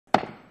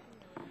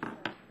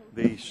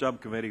The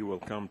subcommittee will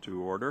come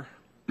to order.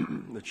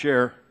 The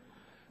chair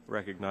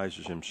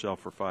recognizes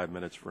himself for 5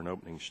 minutes for an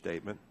opening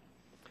statement.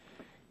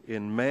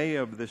 In May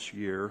of this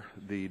year,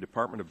 the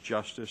Department of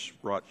Justice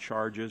brought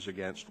charges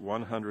against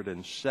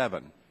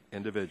 107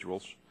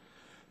 individuals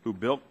who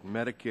bilked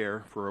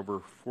Medicare for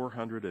over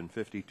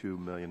 $452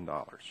 million.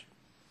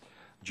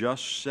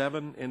 Just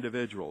 7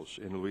 individuals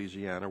in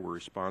Louisiana were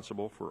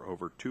responsible for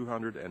over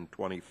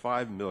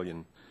 $225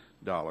 million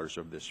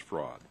of this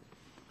fraud.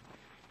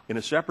 In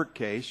a separate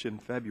case in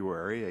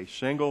February, a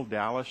single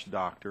Dallas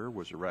doctor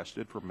was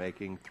arrested for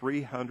making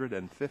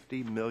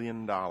 $350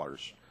 million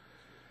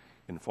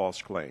in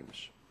false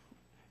claims.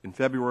 In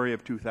February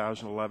of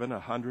 2011,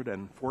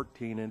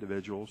 114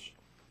 individuals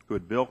who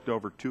had bilked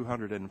over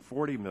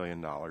 $240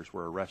 million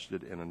were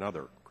arrested in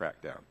another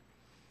crackdown.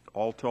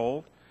 All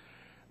told,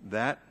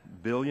 that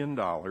 $1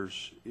 billion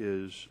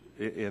is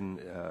in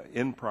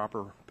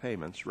improper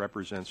payments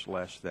represents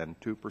less than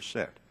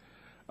 2%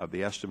 of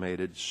the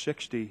estimated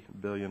 $60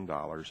 billion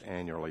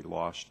annually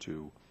lost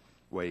to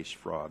waste,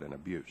 fraud, and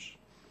abuse.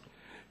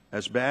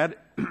 As bad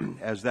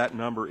as that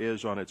number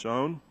is on its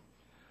own,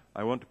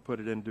 I want to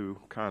put it into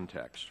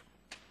context.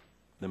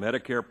 The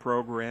Medicare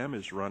program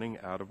is running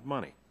out of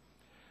money.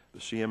 The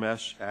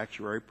CMS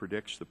actuary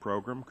predicts the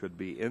program could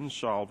be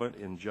insolvent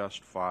in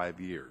just 5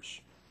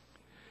 years.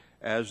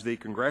 As the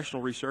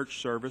Congressional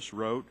Research Service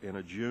wrote in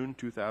a June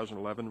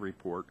 2011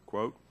 report,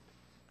 quote,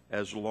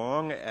 "As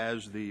long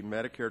as the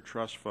Medicare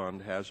Trust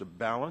Fund has a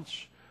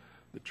balance,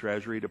 the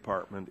Treasury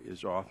Department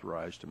is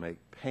authorized to make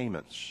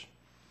payments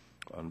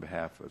on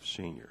behalf of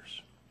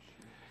seniors."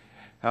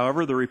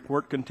 However, the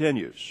report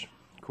continues,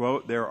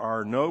 quote, "There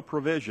are no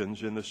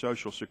provisions in the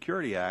Social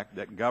Security Act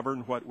that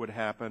govern what would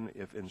happen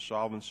if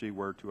insolvency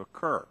were to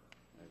occur,"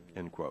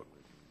 end quote.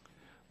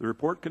 The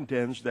report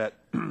contends that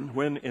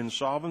when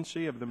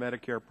insolvency of the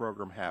Medicare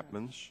program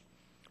happens,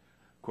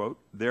 quote,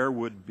 "there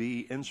would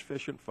be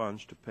insufficient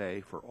funds to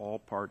pay for all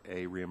Part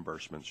A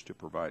reimbursements to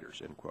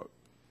providers," end quote.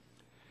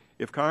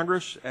 If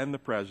Congress and the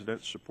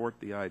President support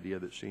the idea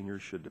that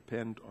seniors should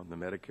depend on the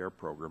Medicare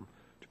program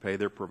to pay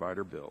their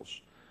provider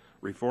bills,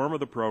 reform of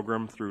the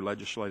program through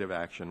legislative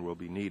action will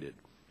be needed.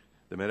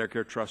 The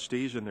Medicare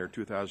trustees in their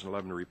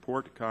 2011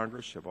 report to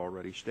Congress have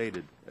already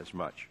stated as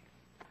much.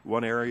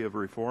 One area of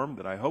reform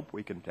that I hope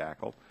we can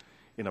tackle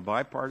in a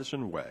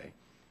bipartisan way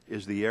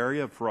is the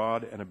area of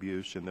fraud and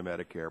abuse in the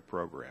Medicare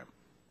program.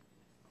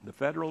 The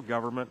federal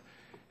government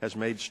has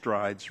made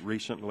strides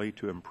recently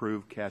to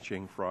improve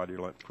catching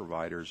fraudulent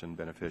providers and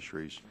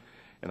beneficiaries,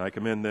 and I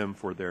commend them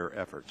for their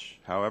efforts.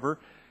 However,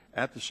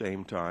 at the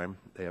same time,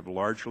 they have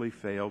largely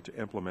failed to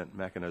implement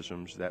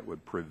mechanisms that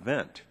would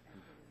prevent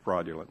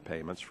fraudulent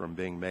payments from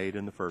being made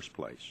in the first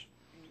place.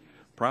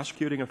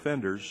 Prosecuting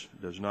offenders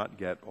does not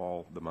get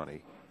all the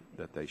money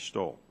that they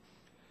stole.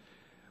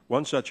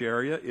 One such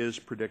area is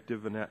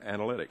predictive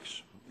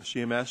analytics.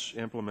 CMS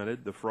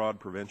implemented the fraud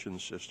prevention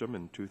system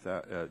in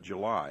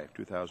July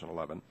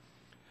 2011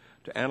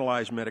 to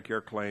analyze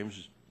Medicare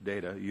claims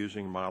data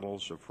using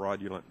models of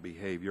fraudulent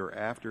behavior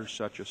after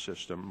such a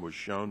system was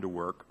shown to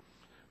work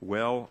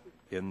well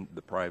in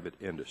the private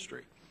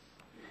industry.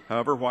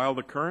 However, while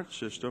the current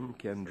system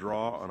can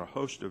draw on a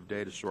host of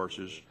data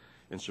sources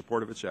in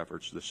support of its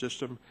efforts, the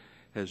system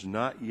has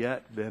not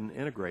yet been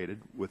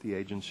integrated with the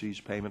agency's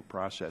payment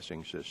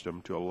processing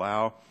system to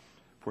allow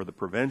for the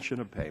prevention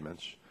of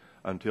payments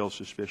until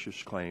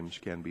suspicious claims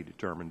can be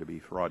determined to be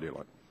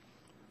fraudulent.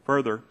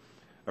 Further,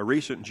 a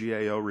recent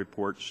GAO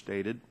report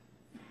stated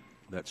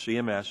that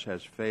CMS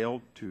has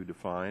failed to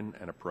define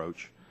an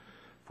approach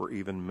for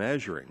even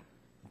measuring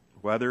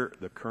whether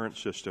the current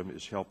system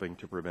is helping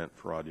to prevent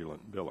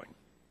fraudulent billing.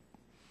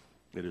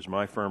 It is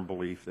my firm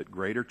belief that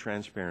greater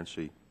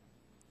transparency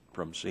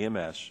from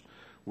CMS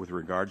with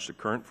regards to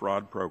current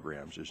fraud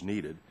programs is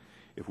needed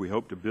if we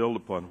hope to build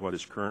upon what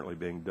is currently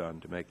being done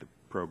to make the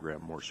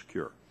program more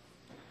secure.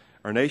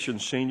 Our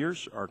nation's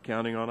seniors are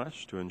counting on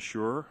us to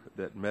ensure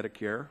that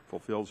Medicare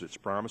fulfills its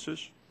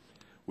promises.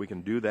 We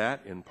can do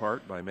that in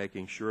part by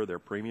making sure their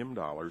premium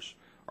dollars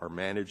are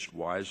managed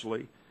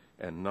wisely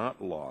and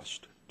not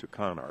lost to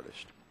con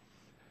artists.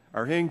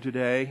 Our hearing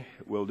today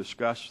will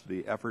discuss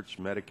the efforts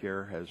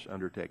Medicare has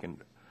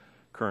undertaken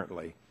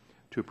currently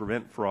to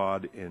prevent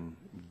fraud in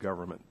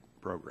government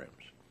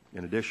programs.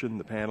 In addition,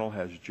 the panel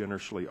has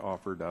generously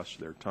offered us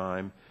their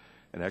time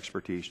and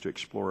expertise to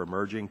explore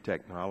emerging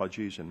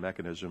technologies and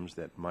mechanisms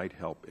that might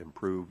help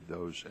improve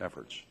those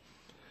efforts.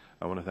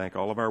 I want to thank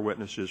all of our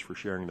witnesses for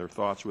sharing their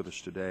thoughts with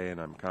us today, and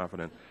I'm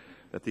confident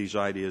that these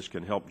ideas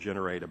can help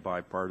generate a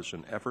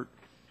bipartisan effort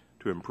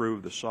to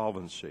improve the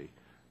solvency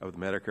of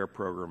the Medicare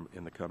program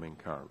in the coming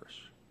Congress.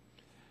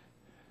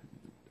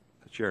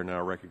 The Chair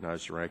now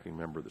recognizes the ranking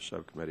member of the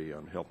Subcommittee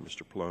on Health,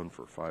 Mr. Pallone,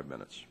 for 5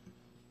 minutes.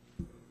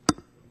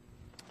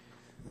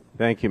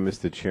 Thank you,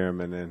 Mr.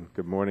 Chairman, and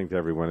good morning to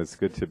everyone. It's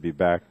good to be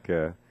back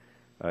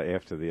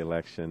after the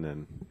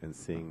election and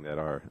seeing that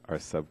our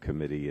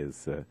subcommittee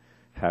is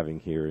having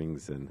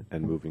hearings and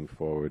moving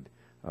forward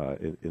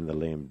in the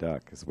lame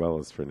duck as well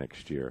as for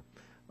next year.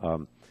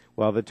 Well,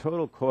 While the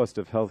total cost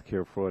of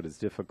healthcare fraud is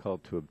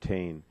difficult to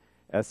obtain,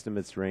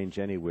 estimates range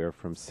anywhere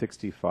from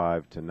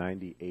 $65 to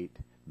 $98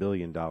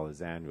 billion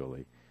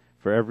annually.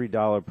 For every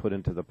dollar put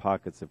into the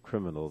pockets of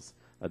criminals,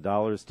 a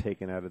dollar is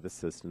taken out of the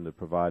system to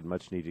provide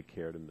much-needed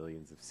care to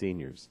millions of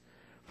seniors.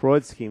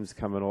 Fraud schemes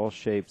come in all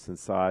shapes and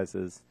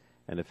sizes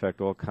and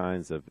affect all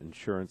kinds of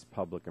insurance,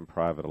 public and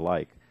private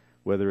alike,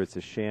 whether it's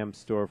a sham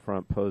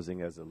storefront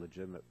posing as a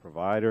legitimate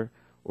provider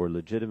or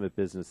legitimate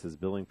businesses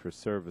billing for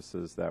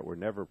services that were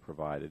never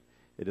provided.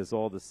 It is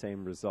all the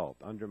same result,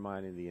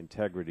 undermining the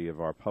integrity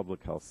of our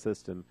public health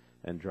system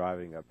and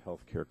driving up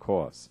healthcare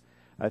costs.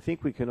 I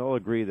think we can all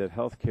agree that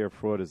healthcare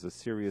fraud is a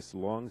serious,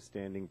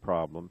 long-standing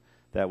problem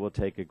that will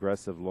take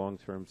aggressive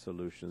long-term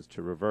solutions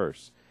to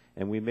reverse.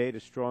 And we made a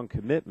strong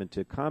commitment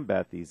to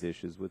combat these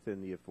issues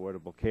within the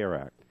Affordable Care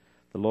Act.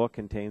 The law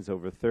contains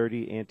over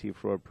 30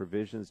 anti-fraud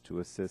provisions to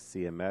assist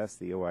CMS,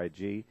 the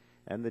OIG,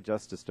 and the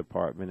Justice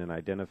Department in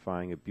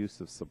identifying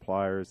abusive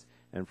suppliers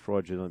and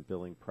fraudulent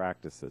billing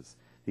practices.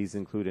 These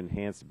include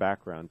enhanced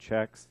background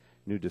checks,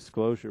 new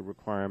disclosure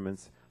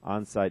requirements,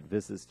 on-site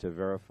visits to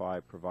verify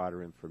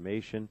provider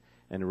information,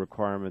 and a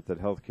requirement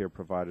that healthcare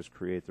providers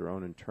create their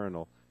own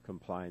internal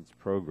compliance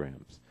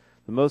programs.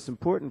 The most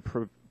important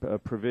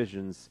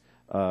provisions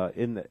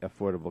in the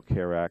Affordable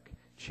Care Act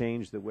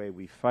change the way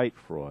we fight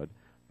fraud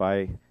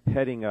by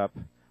heading up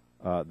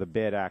the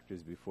bad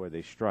actors before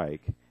they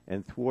strike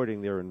and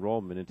thwarting their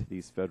enrollment into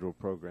these federal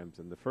programs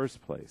in the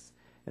first place.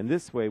 And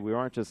this way, we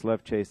aren't just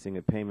left chasing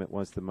a payment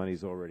once the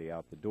money's already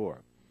out the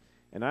door.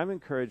 And I'm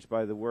encouraged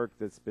by the work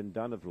that's been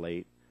done of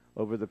late.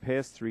 Over the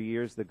past 3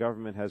 years, the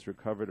government has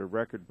recovered a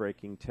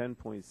record-breaking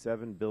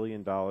 $10.7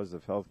 billion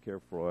of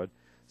healthcare fraud,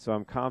 so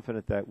I'm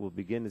confident that we'll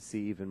begin to see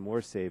even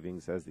more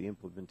savings as the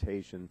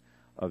implementation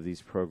of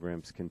these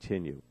programs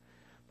continue.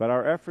 But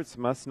our efforts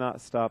must not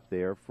stop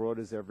there. Fraud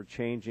is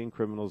ever-changing.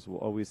 Criminals will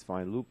always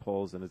find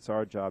loopholes, and it's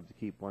our job to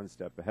keep one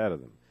step ahead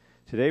of them.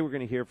 Today we're going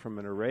to hear from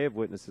an array of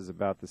witnesses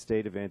about the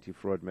state of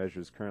anti-fraud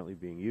measures currently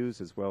being used,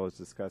 as well as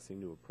discussing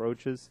new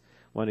approaches.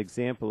 One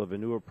example of a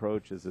new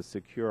approach is a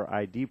secure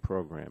ID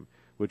program,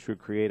 which would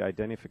create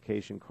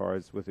identification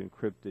cards with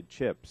encrypted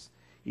chips.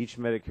 Each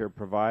Medicare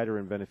provider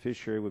and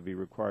beneficiary would be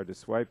required to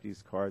swipe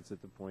these cards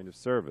at the point of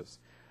service.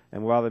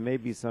 And while there may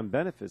be some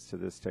benefits to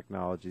this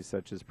technology,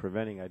 such as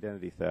preventing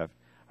identity theft,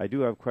 I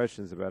do have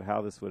questions about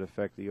how this would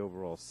affect the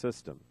overall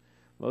system.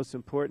 Most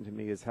important to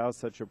me is how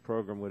such a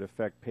program would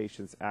affect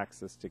patients'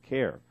 access to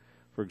care.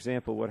 For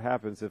example, what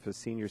happens if a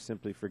senior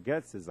simply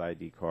forgets his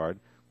ID card?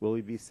 Will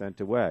he be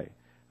sent away?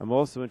 I'm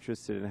also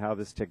interested in how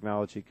this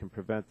technology can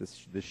prevent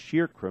the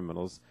sheer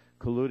criminals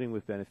colluding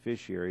with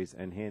beneficiaries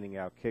and handing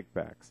out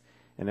kickbacks.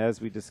 And as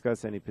we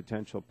discuss any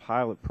potential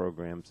pilot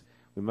programs,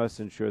 we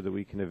must ensure that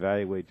we can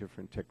evaluate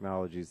different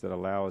technologies that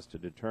allow us to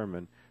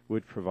determine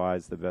which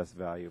provides the best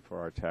value for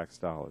our tax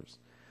dollars.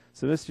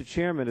 So, Mr.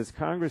 Chairman, as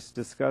Congress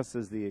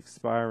discusses the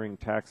expiring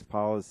tax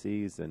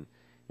policies and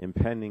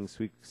impending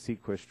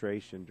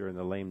sequestration during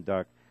the lame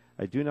duck,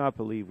 I do not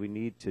believe we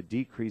need to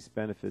decrease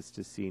benefits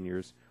to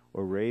seniors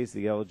or raise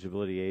the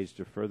eligibility age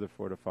to further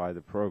fortify the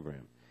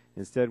program.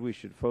 Instead, we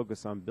should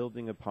focus on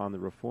building upon the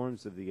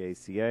reforms of the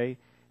ACA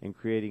and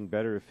creating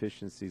better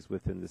efficiencies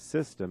within the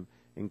system,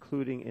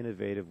 including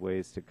innovative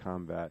ways to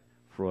combat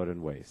fraud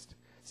and waste.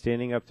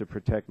 Standing up to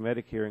protect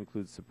Medicare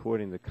includes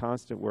supporting the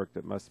constant work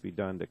that must be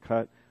done to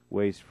cut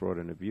waste, fraud,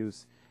 and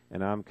abuse,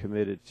 and I'm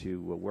committed to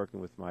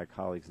working with my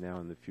colleagues now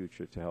and in the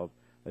future to help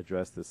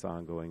address this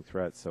ongoing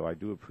threat. So I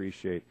do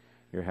appreciate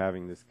your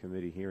having this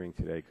committee hearing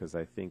today, because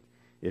I think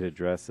it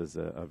addresses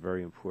a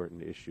very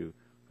important issue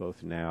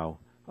both now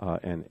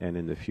and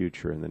in the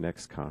future in the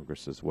next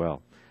Congress as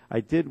well. I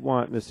did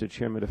want, Mr.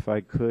 Chairman, if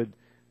I could,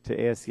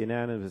 to ask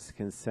unanimous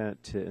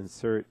consent to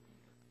insert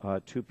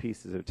two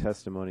pieces of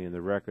testimony in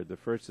the record. The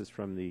first is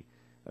from the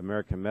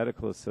American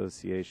Medical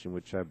Association,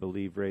 which I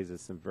believe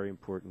raises some very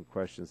important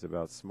questions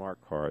about smart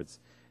cards.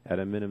 At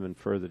a minimum,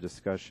 further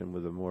discussion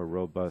with a more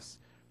robust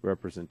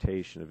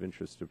representation of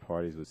interested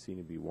parties would seem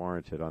to be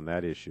warranted on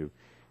that issue.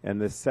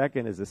 And the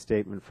second is a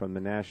statement from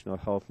the National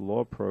Health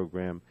Law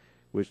Program,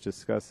 which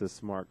discusses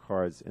smart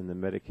cards in the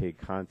Medicaid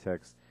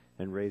context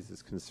and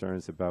raises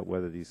concerns about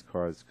whether these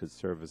cards could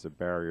serve as a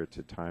barrier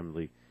to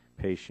timely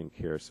patient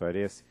care. So I'd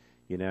ask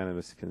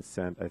unanimous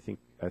consent. I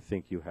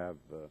think you have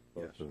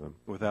both of them.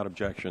 Without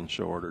objection,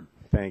 so ordered.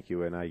 Thank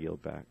you, and I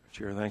yield back.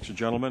 Chair thanks the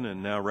gentleman,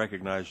 and now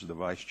recognizes the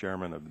Vice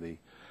Chairman of the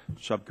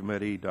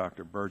Subcommittee,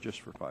 Dr. Burgess,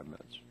 for 5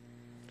 minutes.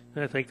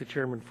 And I thank the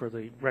Chairman for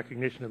the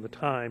recognition and the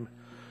time.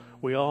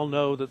 We all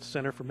know that the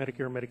Center for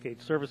Medicare and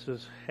Medicaid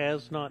Services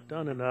has not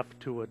done enough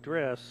to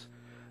address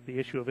the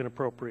issue of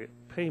inappropriate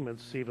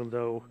payments, even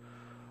though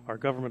our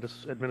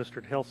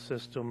government-administered health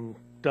system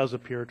does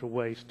appear to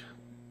waste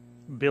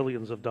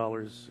billions of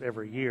dollars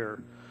every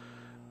year.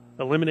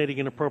 Eliminating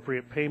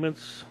inappropriate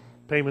payments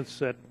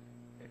that,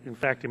 in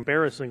fact,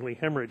 embarrassingly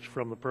hemorrhage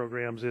from the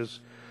programs is,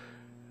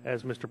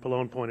 as Mr.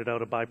 Pallone pointed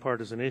out, a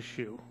bipartisan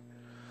issue.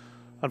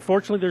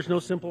 Unfortunately, there's no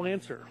simple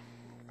answer.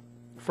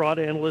 Fraud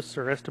analysts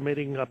are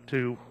estimating up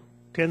to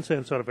 10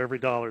 cents out of every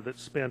dollar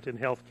that's spent in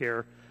health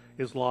care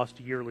is lost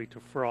yearly to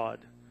fraud.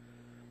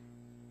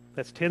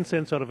 That's 10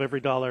 cents out of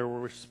every dollar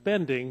we're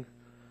spending.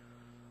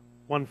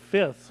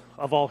 1/5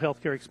 of all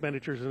healthcare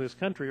expenditures in this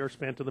country are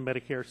spent in the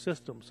Medicare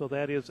system. So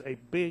that is a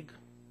big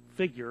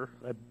figure,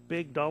 a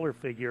big dollar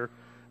figure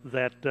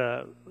that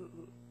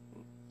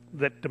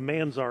that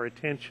demands our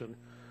attention.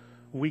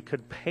 We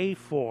could pay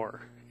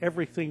for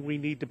everything we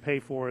need to pay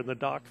for in the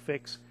doc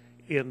fix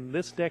in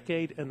this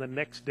decade and the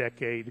next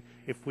decade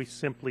if we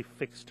simply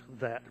fixed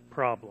that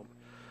problem.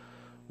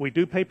 We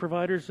do pay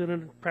providers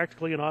in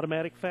practically an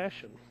automatic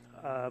fashion.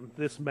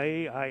 This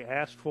May, I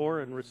asked for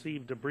and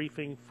received a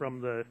briefing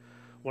from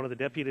one of the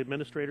deputy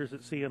administrators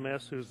at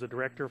CMS, who's the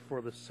director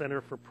for the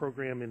Center for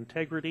Program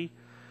Integrity,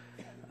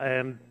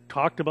 and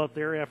talked about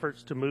their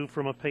efforts to move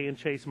from a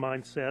pay-and-chase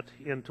mindset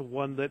into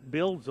one that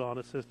builds on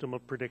a system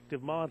of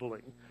predictive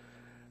modeling.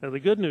 Now, the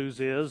good news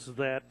is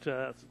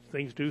that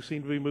things do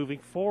seem to be moving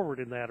forward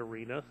in that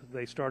arena.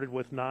 They started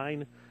with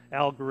 9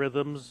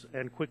 algorithms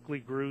and quickly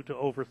grew to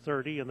over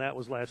 30, and that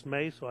was last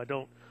May, so I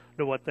don't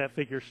know what that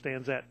figure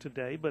stands at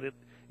today, but it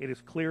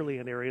is clearly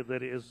an area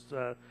that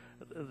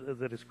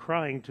is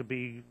crying to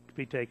be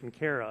taken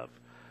care of.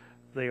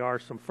 They are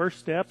some first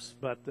steps,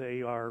 but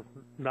they are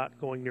not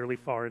going nearly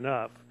far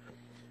enough.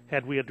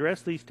 Had we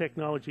addressed these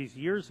technologies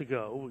years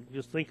ago,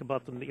 just think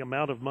about the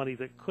amount of money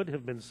that could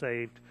have been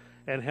saved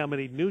and how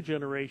many new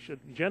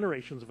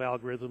generations of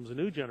algorithms and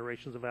new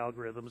generations of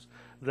algorithms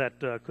that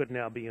could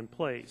now be in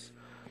place.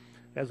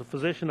 As a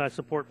physician, I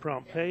support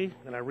prompt pay,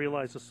 and I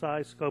realize the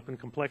size, scope, and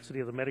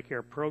complexity of the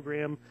Medicare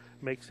program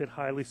makes it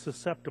highly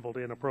susceptible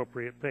to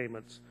inappropriate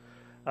payments.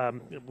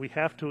 We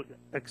have to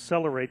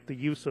accelerate the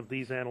use of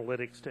these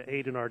analytics to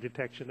aid in our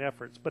detection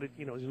efforts. But it's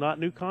not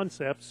new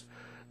concepts.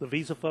 The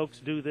Visa folks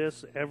do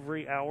this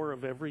every hour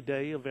of every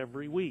day of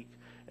every week,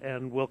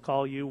 and we'll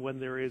call you when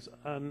there is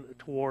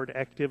untoward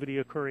activity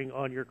occurring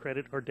on your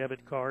credit or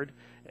debit card,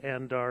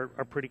 and are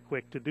pretty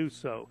quick to do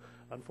so.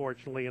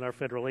 Unfortunately, in our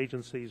federal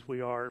agencies,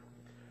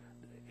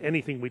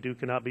 anything we do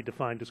cannot be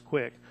defined as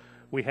quick.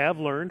 We have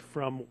learned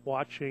from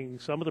watching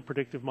some of the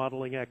predictive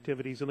modeling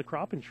activities in the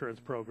crop insurance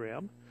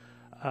program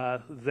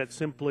that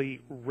simply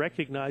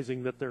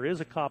recognizing that there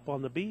is a cop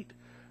on the beat,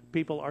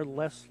 people are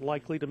less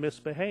likely to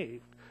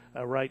misbehave.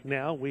 Right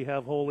now, we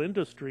have whole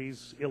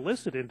industries,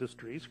 illicit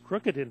industries,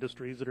 crooked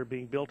industries that are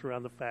being built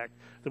around the fact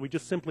that we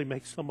just simply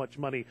make so much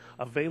money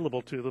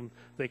available to them,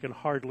 they can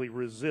hardly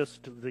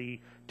resist the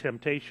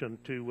temptation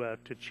to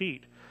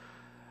cheat.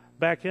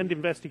 Back-end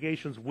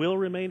investigations will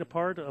remain a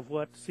part of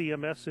what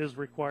CMS is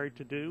required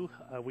to do.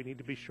 We need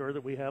to be sure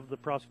that we have the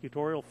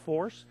prosecutorial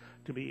force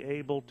to be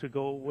able to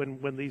go,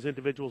 when these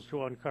individuals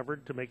are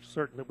uncovered, to make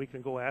certain that we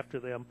can go after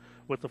them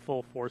with the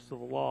full force of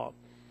the law.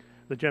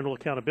 The General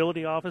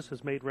Accountability Office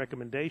has made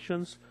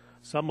recommendations,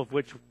 some of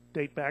which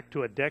date back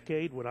to a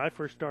decade when I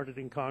first started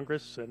in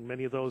Congress, and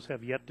many of those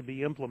have yet to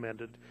be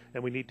implemented,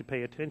 and we need to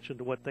pay attention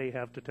to what they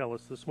have to tell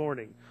us this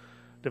morning.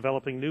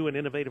 Developing new and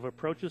innovative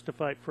approaches to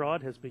fight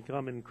fraud has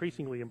become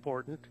increasingly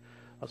important.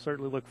 I'll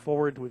certainly look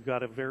forward. We've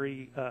got a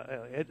very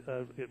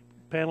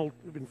panel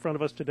in front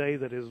of us today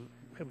that is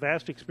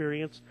vast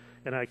experience,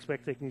 and I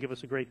expect they can give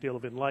us a great deal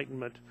of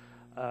enlightenment.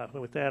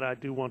 With that, I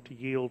do want to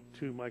yield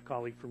to my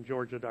colleague from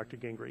Georgia, Dr.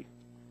 Gingrey.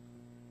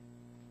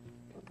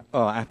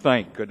 I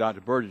thank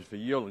Dr. Burgess for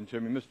yielding to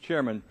me. Mr.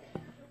 Chairman,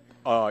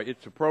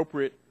 it's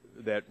appropriate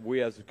that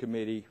we as a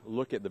committee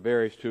look at the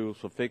various tools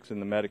for fixing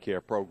the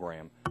Medicare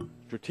program.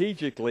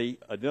 Strategically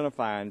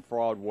identifying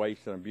fraud,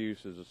 waste, and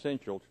abuse is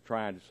essential to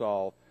trying to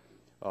solve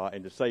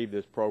and to save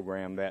this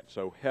program that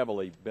so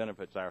heavily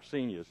benefits our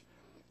seniors.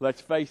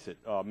 Let's face it,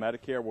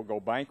 Medicare will go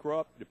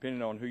bankrupt,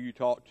 depending on who you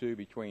talk to,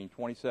 between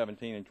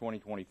 2017 and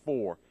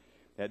 2024.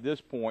 At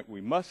this point,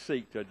 we must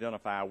seek to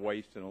identify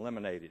waste and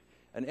eliminate it.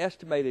 An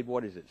estimated,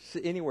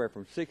 anywhere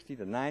from $60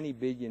 to $90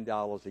 billion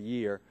a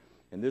year,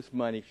 and this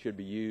money should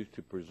be used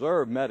to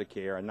preserve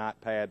Medicare and not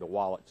pad the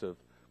wallets of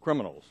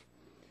criminals.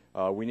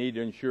 We need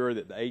to ensure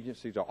that the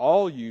agencies are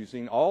all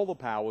using all the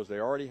powers they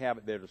already have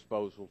at their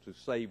disposal to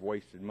save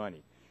wasted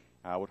money.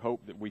 I would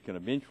hope that we can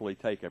eventually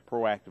take a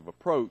proactive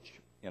approach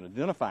in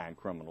identifying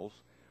criminals,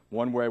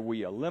 one where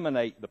we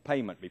eliminate the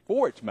payment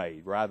before it's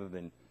made rather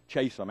than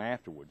chase them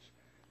afterwards.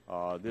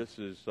 This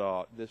is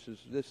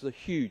a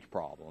huge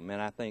problem,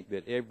 and I think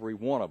that every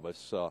one of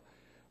us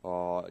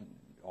are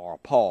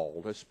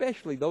appalled,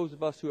 especially those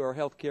of us who are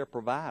healthcare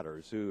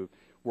providers who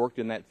worked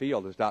in that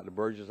field, as Dr.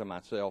 Burgess and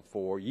myself,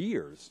 for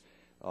years,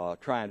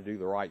 trying to do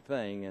the right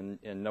thing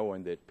and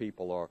knowing that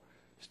people are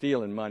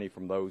stealing money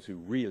from those who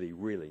really,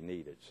 really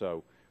need it.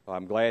 So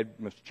I'm glad,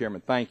 Mr.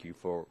 Chairman, thank you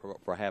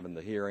for having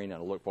the hearing,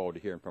 and I look forward to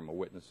hearing from the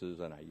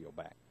witnesses, and I yield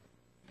back.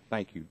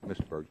 Thank you,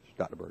 Mr. Burgess,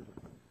 Dr. Burgess.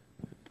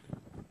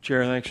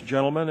 Chair, thanks,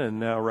 gentlemen, and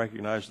now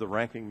recognize the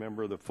ranking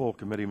member of the full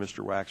committee,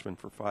 Mr. Waxman,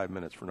 for 5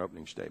 minutes for an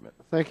opening statement.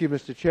 Thank you,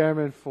 Mr.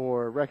 Chairman,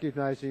 for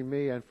recognizing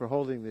me and for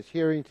holding this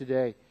hearing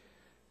today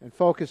and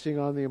focusing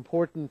on the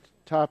important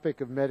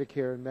topic of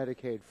Medicare and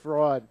Medicaid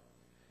fraud.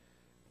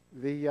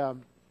 The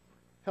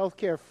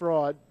healthcare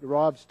fraud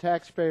robs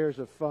taxpayers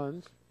of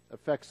funds,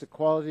 affects the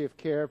quality of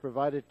care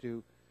provided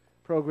to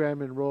program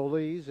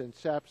enrollees and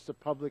saps the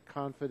public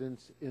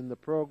confidence in the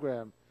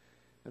program.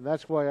 And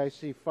that's why I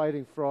see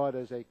fighting fraud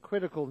as a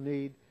critical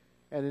need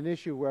and an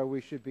issue where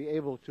we should be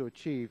able to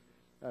achieve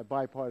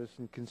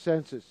bipartisan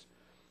consensus.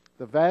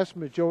 The vast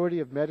majority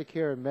of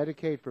Medicare and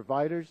Medicaid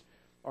providers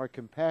are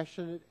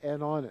compassionate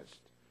and honest.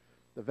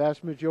 The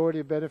vast majority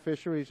of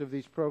beneficiaries of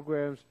these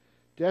programs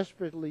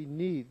desperately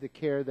need the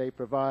care they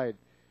provide.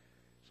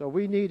 So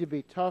we need to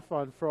be tough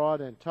on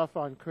fraud and tough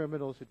on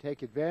criminals who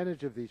take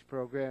advantage of these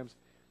programs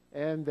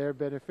and their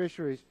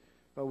beneficiaries,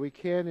 but we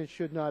can and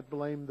should not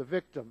blame the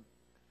victim.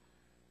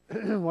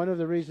 One of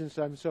the reasons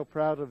I'm so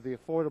proud of the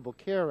Affordable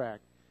Care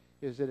Act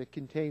is that it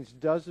contains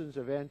dozens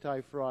of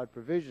anti-fraud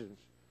provisions.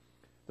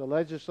 The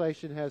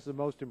legislation has the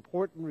most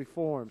important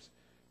reforms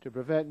to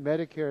prevent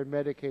Medicare and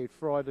Medicaid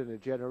fraud in a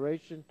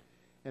generation,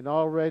 and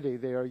already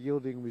they are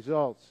yielding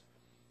results.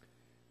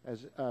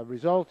 As a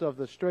result of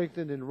the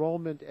strengthened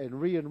enrollment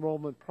and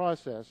re-enrollment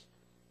process,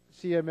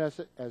 CMS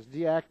has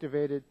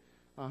deactivated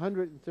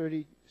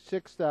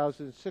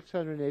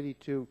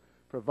 136,682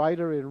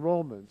 provider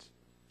enrollments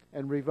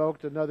and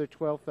revoked another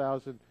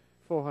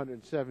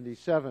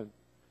 12,477.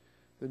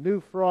 The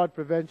new fraud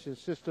prevention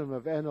system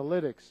of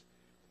analytics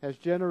has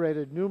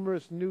generated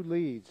numerous new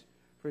leads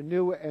for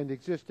new and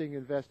existing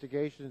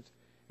investigations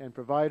and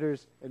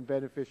providers and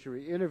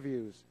beneficiary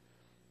interviews.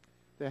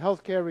 The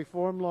healthcare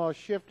reform law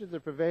shifted the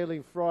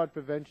prevailing fraud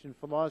prevention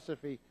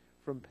philosophy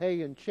from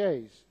pay and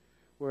chase,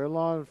 where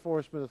law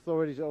enforcement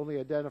authorities only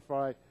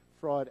identify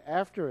fraud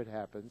after it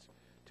happens,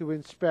 to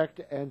inspect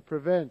and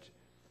prevent.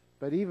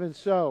 But even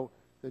so,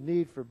 the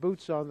need for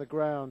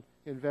boots-on-the-ground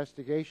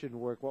investigation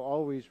work will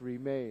always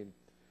remain.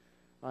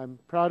 I'm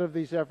proud of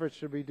these efforts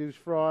to reduce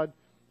fraud.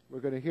 We're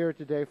going to hear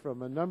today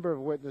from a number of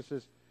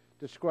witnesses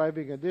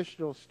describing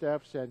additional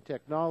steps and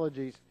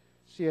technologies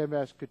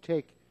CMS could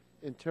take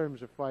in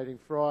terms of fighting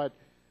fraud.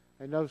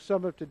 I know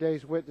some of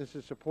today's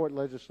witnesses support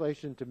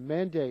legislation to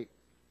mandate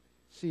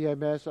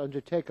CMS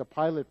undertake a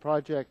pilot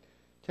project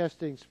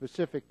testing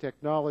specific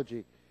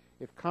technology.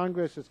 If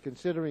Congress is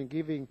considering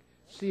giving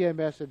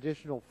CMS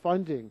additional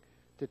funding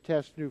to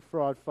test new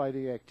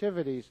fraud-fighting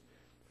activities,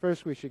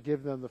 first we should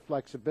give them the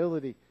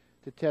flexibility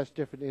to test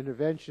different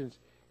interventions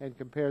and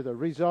compare the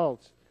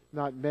results,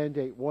 not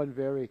mandate one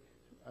very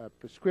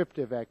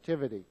prescriptive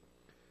activity.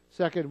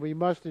 Second, we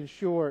must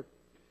ensure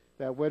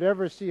that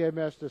whatever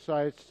CMS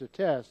decides to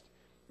test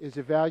is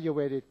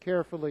evaluated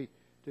carefully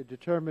to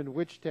determine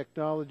which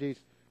technologies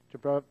to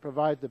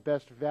provide the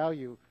best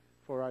value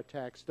for our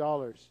tax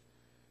dollars.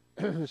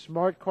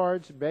 Smart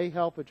cards may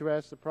help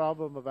address the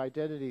problem of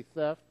identity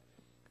theft.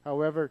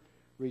 However,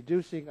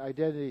 reducing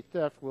identity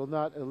theft will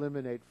not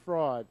eliminate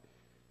fraud,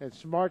 and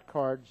smart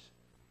cards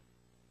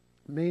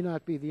may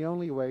not be the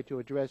only way to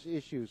address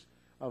issues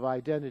of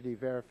identity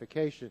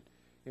verification.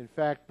 In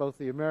fact, both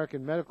the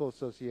American Medical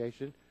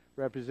Association,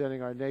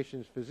 representing our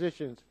nation's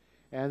physicians,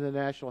 and the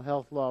National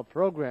Health Law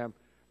Program,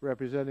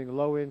 representing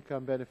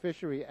low-income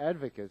beneficiary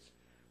advocates,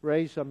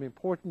 raise some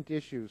important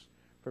issues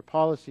for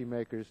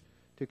policymakers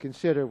to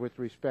consider with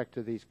respect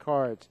to these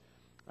cards.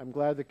 I'm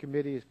glad the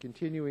committee is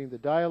continuing the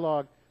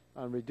dialogue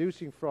on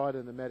reducing fraud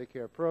in the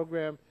Medicare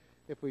program.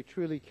 If we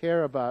truly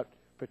care about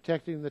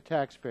protecting the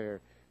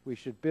taxpayer, we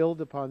should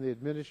build upon the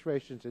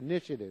administration's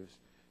initiatives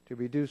to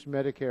reduce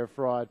Medicare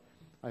fraud.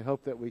 I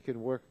hope that we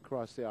can work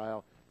across the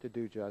aisle to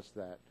do just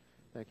that.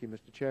 Thank you,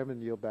 Mr.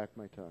 Chairman. Yield back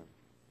my time.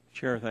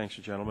 Chair, thanks,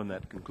 gentlemen.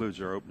 That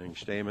concludes our opening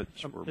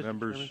statements for Mr.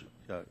 members.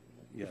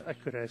 Yes. If I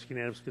could ask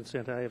unanimous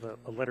consent, I have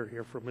a letter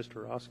here from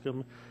Mr.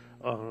 Oscom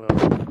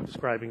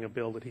describing a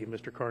bill that he and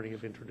Mr. Carney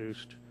have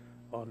introduced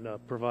on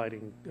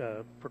providing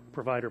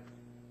provider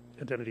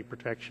identity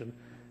protection,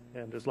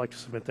 and I'd like to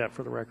submit that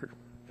for the record.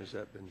 Has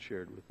that been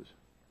shared with us?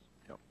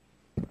 Yep.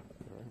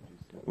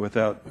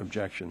 Without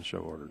objection, so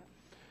ordered.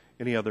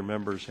 Any other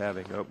members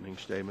having opening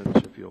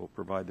statements, if you'll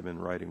provide them in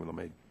writing,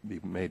 they'll be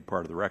made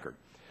part of the record.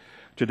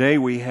 Today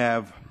we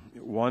have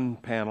one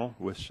panel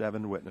with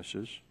 7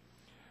 witnesses.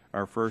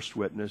 Our first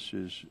witness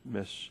is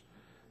Ms.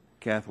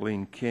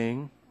 Kathleen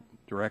King,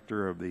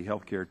 Director of the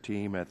Healthcare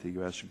Team at the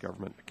U.S.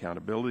 Government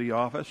Accountability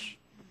Office.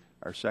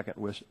 Our second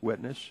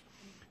witness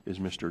is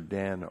Mr.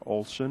 Dan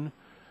Olson,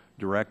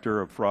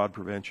 Director of Fraud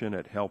Prevention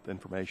at Health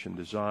Information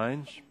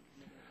Designs.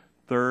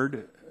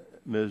 Third,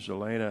 Ms.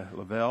 Elena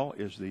Lavelle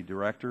is the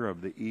Director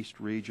of the East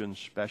Region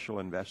Special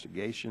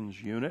Investigations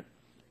Unit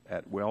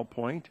at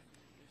WellPoint.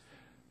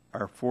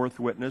 Our fourth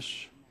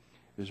witness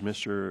is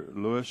Mr.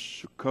 Louis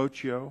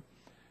Sucoccio,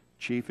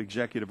 Chief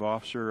Executive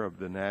Officer of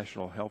the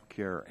National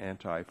Healthcare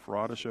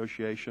Anti-Fraud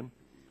Association.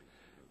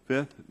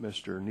 Fifth,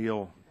 Mr.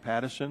 Neil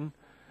Pattison,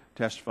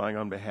 testifying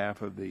on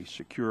behalf of the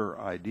Secure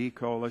ID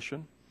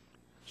Coalition.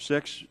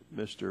 Sixth,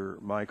 Mr.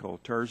 Michael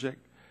Terzic,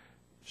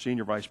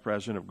 Senior Vice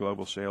President of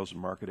Global Sales and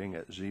Marketing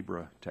at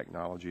Zebra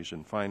Technologies.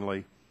 And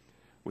finally,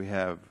 we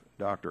have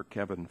Dr.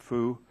 Kevin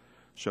Fu,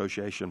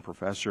 Association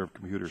Professor of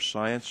Computer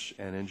Science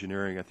and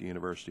Engineering at the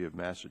University of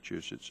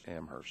Massachusetts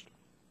Amherst.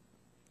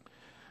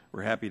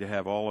 We're happy to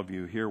have all of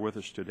you here with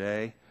us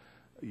today.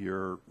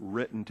 Your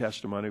written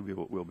testimony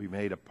will be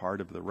made a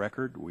part of the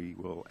record. We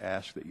will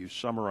ask that you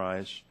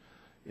summarize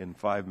in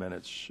 5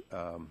 minutes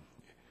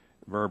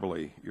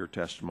verbally your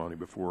testimony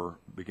before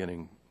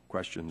beginning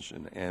questions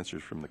and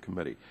answers from the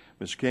committee.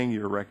 Ms. King,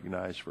 you're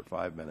recognized for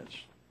 5 minutes.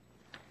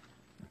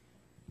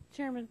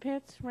 Chairman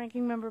Pitts,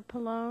 Ranking Member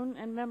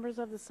Pallone, and members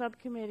of the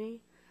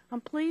subcommittee, I'm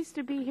pleased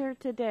to be here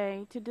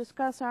today to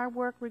discuss our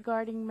work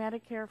regarding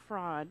Medicare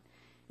fraud,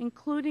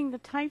 including the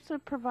types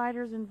of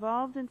providers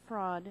involved in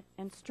fraud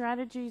and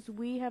strategies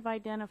we have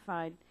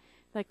identified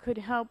that could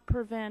help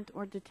prevent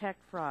or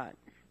detect fraud.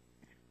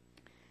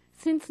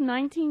 Since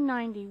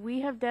 1990, we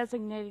have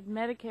designated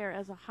Medicare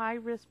as a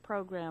high-risk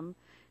program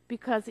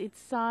because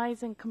its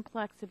size and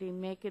complexity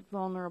make it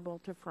vulnerable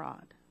to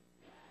fraud.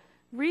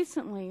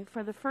 Recently,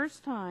 for the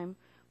first time,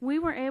 we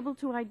were able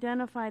to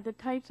identify the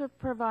types of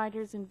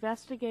providers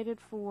investigated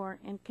for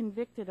and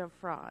convicted of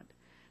fraud,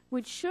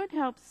 which should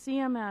help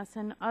CMS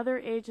and other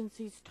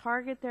agencies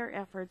target their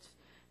efforts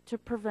to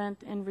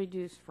prevent and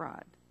reduce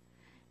fraud.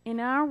 In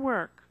our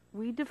work,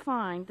 we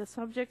defined the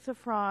subjects of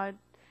fraud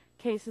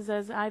cases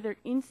as either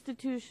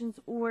institutions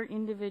or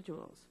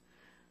individuals.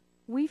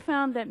 We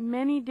found that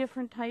many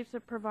different types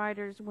of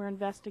providers were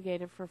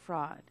investigated for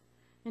fraud.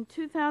 In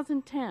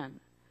 2010,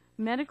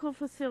 medical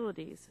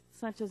facilities,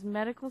 such as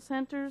medical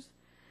centers,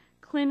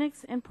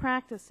 clinics, and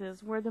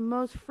practices were the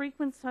most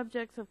frequent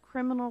subjects of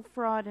criminal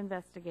fraud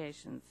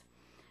investigations,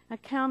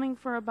 accounting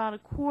for about a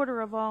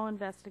quarter of all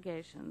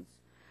investigations,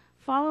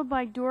 followed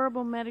by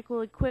durable medical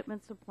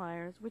equipment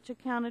suppliers, which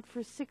accounted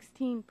for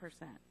 16%.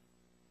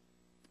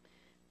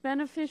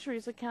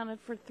 Beneficiaries accounted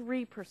for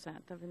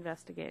 3% of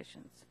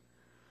investigations.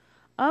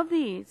 Of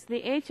these,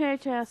 the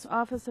HHS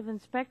Office of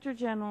Inspector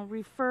General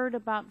referred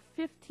about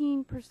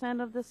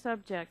 15% of the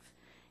subjects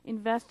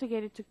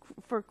investigated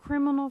for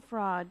criminal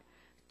fraud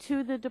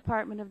to the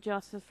Department of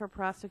Justice for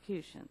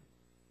prosecution.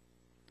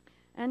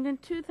 And in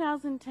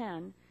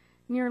 2010,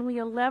 nearly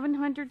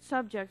 1,100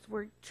 subjects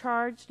were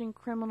charged in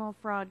criminal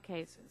fraud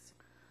cases.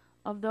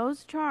 Of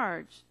those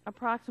charged,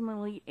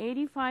 approximately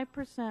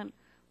 85%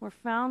 were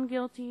found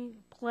guilty,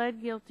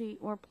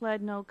 or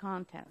pled no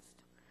contest.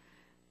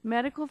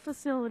 Medical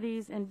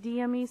facilities and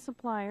DME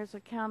suppliers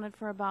accounted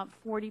for about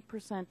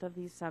 40% of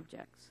these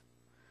subjects.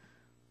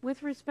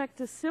 With respect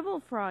to civil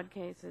fraud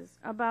cases,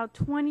 about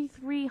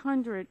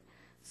 2,300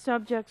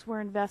 subjects were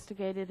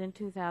investigated in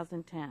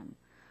 2010.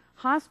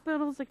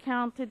 Hospitals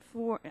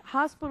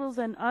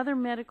and other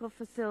medical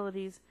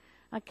facilities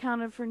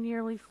accounted for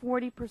nearly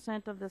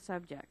 40% of the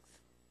subjects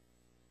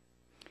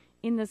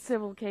in the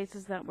civil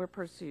cases that were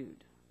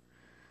pursued.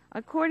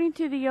 According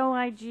to the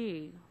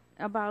OIG,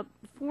 about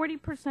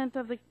 50%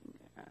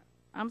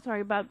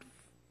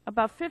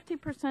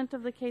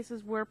 of the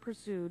cases were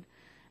pursued,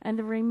 and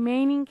the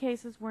remaining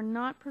cases were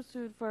not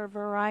pursued for a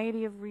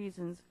variety of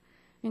reasons,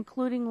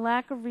 including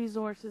lack of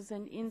resources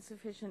and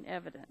insufficient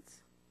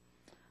evidence.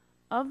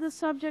 Of the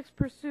subjects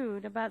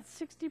pursued, about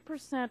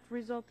 60%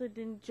 resulted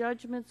in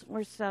judgments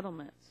or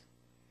settlements.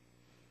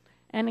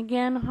 And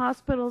again,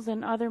 hospitals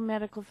and other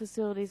medical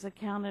facilities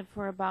accounted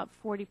for about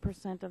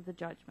 40% of the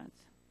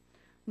judgments.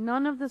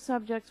 None of the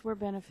subjects were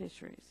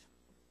beneficiaries.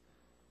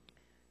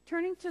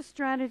 Turning to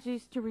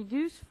strategies to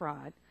reduce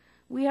fraud,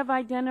 we have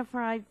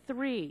identified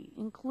 3,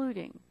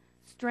 including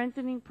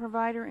strengthening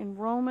provider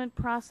enrollment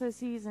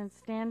processes and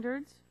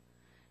standards,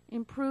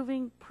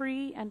 improving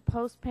pre- and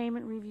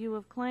post-payment review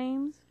of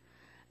claims,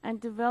 and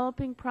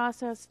developing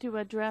process to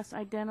address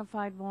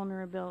identified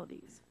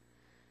vulnerabilities.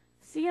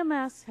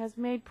 CMS has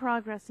made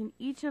progress in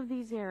each of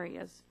these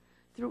areas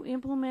through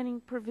implementing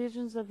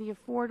provisions of the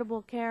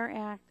Affordable Care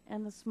Act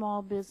and the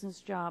Small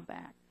Business Job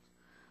Act.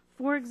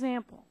 For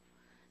example,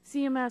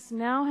 CMS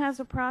now has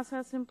a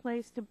process in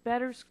place to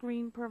better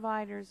screen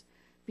providers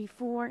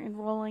before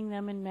enrolling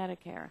them in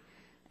Medicare,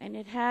 and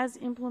it has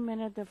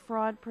implemented the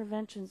fraud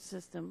prevention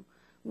system,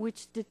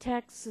 which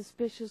detects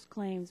suspicious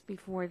claims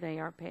before they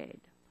are paid.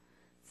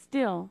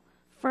 Still,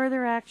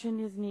 further action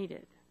is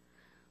needed.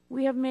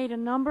 We have made a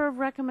number of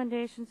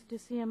recommendations to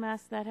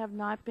CMS that have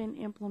not been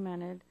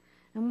implemented,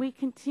 and we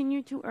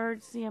continue to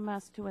urge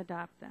CMS to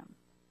adopt them.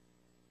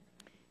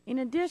 In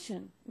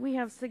addition, we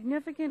have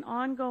significant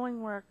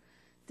ongoing work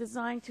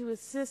designed to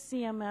assist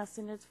CMS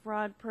in its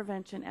fraud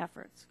prevention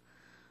efforts.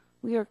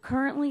 We are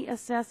currently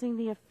assessing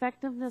the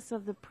effectiveness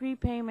of the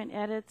prepayment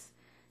edits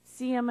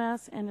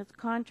CMS and its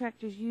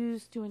contractors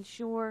use to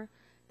ensure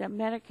that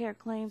Medicare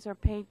claims are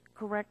paid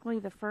correctly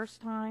the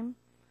first time.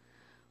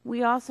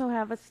 We also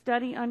have a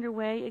study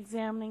underway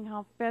examining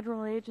how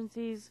federal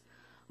agencies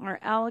are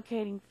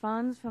allocating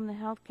funds from the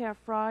Healthcare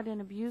Fraud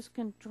and Abuse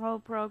Control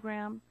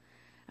Program,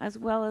 as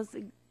well as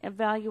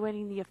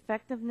evaluating the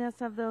effectiveness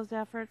of those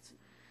efforts.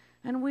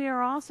 And we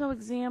are also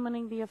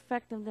examining the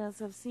effectiveness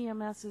of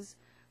CMS's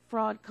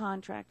fraud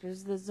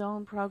contractors, the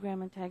Zone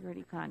Program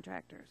Integrity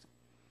Contractors.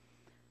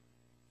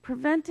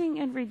 Preventing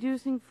and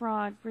reducing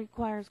fraud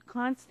requires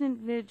constant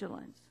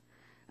vigilance,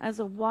 as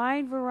a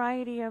wide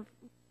variety of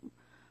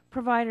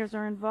providers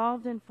are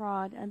involved in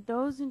fraud, and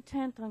those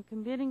intent on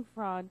committing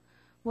fraud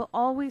will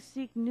always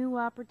seek new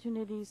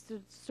opportunities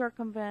to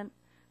circumvent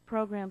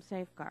program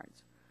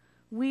safeguards.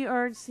 We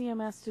urge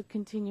CMS to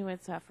continue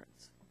its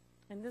efforts.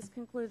 And this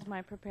concludes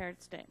my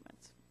prepared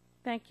statements.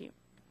 Thank you.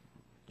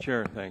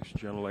 Chair, thanks,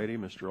 gentlelady.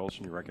 Mr.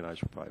 Olson, you're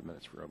recognized for 5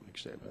 minutes for opening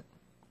statement.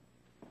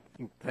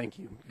 Thank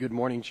you. Good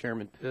morning,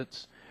 Chairman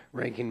Pitts,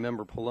 Ranking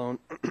Member Pallone,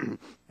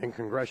 and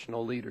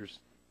congressional leaders.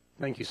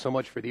 Thank you so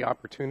much for the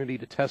opportunity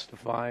to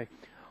testify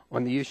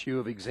on the issue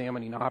of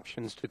examining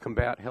options to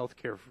combat health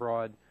care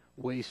fraud,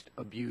 waste,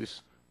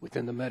 abuse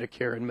within the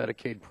Medicare and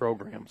Medicaid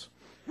programs.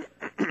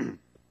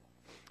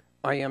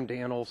 I am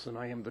Dan Olson.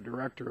 I am the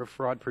Director of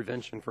Fraud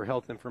Prevention for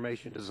Health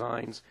Information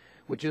Designs,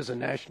 which is a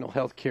national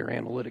healthcare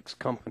analytics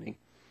company.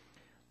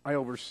 I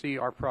oversee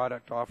our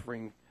product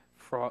offering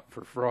for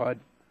fraud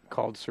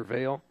called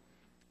Surveil,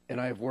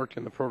 and I have worked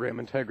in the program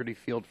integrity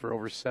field for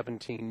over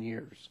 17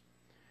 years.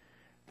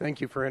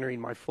 Thank you for entering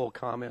my full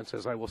comments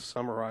as I will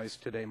summarize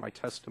today my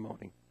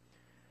testimony.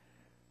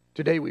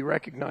 Today we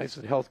recognize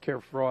that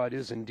healthcare fraud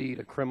is indeed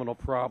a criminal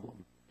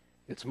problem.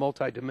 It's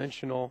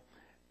multidimensional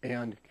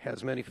and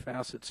has many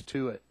facets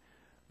to it.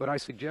 But I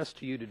suggest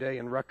to you today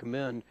and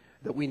recommend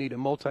that we need a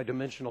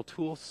multidimensional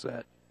tool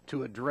set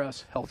to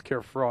address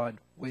healthcare fraud,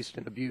 waste,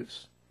 and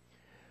abuse.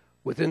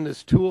 Within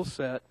this tool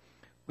set,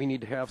 we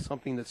need to have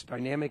something that's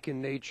dynamic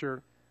in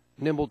nature,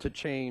 nimble to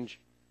change,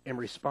 and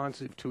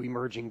responsive to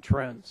emerging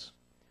trends.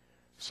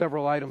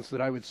 Several items that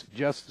I would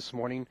suggest this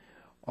morning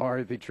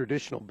are the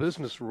traditional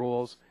business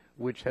rules,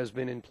 which has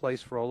been in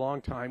place for a long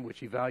time,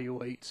 which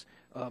evaluates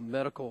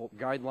medical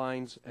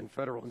guidelines and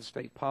federal and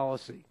state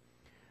policy.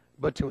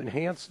 But to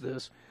enhance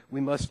this,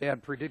 we must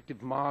add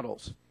predictive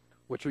models,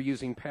 which are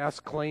using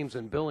past claims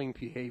and billing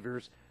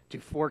behaviors to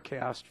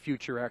forecast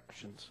future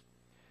actions.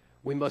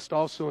 We must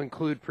also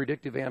include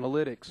predictive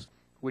analytics,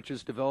 which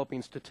is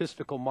developing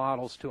statistical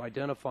models to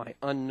identify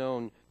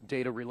unknown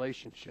data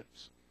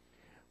relationships.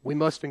 We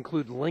must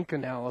include link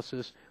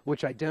analysis,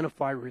 which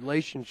identify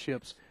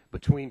relationships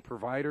between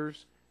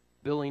providers,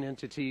 billing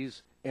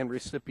entities, and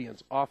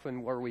recipients,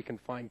 often where we can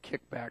find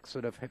kickbacks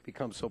that have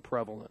become so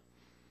prevalent.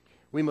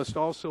 We must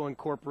also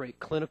incorporate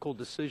clinical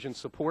decision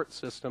support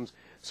systems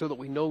so that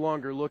we no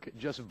longer look at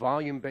just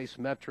volume-based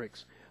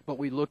metrics, but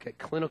we look at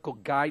clinical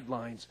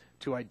guidelines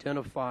to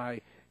identify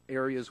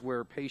areas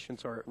where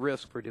patients are at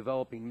risk for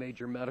developing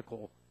major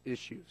medical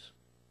issues.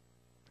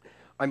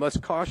 I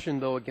must caution,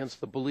 though, against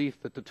the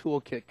belief that the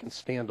toolkit can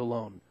stand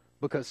alone,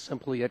 because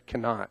simply it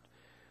cannot.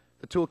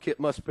 The toolkit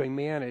must be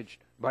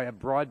managed by a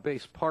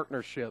broad-based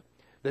partnership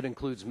that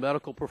includes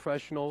medical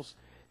professionals,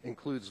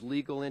 includes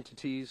legal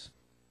entities,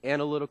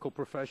 analytical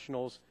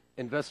professionals,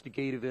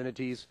 investigative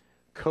entities,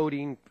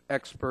 coding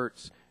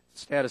experts,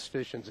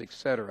 statisticians,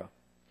 etc.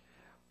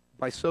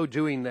 By so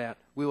doing that,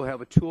 we will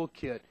have a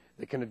toolkit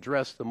that can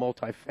address the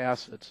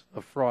multifacets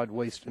of fraud,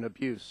 waste, and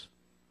abuse.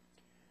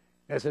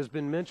 As has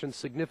been mentioned,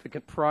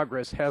 significant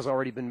progress has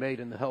already been made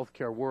in the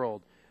healthcare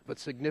world, but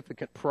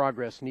significant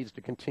progress needs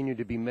to continue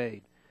to be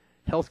made.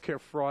 Healthcare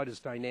fraud is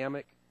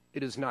dynamic.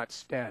 It is not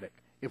static.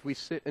 If we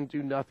sit and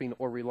do nothing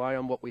or rely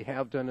on what we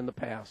have done in the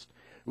past,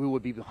 we will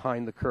be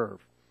behind the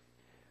curve.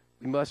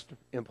 We must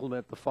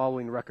implement the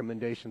following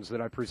recommendations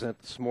that I present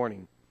this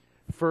morning.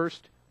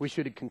 First, we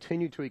should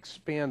continue to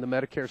expand the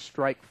Medicare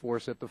strike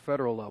force at the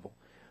federal level.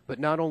 But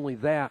not only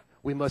that,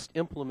 we must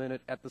implement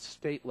it at the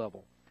state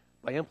level.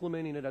 By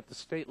implementing it at the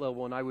state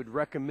level, and I would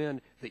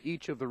recommend that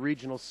each of the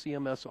regional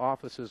CMS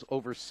offices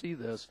oversee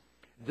this,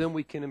 then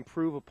we can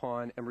improve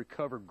upon and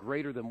recover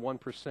greater than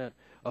 1%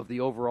 of the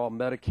overall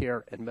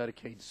Medicare and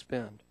Medicaid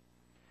spend.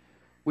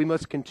 We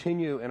must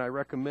continue, and I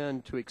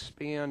recommend, to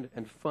expand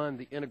and fund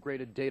the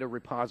integrated data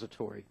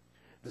repository.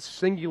 The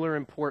singular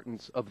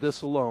importance of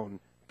this alone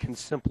can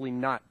simply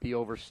not be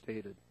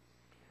overstated.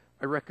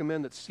 I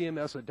recommend that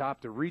CMS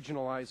adopt a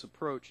regionalized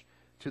approach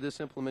to this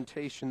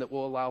implementation that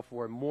will allow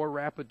for a more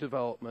rapid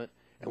development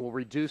and will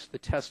reduce the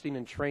testing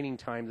and training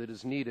time that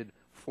is needed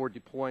for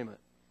deployment.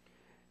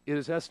 It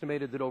is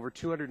estimated that over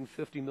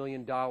 $250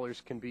 million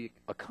can be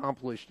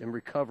accomplished in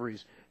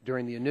recoveries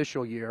during the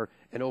initial year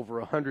and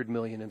over $100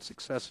 million in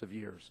successive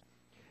years.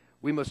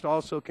 We must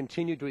also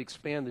continue to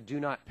expand the do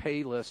not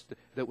pay list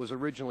that was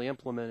originally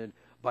implemented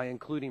by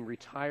including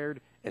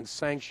retired and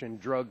sanctioned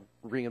drug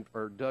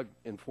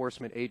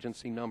enforcement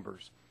agency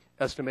numbers.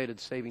 Estimated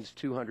savings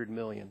 $200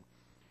 million.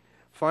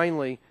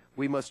 Finally,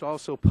 we must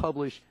also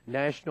publish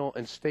national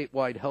and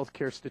statewide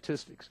healthcare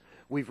statistics.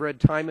 We've read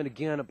time and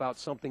again about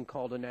something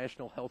called a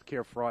national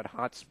healthcare fraud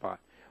hotspot,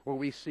 where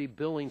we see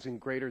billings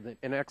in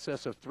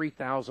excess of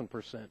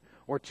 3,000%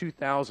 or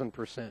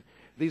 2,000%.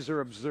 These are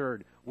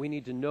absurd. We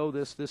need to know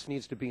this. This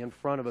needs to be in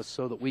front of us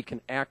so that we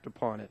can act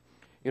upon it.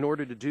 In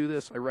order to do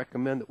this, I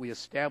recommend that we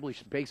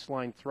establish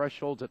baseline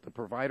thresholds at the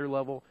provider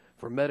level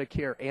for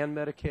Medicare and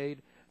Medicaid,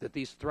 that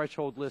these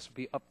threshold lists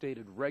be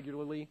updated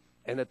regularly,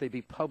 and that they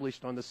be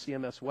published on the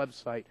CMS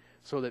website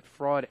so that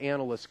fraud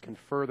analysts can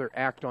further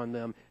act on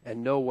them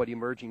and know what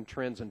emerging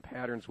trends and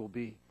patterns will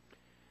be.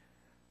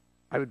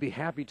 I would be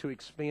happy to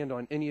expand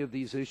on any of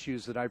these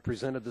issues that I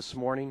presented this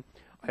morning.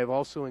 I have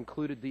also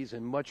included these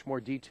in much more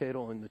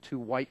detail in the two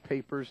white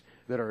papers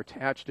that are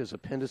attached as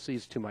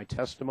appendices to my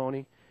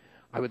testimony.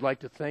 I would like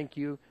to thank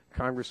you,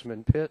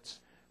 Congressman Pitts,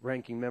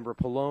 Ranking Member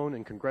Pallone,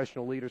 and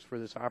congressional leaders for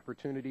this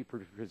opportunity to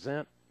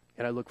present,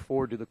 and I look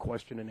forward to the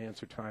question and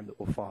answer time that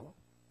will follow.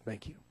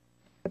 Thank you.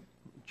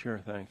 Chair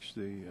thanks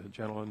the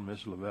gentleman.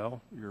 Ms.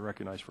 Lavelle, you're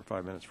recognized for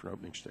 5 minutes for an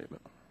opening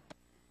statement.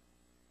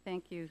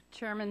 Thank you.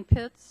 Chairman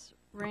Pitts,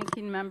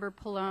 Ranking Member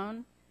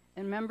Pallone,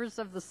 and members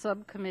of the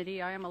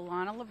subcommittee, I am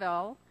Alana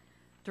Lavelle,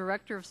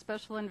 Director of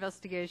Special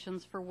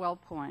Investigations for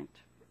WellPoint.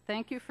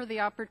 Thank you for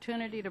the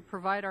opportunity to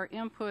provide our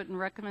input and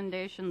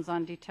recommendations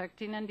on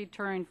detecting and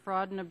deterring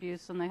fraud and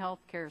abuse in the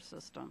healthcare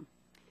system.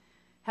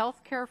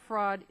 Healthcare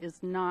fraud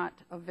is not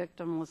a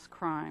victimless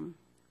crime.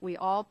 We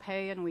all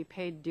pay, and we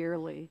pay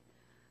dearly.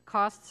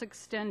 Costs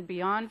extend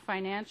beyond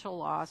financial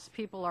loss.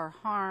 People are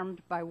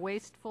harmed by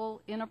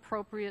wasteful,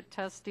 inappropriate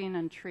testing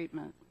and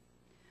treatment.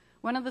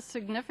 One of the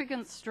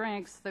significant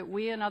strengths that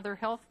we and other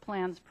health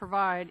plans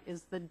provide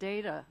is the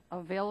data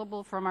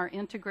available from our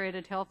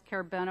integrated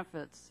healthcare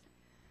benefits.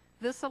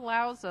 This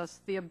allows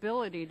us the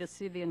ability to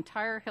see the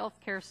entire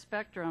healthcare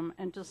spectrum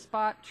and to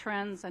spot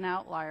trends and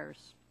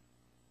outliers.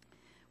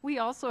 We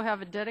also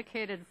have a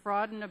dedicated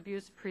fraud and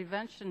abuse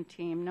prevention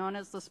team known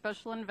as the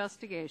Special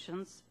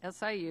Investigations,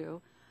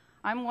 SIU.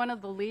 I'm one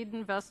of the lead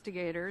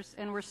investigators,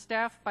 and we're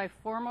staffed by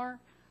former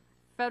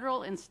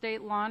federal and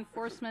state law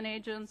enforcement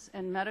agents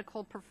and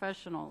medical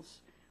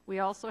professionals. We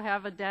also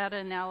have a data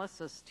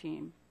analysis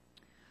team.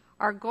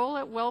 Our goal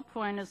at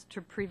WellPoint is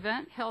to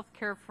prevent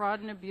healthcare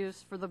fraud and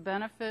abuse for the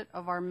benefit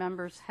of our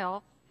members'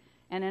 health,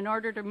 and in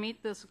order to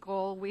meet this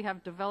goal, we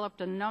have developed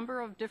a number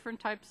of different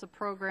types of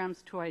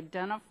programs to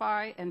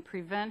identify and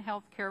prevent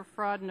healthcare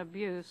fraud and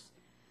abuse,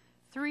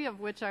 3 of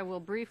which I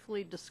will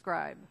briefly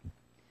describe.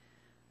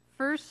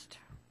 First,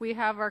 we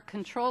have our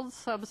Controlled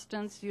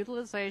Substance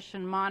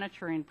Utilization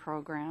Monitoring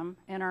Program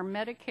and our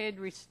Medicaid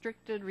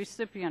Restricted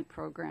Recipient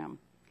Program.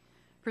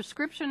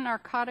 Prescription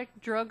narcotic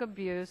drug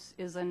abuse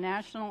is a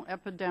national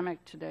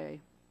epidemic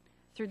today.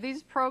 Through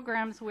these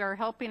programs, we are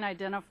helping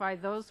identify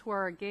those who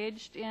are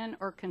engaged in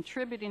or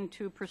contributing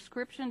to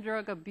prescription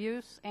drug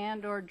abuse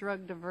and/or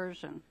drug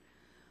diversion.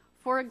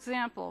 For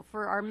example,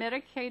 for our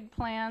Medicaid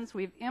plans,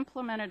 we've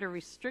implemented a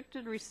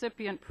restricted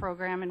recipient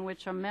program in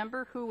which a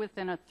member who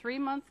within a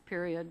 3-month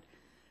period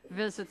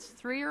visits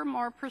 3 or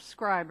more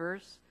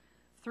prescribers,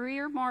 3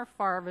 or more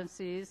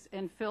pharmacies,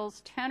 and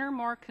fills 10 or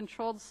more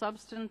controlled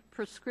substance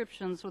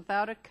prescriptions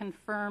without a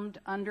confirmed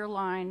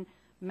underlying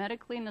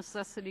medically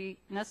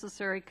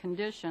necessary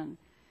condition,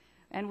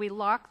 and we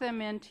lock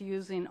them into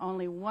using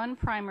only 1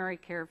 primary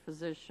care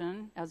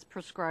physician as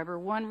prescriber,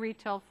 1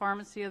 retail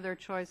pharmacy of their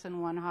choice, and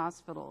 1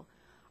 hospital.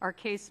 Our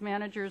case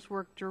managers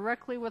work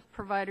directly with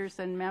providers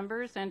and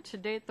members, and to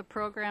date the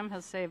program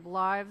has saved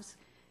lives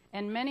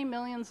and many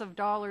millions of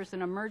dollars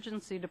in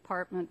emergency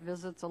department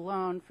visits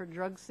alone for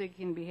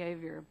drug-seeking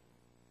behavior.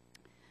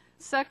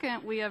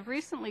 Second, we have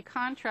recently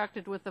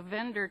contracted with a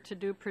vendor to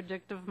do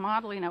predictive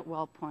modeling at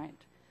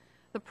WellPoint.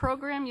 The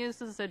program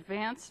uses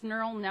advanced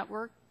neural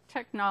network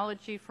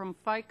technology from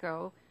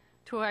FICO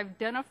to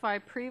identify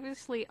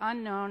previously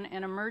unknown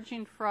and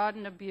emerging fraud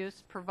and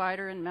abuse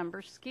provider and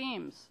member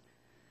schemes.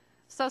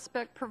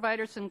 Suspect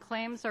providers and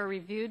claims are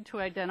reviewed to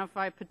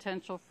identify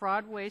potential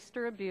fraud, waste,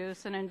 or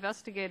abuse and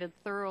investigated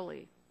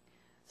thoroughly.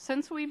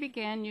 Since we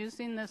began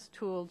using this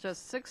tool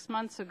just 6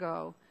 months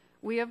ago,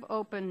 we have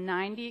opened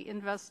 90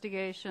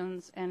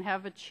 investigations and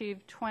have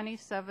achieved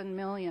 $27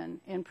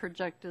 million in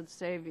projected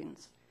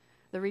savings.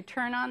 The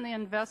return on the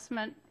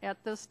investment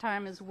at this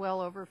time is well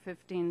over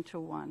 15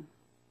 to 1.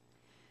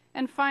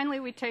 And finally,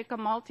 we take a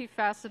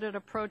multifaceted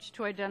approach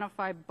to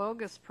identify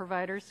bogus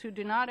providers who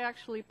do not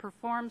actually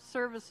perform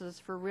services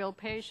for real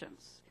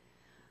patients.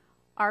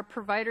 Our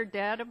provider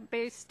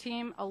database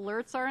team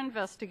alerts our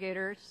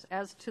investigators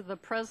as to the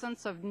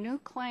presence of new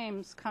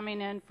claims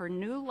coming in for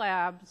new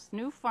labs,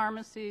 new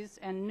pharmacies,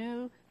 and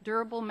new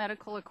durable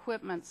medical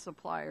equipment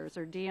suppliers,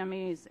 or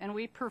DMEs, and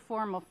we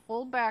perform a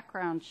full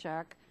background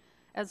check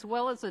as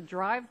well as a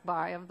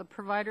drive-by of the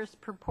provider's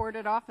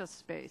purported office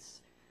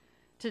space.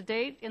 To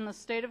date, in the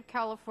state of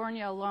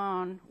California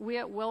alone, we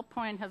at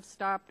WellPoint have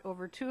stopped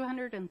over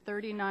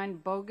 239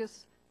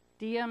 bogus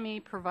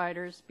DME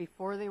providers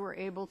before they were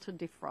able to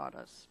defraud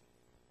us.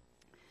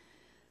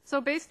 So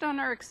based on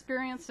our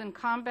experience in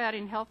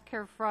combating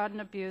healthcare fraud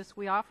and abuse,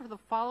 we offer the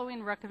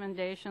following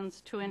recommendations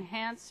to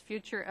enhance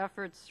future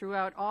efforts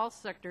throughout all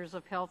sectors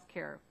of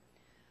healthcare.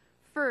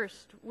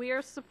 First, we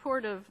are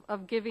supportive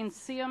of giving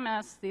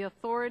CMS the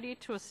authority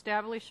to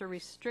establish a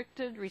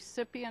restricted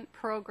recipient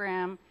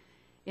program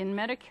in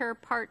Medicare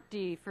Part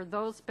D for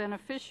those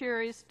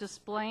beneficiaries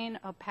displaying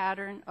a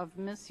pattern of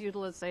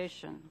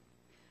misutilization.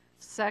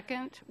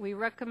 Second, we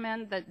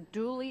recommend that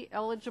duly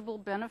eligible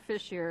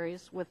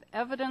beneficiaries with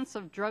evidence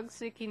of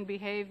drug-seeking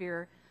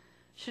behavior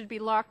should be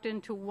locked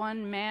into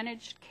 1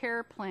 managed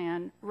care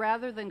plan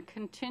rather than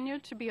continue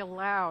to be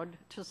allowed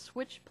to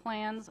switch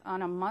plans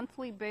on a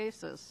monthly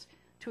basis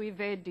to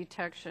evade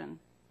detection.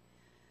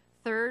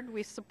 Third,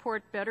 we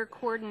support better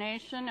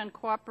coordination and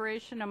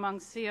cooperation among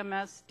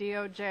CMS,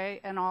 DOJ,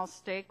 and all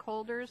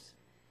stakeholders.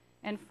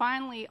 And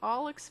finally,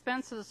 all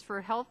expenses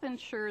for health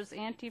insurers'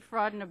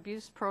 anti-fraud and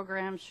abuse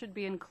programs should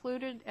be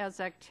included as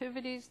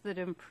activities that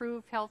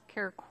improve health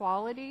care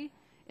quality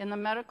in the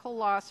medical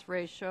loss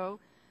ratio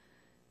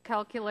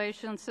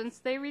calculation, since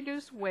they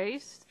reduce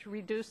waste,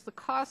 reduce the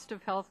cost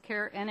of health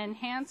care, and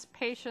enhance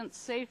patient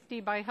safety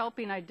by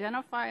helping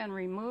identify and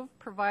remove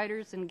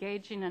providers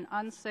engaging in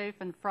unsafe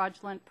and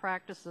fraudulent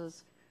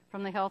practices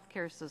from the health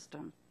care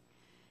system.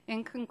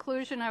 In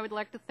conclusion, I would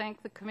like to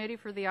thank the committee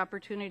for the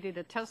opportunity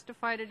to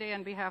testify today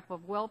on behalf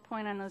of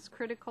WellPoint on this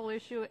critical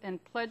issue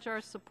and pledge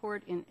our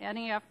support in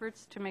any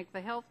efforts to make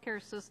the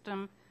healthcare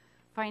system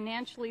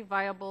financially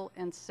viable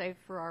and safe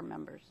for our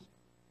members.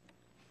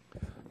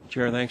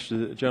 Chair thanks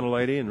to the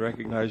gentlelady and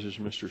recognizes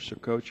Mr.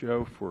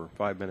 Sococcio for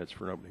 5 minutes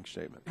for an opening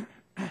statement.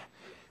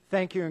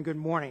 Thank you and good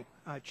morning.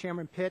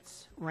 Chairman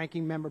Pitts,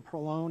 Ranking Member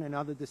Perlone, and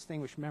other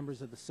distinguished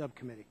members of the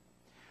subcommittee.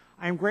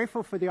 I am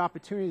grateful for the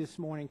opportunity this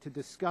morning to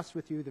discuss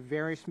with you the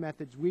various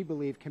methods we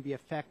believe can be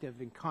effective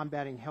in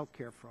combating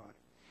healthcare fraud.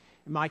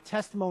 In my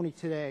testimony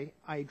today,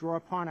 I draw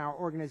upon our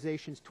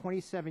organization's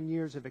 27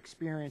 years of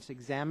experience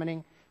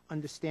examining,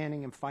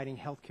 understanding, and fighting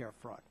healthcare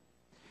fraud.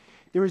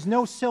 There is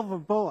no silver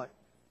bullet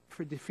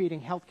for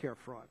defeating healthcare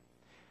fraud.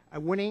 A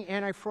winning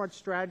anti-fraud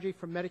strategy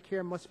for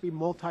Medicare must be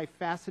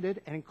multifaceted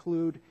and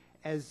include,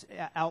 as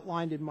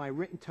outlined in my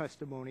written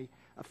testimony,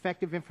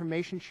 effective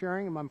information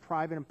sharing among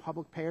private and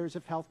public payers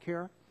of health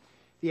care,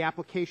 the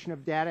application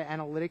of data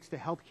analytics to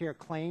health care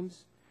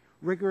claims,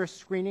 rigorous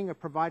screening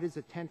of providers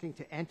attempting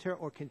to enter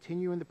or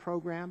continue in the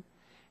program,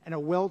 and a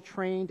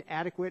well-trained,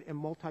 adequate, and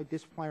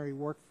multidisciplinary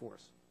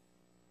workforce.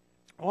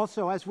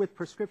 Also, as with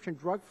prescription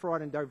drug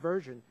fraud and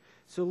diversion,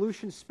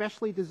 solutions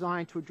specially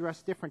designed to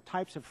address different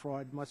types of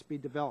fraud must be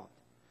developed.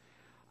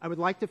 I would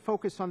like to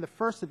focus on the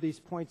first of these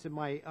points in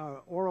my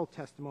oral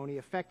testimony,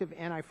 effective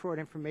anti-fraud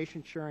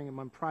information sharing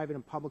among private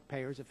and public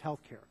payers of health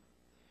care.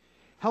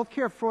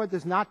 Healthcare fraud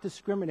does not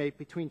discriminate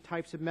between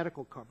types of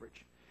medical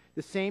coverage.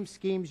 The same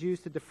schemes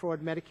used to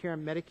defraud Medicare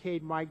and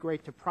Medicaid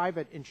migrate to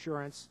private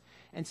insurance,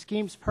 and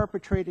schemes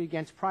perpetrated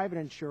against private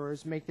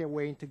insurers make their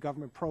way into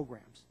government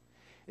programs.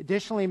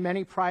 Additionally,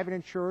 many private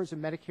insurers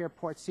and Medicare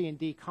Part C and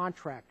D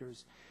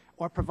contractors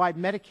or provide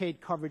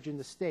Medicaid coverage in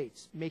the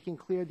states, making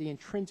clear the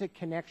intrinsic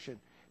connection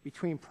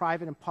between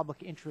private and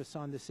public interests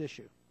on this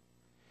issue.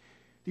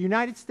 The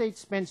United States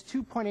spends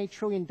 $2.8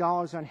 trillion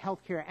on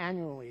health care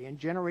annually and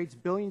generates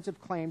billions of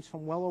claims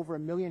from well over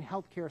 1 million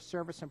health care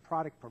service and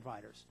product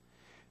providers.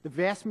 The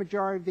vast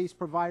majority of these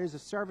providers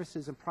of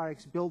services and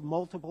products bill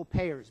multiple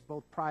payers,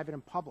 both private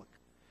and public.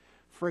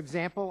 For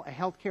example, a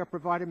health care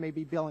provider may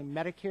be billing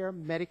Medicare,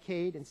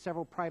 Medicaid, and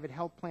several private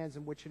health plans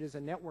in which it is a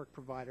network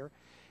provider,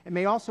 and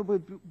may also be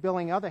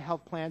billing other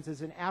health plans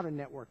as an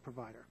out-of-network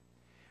provider.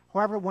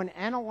 However, when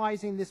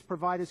analyzing this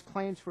provider's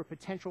claims for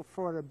potential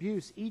fraud or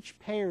abuse, each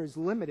payer is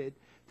limited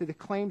to the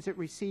claims it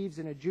receives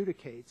and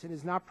adjudicates and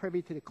is not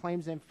privy to the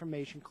claims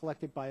information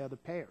collected by other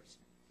payers.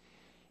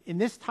 In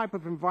this type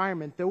of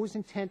environment, those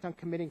intent on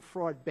committing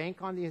fraud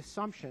bank on the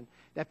assumption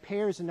that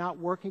payers are not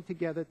working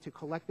together to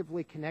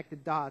collectively connect the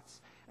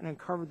dots and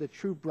uncover the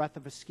true breadth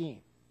of a scheme.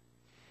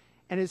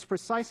 And it is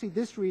precisely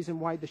this reason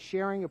why the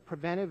sharing of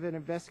preventive and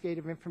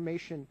investigative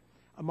information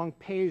among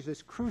payers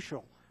is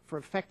crucial for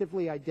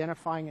effectively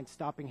identifying and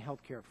stopping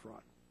healthcare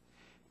fraud.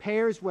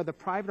 Payers, whether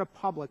private or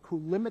public, who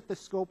limit the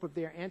scope of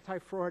their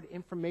anti-fraud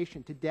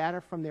information to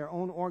data from their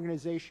own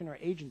organization or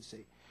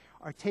agency,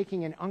 are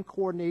taking an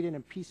uncoordinated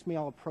and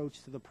piecemeal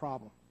approach to the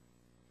problem.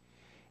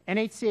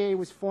 NHCA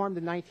was formed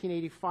in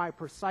 1985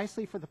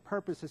 precisely for the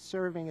purpose of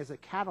serving as a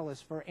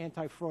catalyst for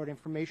anti-fraud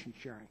information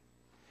sharing.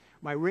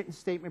 My written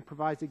statement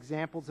provides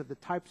examples of the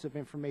types of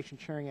information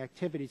sharing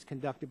activities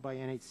conducted by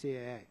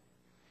NHCAA.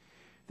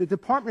 The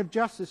Department of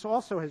Justice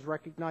also has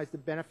recognized the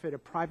benefit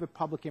of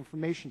private-public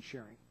information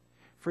sharing.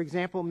 For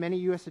example, many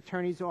U.S.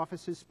 attorneys'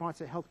 offices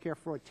sponsor healthcare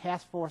fraud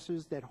task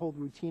forces that hold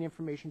routine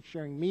information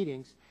sharing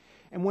meetings,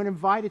 and when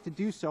invited to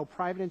do so,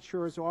 private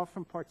insurers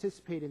often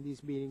participate in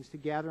these meetings to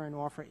gather and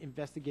offer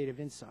investigative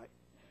insight.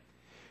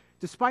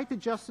 Despite the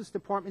Justice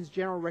Department's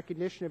general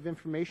recognition of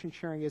information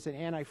sharing as an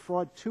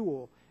anti-fraud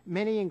tool,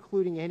 many,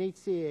 including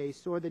NHCAA,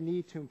 saw the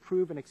need to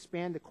improve and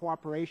expand the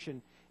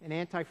cooperation and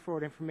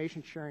anti-fraud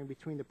information sharing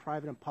between the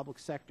private and public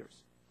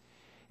sectors.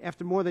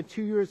 After more than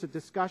 2 years of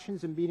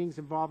discussions and meetings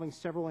involving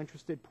several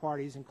interested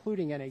parties,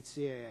 including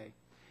NHCAA,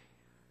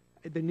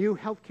 the new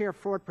Healthcare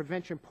Fraud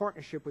Prevention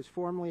Partnership was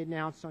formally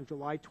announced on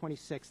July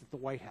 26th at the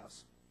White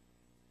House.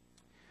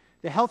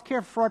 The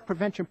Healthcare Fraud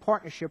Prevention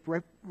Partnership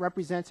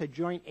represents a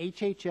joint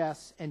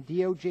HHS and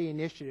DOJ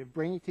initiative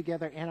bringing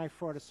together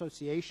anti-fraud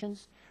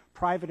associations,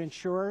 private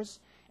insurers,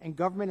 and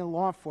government and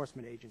law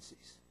enforcement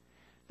agencies.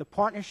 The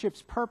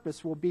partnership's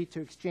purpose will be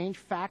to exchange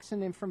facts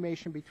and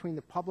information between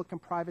the public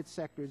and private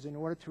sectors in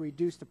order to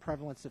reduce the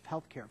prevalence of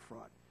healthcare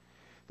fraud.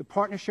 The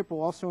partnership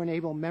will also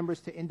enable members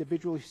to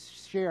individually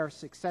share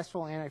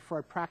successful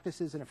anti-fraud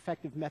practices and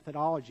effective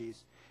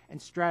methodologies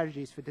and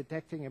strategies for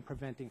detecting and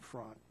preventing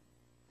fraud.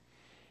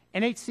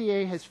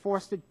 NHCA has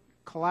fostered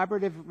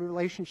collaborative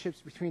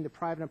relationships between the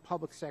private and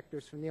public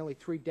sectors for nearly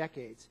 3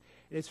 decades.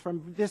 It is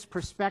from this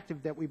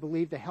perspective that we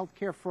believe the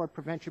Healthcare Fraud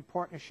Prevention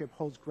Partnership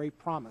holds great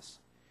promise.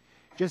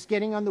 Just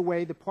getting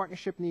underway, the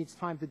partnership needs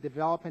time to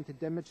develop and to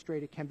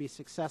demonstrate it can be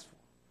successful.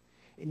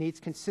 It needs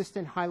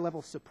consistent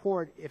high-level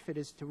support if it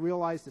is to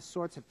realize the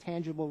sorts of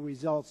tangible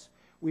results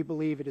we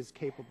believe it is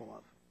capable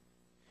of.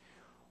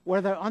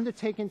 Whether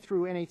undertaken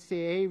through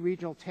NHCAA,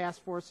 regional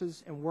task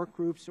forces, and work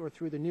groups, or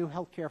through the new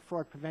Healthcare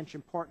Fraud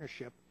Prevention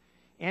Partnership,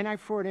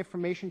 anti-fraud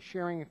information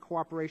sharing and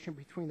cooperation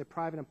between the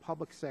private and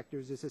public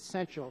sectors is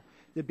essential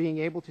to being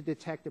able to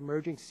detect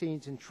emerging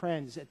scenes and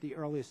trends at the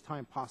earliest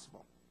time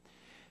possible.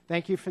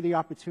 Thank you for the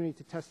opportunity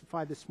to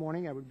testify this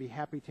morning. I would be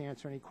happy to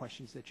answer any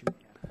questions that you may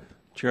have.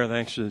 Chair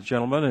thanks the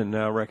gentleman and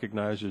now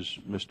recognizes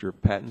Mr.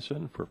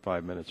 Pattinson for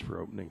 5 minutes for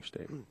opening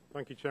statement.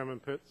 Thank you,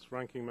 Chairman Pitts,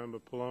 Ranking Member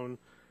Pallone,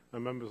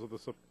 and members of the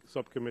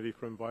subcommittee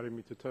for inviting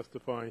me to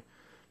testify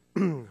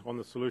on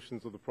the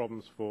solutions of the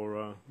problems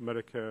for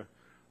Medicare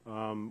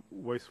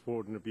waste,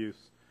 fraud, and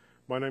abuse.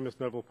 My name is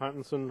Neville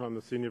Pattinson. I'm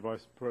the Senior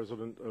Vice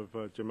President of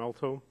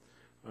Gemalto,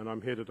 and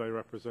I'm here today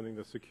representing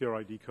the Secure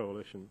ID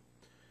Coalition.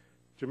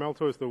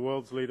 Gemalto is the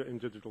world's leader in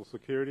digital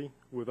security,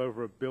 with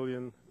over 1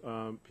 billion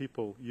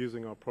people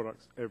using our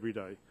products every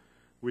day.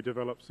 We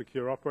develop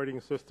secure operating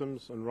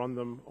systems and run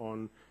them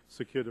on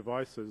secure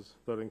devices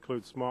that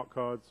include smart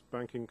cards,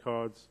 banking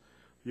cards,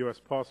 U.S.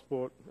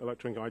 passport,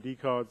 electronic ID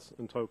cards,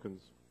 and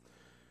tokens.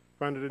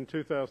 Founded in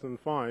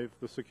 2005,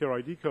 the Secure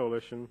ID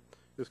Coalition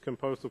is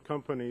composed of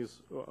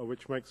companies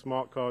which make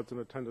smart cards and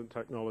attendant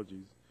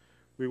technologies.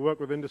 We work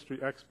with industry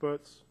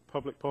experts,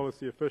 public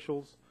policy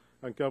officials,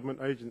 and government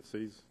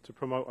agencies to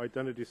promote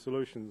identity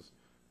solutions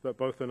that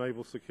both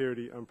enable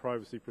security and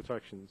privacy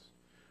protections.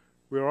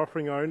 We are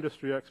offering our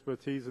industry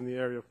expertise in the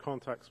area of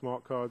contact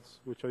smart cards,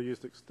 which are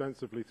used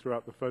extensively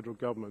throughout the federal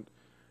government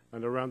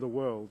and around the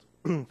world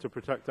to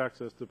protect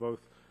access to both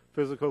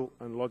physical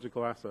and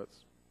logical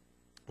assets,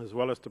 as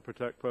well as to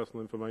protect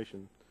personal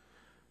information.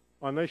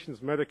 Our nation's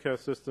Medicare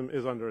system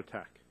is under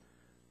attack.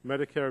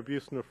 Medicare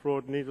abuse and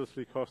fraud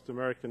needlessly cost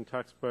American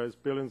taxpayers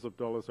billions of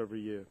dollars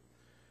every year.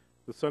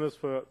 The Centers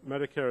for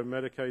Medicare and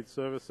Medicaid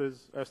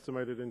Services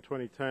estimated in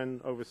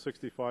 2010 over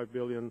 $65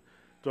 billion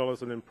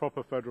in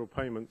improper federal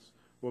payments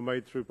were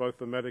made through both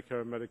the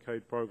Medicare and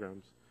Medicaid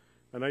programs.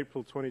 An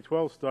April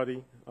 2012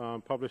 study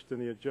published in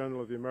the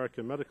Journal of the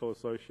American Medical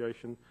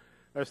Association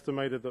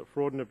estimated that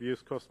fraud and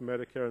abuse cost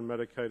Medicare and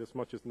Medicaid as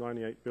much as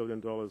 $98 billion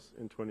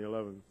in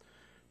 2011.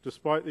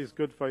 Despite these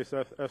good faith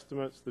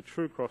estimates, the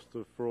true cost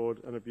of fraud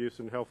and abuse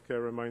in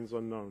healthcare remains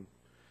unknown.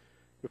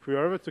 If we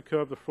are ever to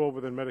curb the fraud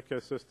within the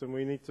Medicare system,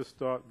 we need to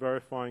start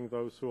verifying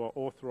those who are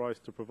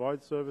authorized to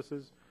provide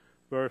services,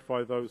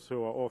 verify those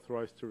who are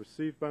authorized to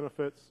receive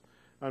benefits,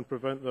 and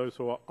prevent those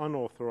who are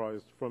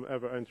unauthorized from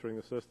ever entering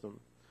the system.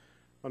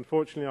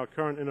 Unfortunately, our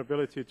current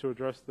inability to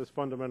address this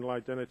fundamental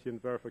identity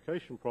and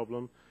verification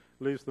problem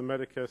leaves the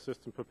Medicare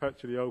system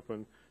perpetually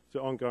open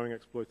to ongoing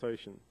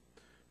exploitation.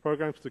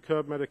 Programs to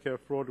curb Medicare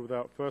fraud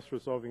without first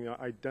resolving our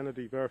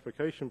identity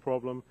verification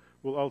problem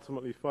will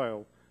ultimately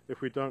fail if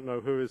we don't know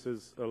who is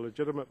a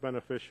legitimate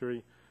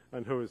beneficiary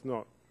and who is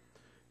not.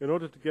 In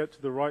order to get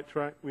to the right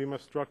track, we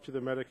must structure the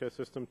Medicare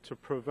system to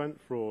prevent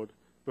fraud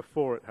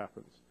before it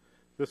happens.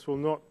 This will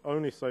not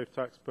only save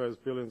taxpayers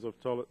billions of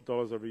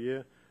dollars every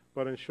year,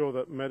 but ensure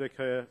that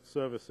Medicare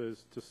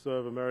services to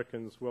serve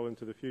Americans well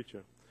into the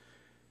future.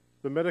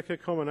 The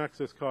Medicare Common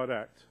Access Card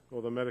Act,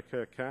 or the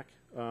Medicare CAC,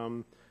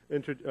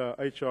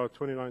 H.R.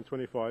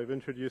 2925,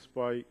 introduced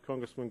by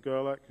Congressman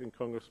Gerlach and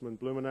Congressman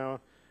Blumenauer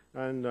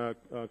and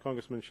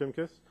Congressman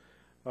Shimkus,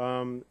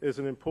 is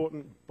an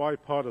important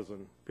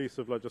bipartisan piece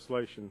of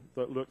legislation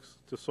that looks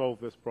to solve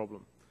this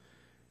problem.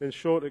 In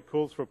short, it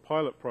calls for a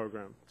pilot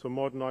program to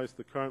modernize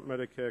the current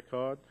Medicare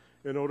card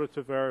in order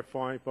to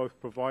verify both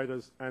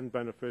providers and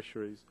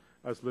beneficiaries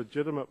as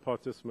legitimate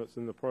participants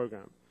in the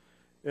program.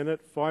 In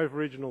it, 5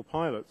 regional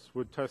pilots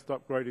would test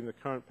upgrading the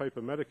current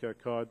paper Medicare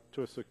card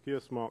to a secure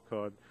smart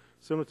card,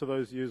 similar to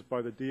those used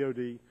by the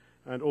DoD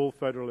and all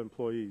federal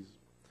employees.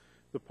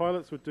 The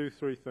pilots would do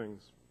 3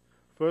 things.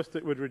 First,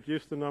 it would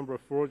reduce the number of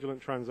fraudulent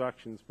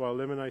transactions by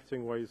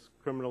eliminating ways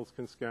criminals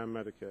can scam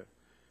Medicare.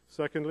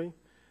 Secondly,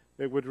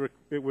 it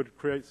would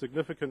create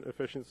significant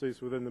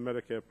efficiencies within the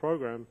Medicare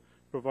program,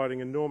 providing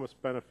enormous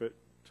benefit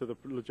to the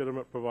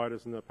legitimate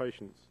providers and their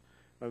patients.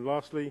 And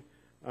lastly,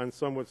 and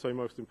some would say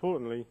most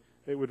importantly,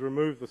 it would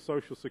remove the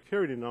Social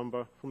Security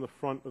number from the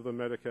front of the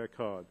Medicare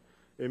card,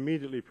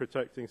 immediately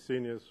protecting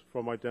seniors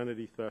from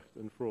identity theft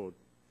and fraud.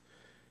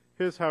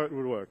 Here's how it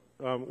would work.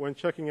 When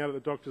checking out at the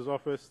doctor's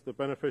office, the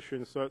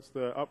beneficiary inserts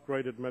their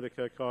upgraded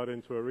Medicare card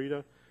into a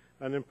reader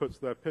and inputs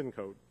their PIN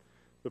code.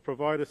 The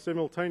provider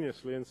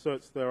simultaneously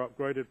inserts their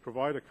upgraded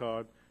provider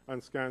card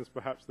and scans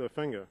perhaps their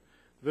finger.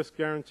 This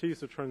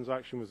guarantees the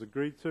transaction was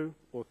agreed to,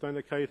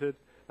 authenticated,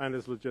 and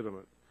is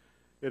legitimate.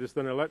 It is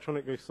then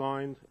electronically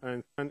signed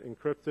and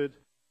encrypted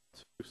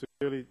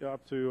directly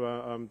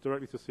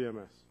to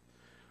CMS.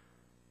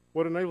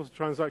 What enables a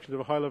transaction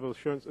of a high level of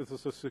assurance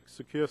is a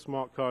secure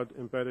smart card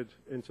embedded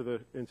into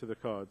the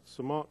card.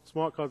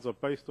 Smart cards are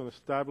based on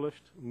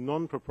established,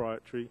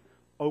 non-proprietary,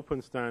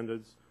 open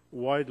standards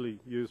widely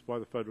used by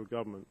the federal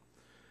government.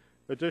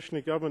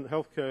 Additionally, government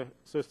healthcare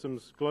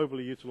systems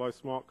globally utilize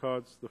smart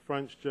cards. The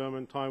French,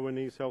 German,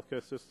 Taiwanese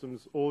healthcare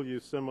systems all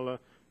use similar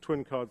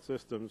twin card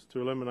systems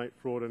to eliminate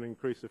fraud and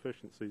increase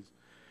efficiencies.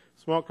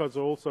 Smart cards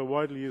are also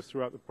widely used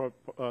throughout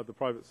the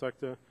private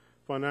sector.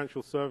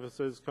 Financial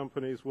services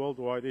companies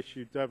worldwide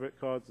issue debit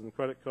cards and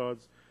credit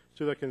cards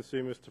to their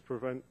consumers to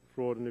prevent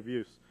fraud and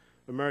abuse.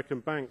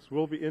 American banks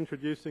will be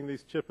introducing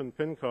these chip and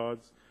PIN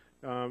cards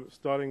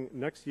starting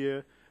next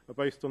year.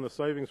 Based on the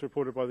savings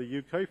reported by the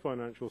UK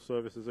financial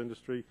services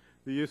industry,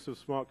 the use of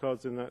smart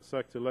cards in that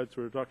sector led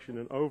to a reduction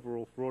in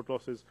overall fraud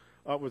losses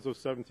upwards of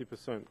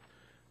 70%.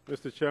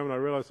 Mr. Chairman, I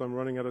realize I'm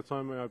running out of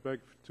time. May I beg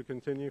to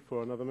continue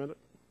for another minute?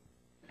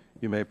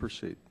 You may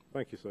proceed.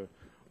 Thank you, sir.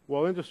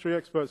 While industry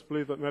experts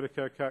believe that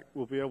Medicare CAC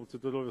will be able to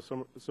deliver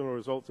similar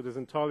results, it is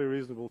entirely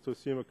reasonable to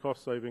assume a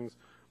cost savings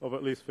of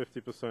at least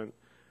 50%.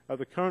 At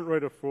the current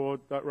rate of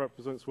fraud, that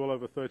represents well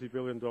over $30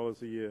 billion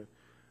a year.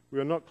 We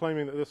are not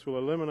claiming that this will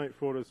eliminate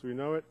fraud as we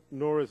know it,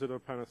 nor is it a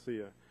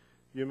panacea.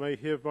 You may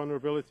hear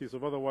vulnerabilities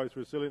of otherwise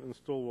resilient and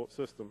stalwart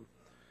system.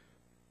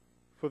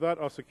 For that,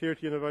 our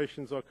security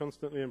innovations are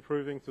constantly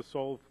improving to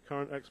solve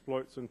current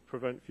exploits and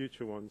prevent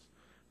future ones.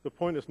 The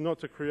point is not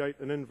to create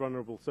an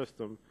invulnerable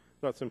system.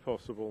 That's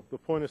impossible. The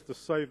point is to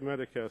save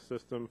Medicare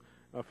system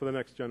for the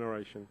next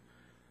generation.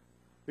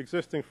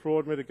 Existing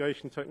fraud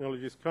mitigation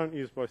technologies currently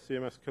used by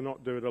CMS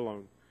cannot do it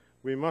alone.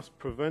 We must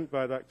prevent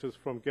bad actors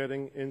from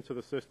getting into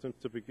the system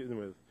to begin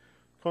with.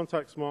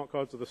 Contact smart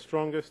cards are the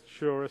strongest,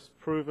 surest,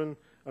 proven,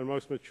 and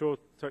most mature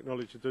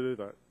technology to do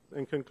that.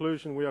 In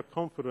conclusion, we are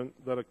confident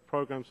that a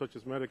program such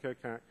as Medicare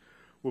CAC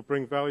will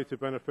bring value to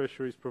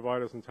beneficiaries,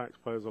 providers, and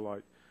taxpayers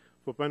alike.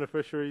 For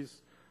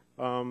beneficiaries,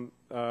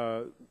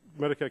 Medicare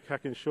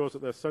CAC ensures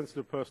that their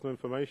sensitive personal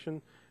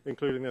information,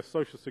 including their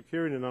Social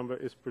Security number,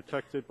 is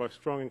protected by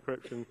strong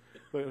encryption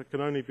that can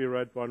only be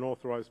read by an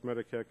authorized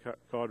Medicare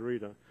card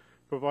reader.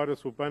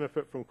 Providers will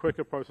benefit from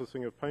quicker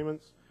processing of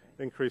payments,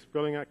 increased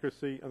billing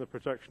accuracy, and the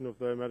protection of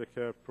their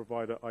Medicare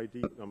provider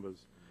ID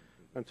numbers.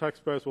 And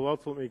taxpayers will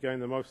ultimately gain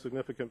the most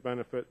significant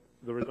benefit,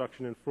 the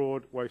reduction in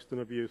fraud, waste,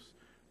 and abuse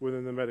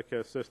within the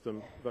Medicare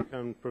system that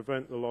can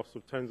prevent the loss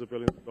of tens of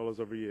billions of dollars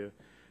every year.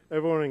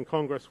 Everyone in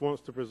Congress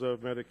wants to preserve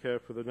Medicare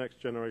for the next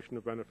generation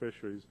of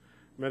beneficiaries.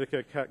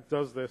 Medicare CAC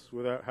does this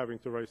without having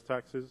to raise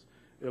taxes,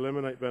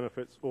 eliminate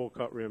benefits, or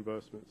cut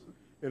reimbursements.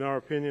 In our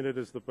opinion, it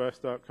is the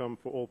best outcome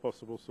for all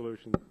possible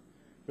solutions.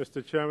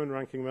 Mr. Chairman,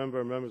 Ranking Member,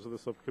 and members of the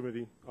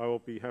subcommittee, I will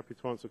be happy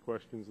to answer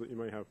questions that you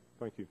may have.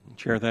 Thank you.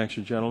 Chair thanks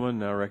the gentleman.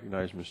 Now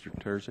recognize Mr.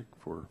 Terzic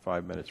for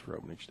 5 minutes for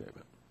opening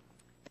statement.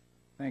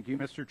 Thank you,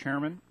 Mr.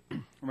 Chairman,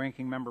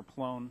 Ranking Member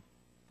Pallone,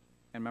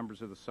 and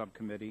members of the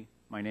subcommittee.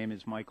 My name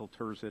is Michael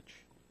Terzic,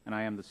 and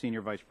I am the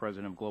Senior Vice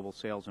President of Global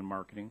Sales and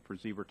Marketing for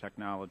Zebra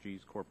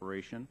Technologies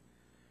Corporation,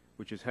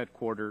 which is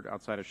headquartered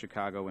outside of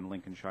Chicago in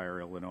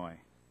Lincolnshire, Illinois.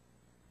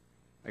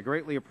 I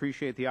greatly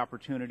appreciate the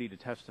opportunity to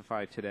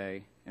testify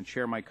today and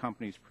share my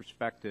company's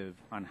perspective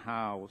on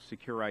how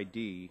Secure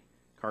ID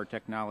card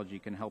technology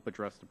can help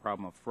address the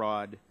problem of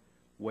fraud,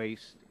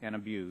 waste, and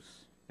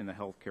abuse in the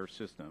healthcare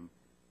system,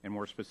 and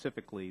more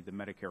specifically, the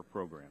Medicare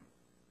program.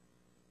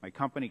 My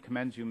company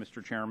commends you,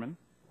 Mr. Chairman,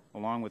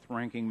 along with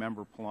Ranking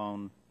Member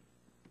Pallone,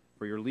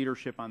 for your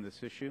leadership on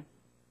this issue.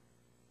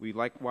 We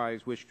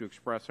likewise wish to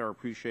express our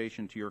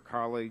appreciation to your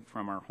colleague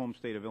from our home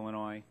state of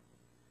Illinois,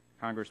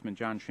 Congressman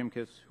John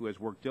Shimkus, who has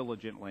worked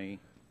diligently.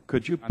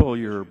 Could you pull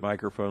your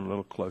microphone a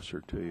little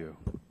closer to you?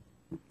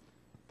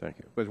 Thank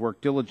you. Who has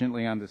worked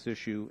diligently on this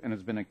issue and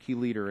has been a key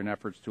leader in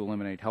efforts to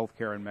eliminate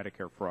healthcare and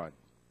Medicare fraud.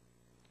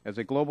 As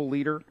a global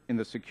leader in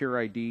the Secure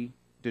ID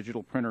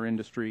digital printer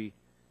industry,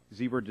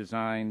 Zebra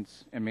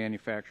designs and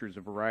manufactures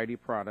a variety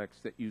of products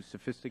that use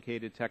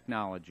sophisticated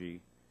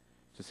technology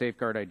to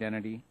safeguard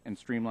identity and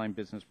streamline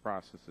business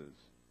processes.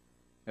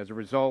 As a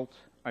result,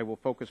 I will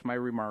focus my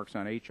remarks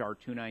on H.R.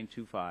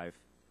 2925,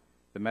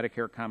 the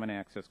Medicare Common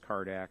Access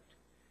Card Act,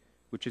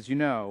 which, as you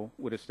know,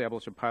 would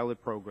establish a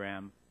pilot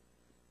program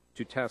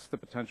to test the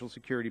potential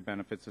security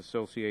benefits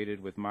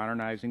associated with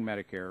modernizing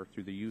Medicare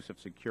through the use of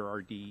Secure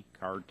ID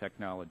card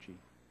technology.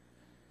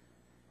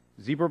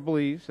 Zebra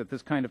believes that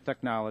this kind of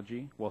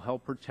technology will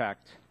help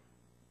protect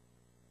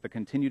the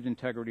continued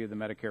integrity of the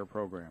Medicare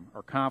program.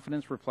 Our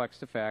confidence reflects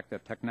the fact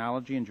that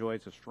technology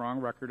enjoys a strong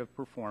record of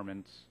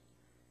performance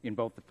in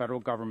both the federal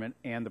government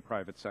and the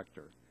private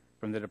sector.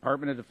 From the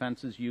Department of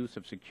Defense's use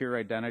of secure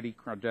identity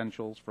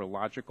credentials for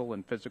logical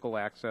and physical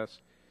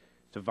access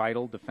to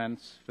vital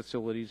defense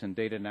facilities and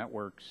data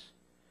networks,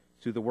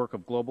 to the work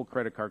of global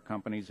credit card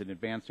companies in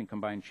advancing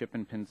combined chip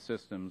and PIN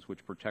systems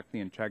which protect the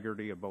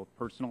integrity of both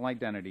personal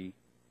identity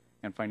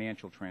and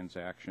financial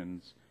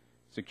transactions,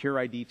 Secure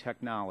ID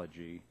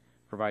technology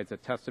provides a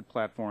tested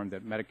platform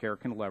that Medicare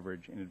can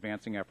leverage in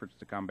advancing efforts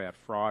to combat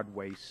fraud,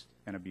 waste,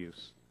 and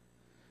abuse.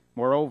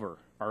 Moreover,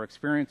 our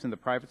experience in the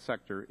private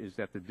sector is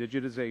that the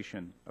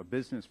digitization of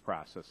business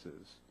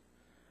processes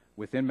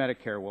within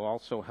Medicare will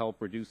also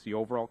help reduce the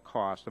overall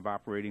cost of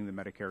operating the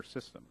Medicare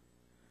system.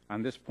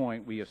 On this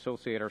point, we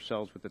associate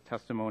ourselves with the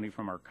testimony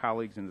from our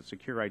colleagues in the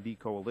Secure ID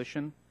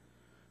Coalition,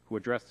 who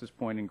addressed this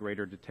point in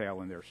greater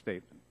detail in their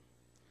statement.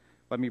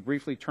 Let me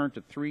briefly turn to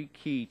three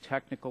key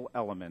technical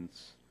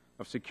elements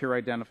of secure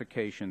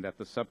identification that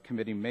the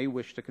subcommittee may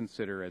wish to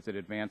consider as it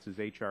advances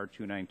H.R.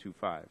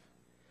 2925.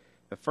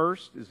 The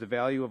first is the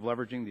value of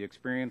leveraging the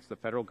experience the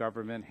federal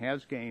government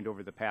has gained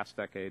over the past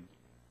decade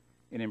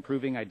in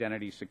improving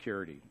identity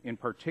security. In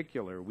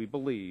particular, we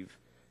believe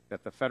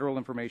that the Federal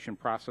Information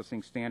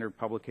Processing Standard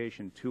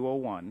Publication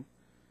 201,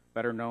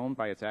 better known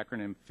by its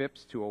acronym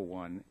FIPS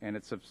 201, and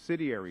its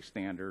subsidiary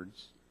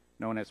standards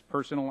known as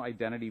Personal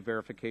Identity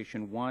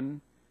Verification 1,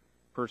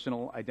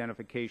 Personal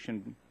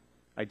Identity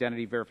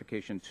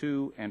Verification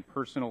 2, and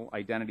Personal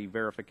Identity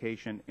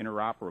Verification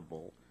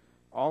Interoperable,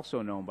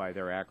 also known by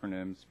their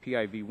acronyms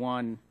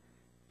PIV1,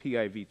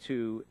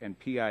 PIV2, and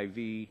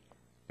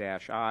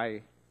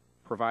PIV-I,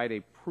 provide a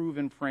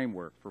proven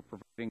framework for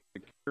providing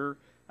secure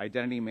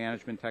identity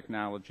management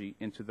technology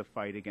into the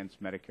fight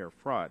against Medicare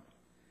fraud.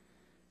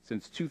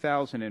 Since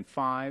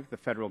 2005, the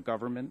federal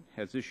government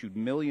has issued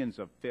millions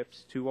of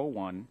FIPS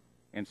 201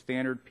 and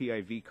standard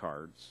PIV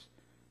cards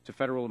to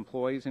federal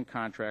employees and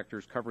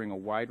contractors covering a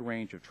wide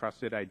range of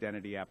trusted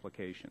identity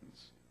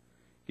applications.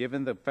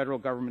 Given the federal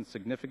government's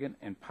significant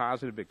and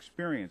positive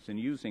experience in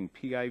using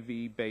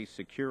PIV-based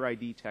secure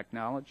ID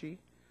technology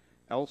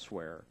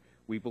elsewhere,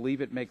 we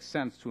believe it makes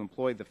sense to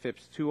employ the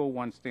FIPS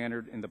 201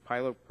 standard in the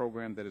pilot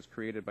program that is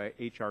created by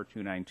H.R.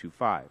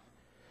 2925.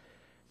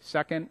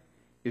 Second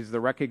is the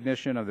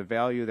recognition of the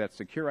value that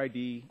secure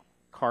ID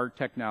card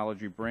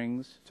technology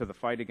brings to the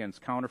fight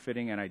against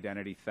counterfeiting and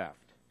identity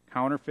theft.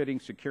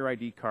 Counterfeiting secure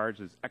ID cards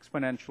is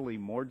exponentially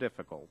more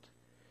difficult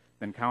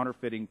than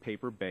counterfeiting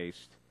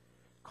paper-based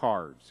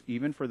cards,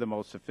 even for the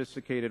most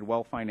sophisticated,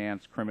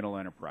 well-financed criminal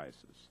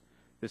enterprises.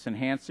 This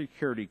enhanced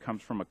security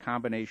comes from a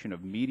combination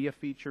of media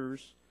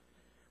features,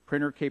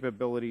 printer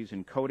capabilities,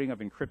 encoding of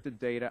encrypted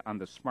data on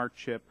the smart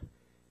chip,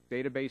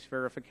 database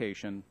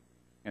verification,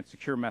 and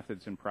secure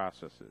methods and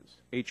processes.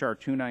 H.R.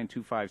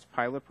 2925's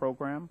pilot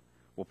program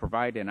will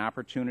provide an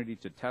opportunity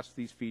to test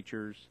these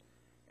features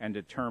and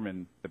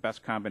determine the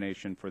best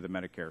combination for the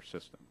Medicare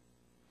system.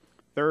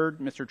 Third,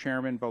 Mr.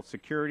 Chairman, both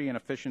security and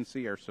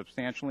efficiency are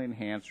substantially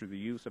enhanced through the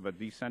use of a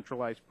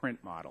decentralized print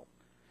model,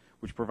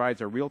 which provides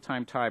a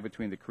real-time tie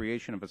between the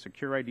creation of a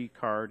secure ID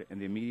card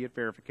and the immediate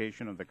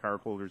verification of the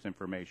cardholder's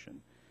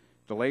information.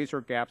 Delays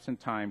or gaps in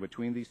time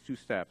between these two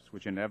steps,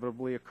 which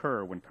inevitably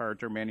occur when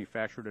cards are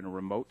manufactured in a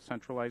remote,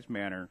 centralized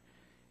manner,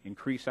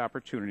 increase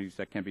opportunities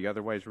that can be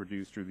otherwise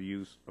reduced through the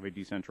use of a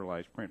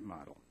decentralized print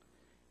model.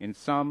 In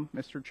sum,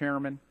 Mr.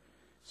 Chairman,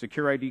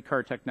 secure ID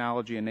card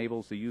technology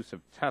enables the use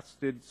of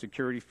tested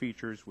security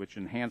features which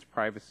enhance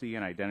privacy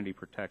and identity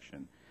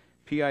protection.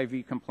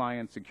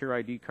 PIV-compliant secure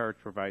ID cards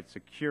provide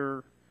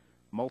secure,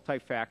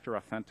 multi-factor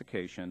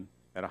authentication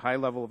at a high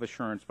level of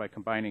assurance by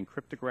combining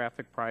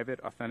cryptographic private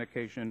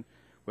authentication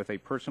with a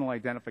personal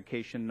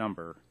identification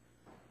number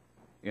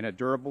in a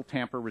durable,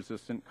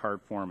 tamper-resistant card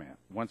format.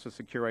 Once a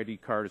secure ID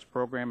card is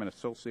programmed and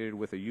associated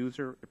with a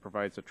user, it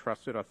provides a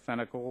trusted,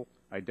 authentical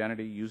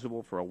identity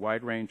usable for a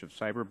wide range of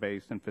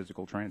cyber-based and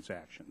physical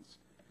transactions.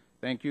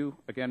 Thank you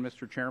again,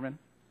 Mr. Chairman,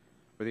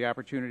 for the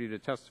opportunity to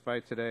testify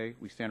today.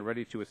 We stand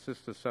ready to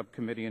assist the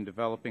subcommittee in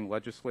developing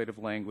legislative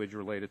language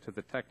related to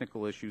the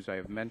technical issues I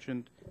have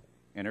mentioned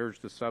and urge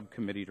the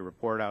subcommittee to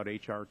report out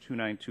H.R.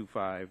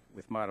 2925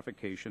 with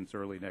modifications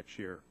early next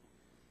year.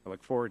 I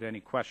look forward to any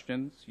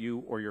questions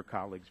you or your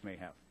colleagues may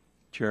have.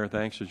 Chair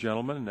thanks the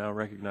gentleman and now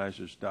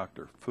recognizes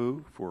Dr.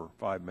 Fu for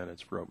 5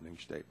 minutes for opening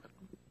statement.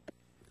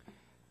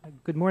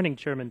 Good morning,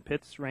 Chairman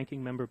Pitts,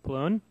 Ranking Member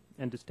Pallone,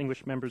 and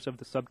distinguished members of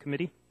the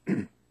subcommittee.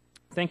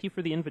 Thank you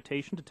for the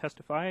invitation to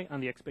testify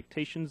on the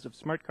expectations of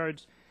smart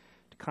cards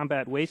to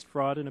combat waste,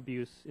 fraud, and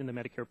abuse in the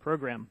Medicare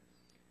program.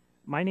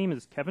 My name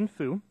is Kevin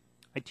Fu.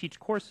 I teach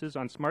courses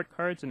on smart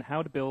cards and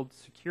how to build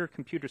secure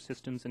computer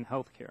systems in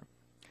healthcare.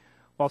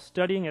 While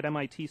studying at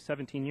MIT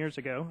 17 years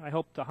ago, I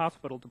helped a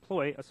hospital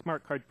deploy a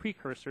smart card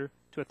precursor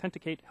to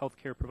authenticate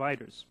healthcare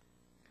providers.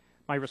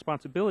 My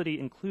responsibility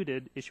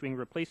included issuing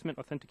replacement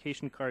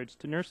authentication cards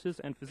to nurses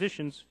and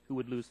physicians who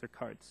would lose their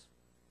cards.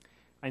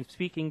 I'm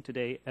speaking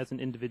today as an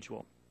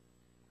individual.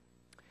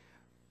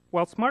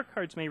 While smart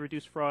cards may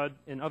reduce fraud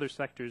in other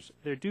sectors,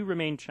 there do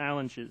remain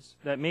challenges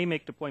that may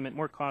make deployment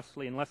more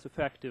costly and less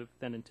effective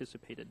than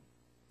anticipated.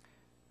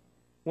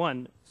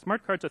 1.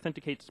 Smart cards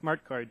authenticate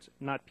smart cards,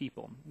 not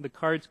people. The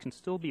cards can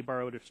still be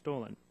borrowed or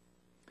stolen.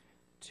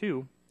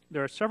 2.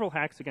 There are several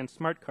hacks against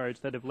smart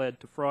cards that have led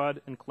to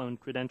fraud and cloned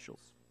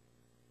credentials.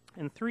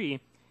 And 3.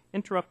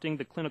 Interrupting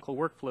the clinical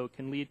workflow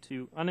can lead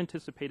to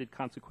unanticipated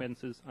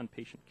consequences on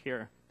patient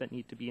care that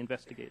need to be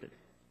investigated.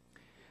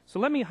 So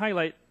let me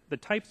highlight the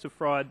types of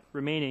fraud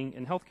remaining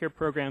in healthcare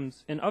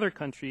programs in other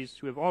countries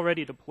who have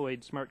already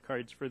deployed smart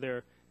cards for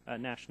their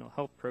national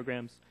health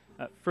programs.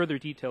 Further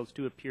details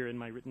do appear in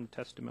my written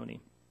testimony.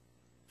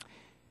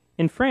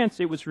 In France,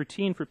 it was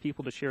routine for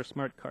people to share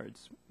smart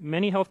cards.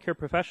 Many healthcare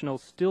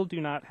professionals still do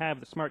not have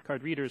the smart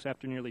card readers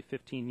after nearly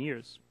 15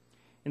 years.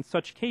 In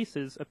such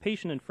cases, a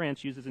patient in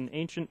France uses an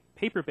ancient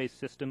paper-based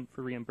system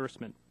for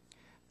reimbursement.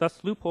 Thus,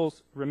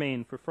 loopholes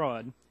remain for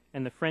fraud,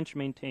 and the French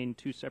maintain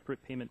two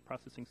separate payment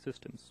processing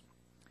systems.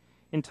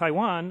 In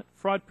Taiwan,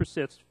 fraud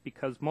persists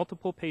because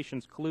multiple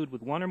patients collude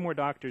with one or more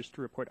doctors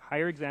to report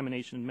higher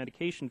examination and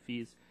medication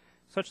fees,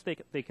 such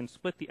that they can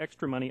split the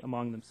extra money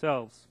among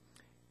themselves.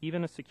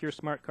 Even a secure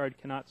smart card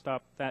cannot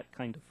stop that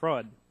kind of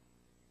fraud.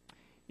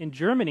 In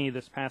Germany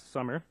this past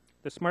summer,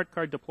 the smart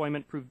card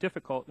deployment proved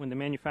difficult when the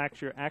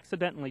manufacturer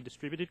accidentally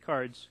distributed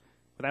cards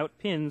without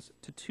pins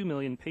to 2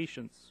 million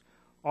patients.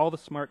 All the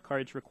smart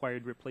cards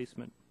required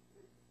replacement.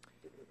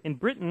 In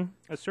Britain,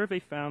 a survey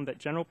found that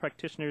general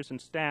practitioners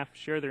and staff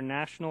share their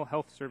National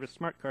Health Service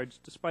smart cards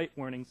despite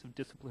warnings of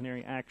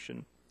disciplinary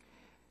action.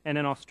 And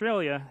in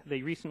Australia,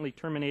 they recently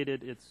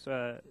terminated its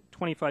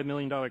 $25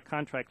 million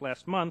contract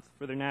last month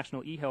for their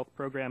national e-health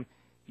program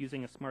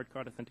using a smart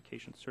card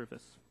authentication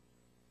service.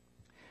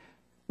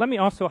 Let me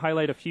also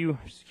highlight a few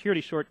security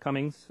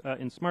shortcomings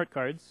in smart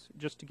cards,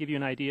 just to give you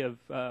an idea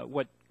of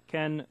what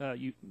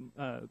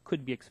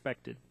could be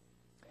expected.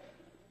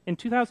 In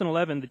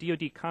 2011, the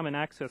DoD Common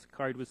Access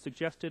Card was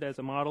suggested as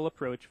a model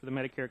approach for the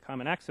Medicare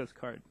Common Access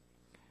Card.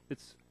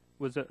 This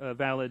was a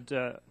valid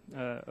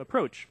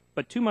approach.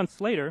 But 2 months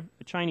later,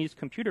 a Chinese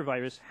computer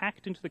virus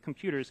hacked into the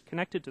computers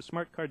connected to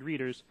smart card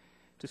readers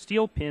to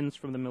steal pins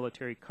from the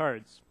military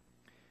cards.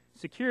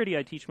 Security,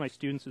 I teach my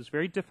students, is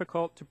very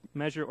difficult to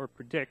measure or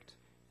predict,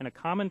 and a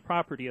common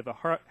property of a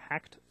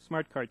hacked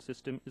smart card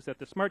system is that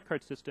the smart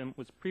card system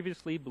was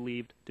previously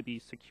believed to be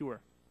secure.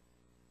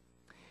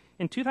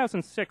 In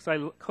 2006,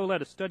 I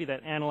co-led a study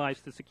that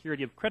analyzed the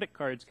security of credit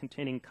cards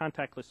containing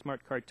contactless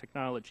smart card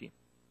technology.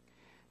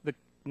 The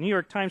New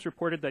York Times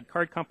reported that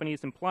card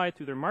companies implied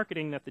through their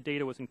marketing that the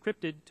data was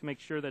encrypted to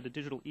make sure that a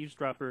digital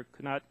eavesdropper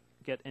could not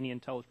get any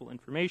intelligible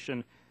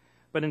information.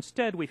 But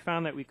instead, we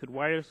found that we could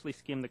wirelessly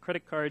skim the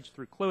credit cards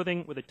through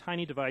clothing with a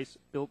tiny device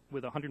built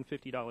with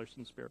 $150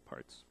 in spare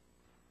parts.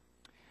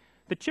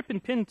 The chip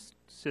and pin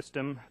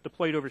system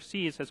deployed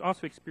overseas has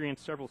also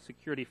experienced several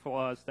security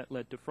flaws that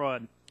led to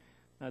fraud.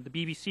 The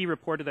BBC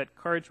reported that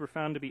cards were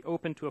found to be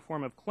open to a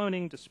form of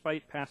cloning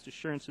despite past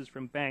assurances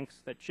from banks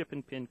that chip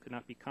and pin could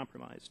not be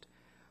compromised.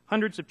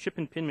 Hundreds of chip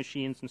and pin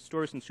machines in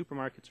stores and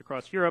supermarkets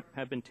across Europe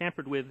have been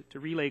tampered with to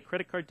relay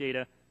credit card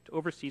data to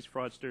overseas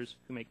fraudsters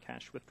who make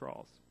cash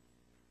withdrawals.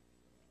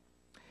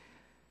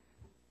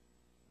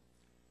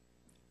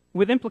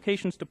 With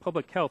implications to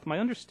public health, my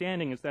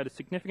understanding is that a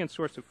significant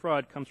source of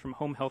fraud comes from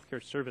home health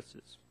care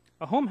services.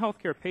 A home health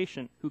care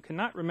patient who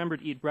cannot remember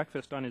to eat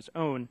breakfast on his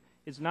own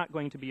is not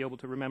going to be able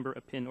to remember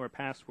a PIN or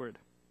password.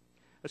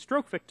 A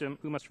stroke victim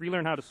who must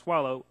relearn how to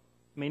swallow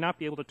may not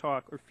be able to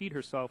talk or feed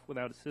herself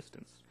without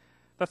assistance.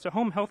 Thus, a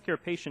home health care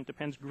patient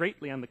depends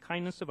greatly on the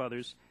kindness of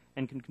others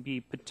and can be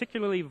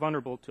particularly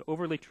vulnerable to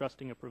overly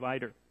trusting a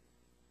provider.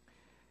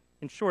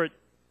 In short,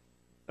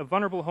 a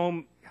vulnerable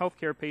home health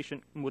care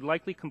patient would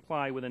likely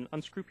comply with an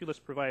unscrupulous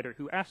provider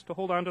who asks to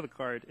hold onto the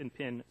card and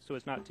PIN so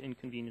as not to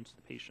inconvenience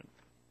the patient.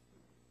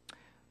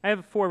 I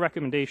have 4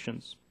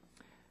 recommendations.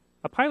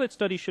 A pilot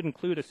study should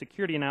include a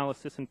security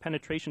analysis and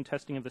penetration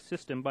testing of the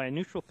system by a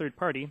neutral third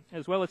party,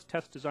 as well as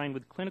tests designed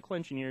with clinical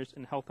engineers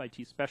and health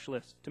IT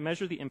specialists to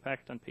measure the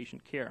impact on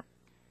patient care.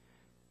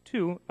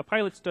 2, a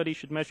pilot study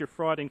should measure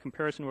fraud in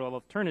comparison with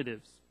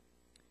alternatives.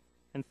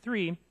 And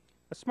 3,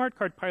 a smart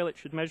card pilot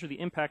should measure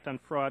the impact on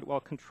fraud while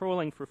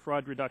controlling for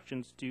fraud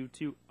reductions due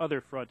to other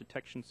fraud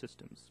detection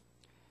systems.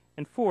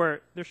 And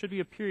 4, there should be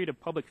a period of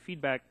public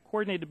feedback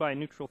coordinated by a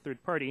neutral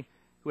third party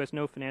who has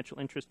no financial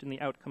interest in the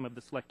outcome of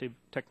the selective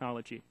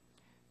technology.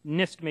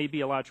 NIST may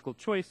be a logical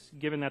choice,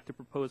 given that the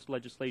proposed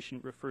legislation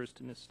refers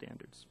to NIST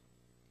standards.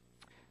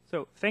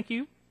 So thank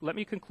you. Let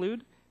me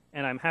conclude,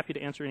 and I'm happy to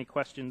answer any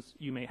questions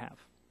you may have.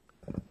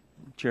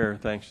 Chair,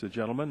 thanks to the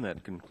gentleman.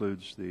 That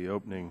concludes the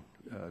opening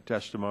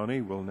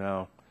testimony. We'll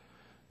now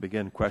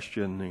begin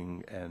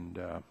questioning, and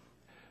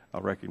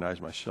I'll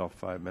recognize myself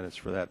 5 minutes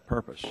for that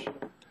purpose.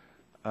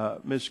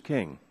 Ms.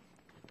 King,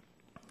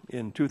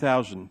 in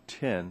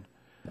 2010,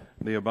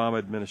 the Obama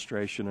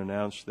administration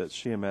announced that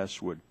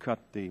CMS would cut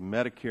the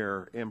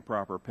Medicare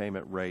improper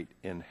payment rate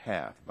in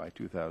half by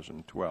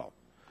 2012,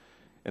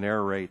 an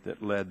error rate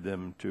that led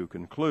them to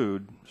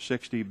conclude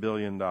 $60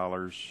 billion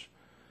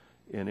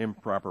in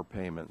improper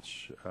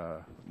payments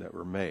that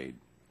were made.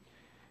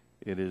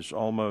 It is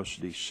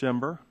almost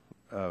December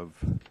of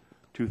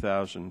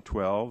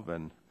 2012,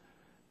 and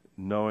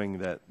knowing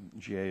that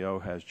GAO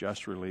has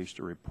just released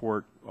a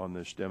report on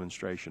this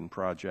demonstration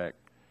project,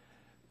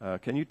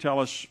 can you tell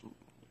us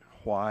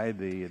why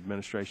the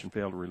administration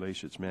failed to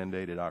release its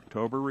mandated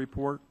October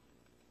report?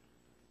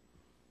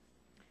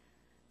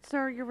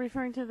 Sir, you're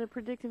referring to the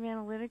predictive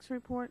analytics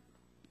report?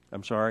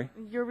 I'm sorry?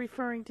 You're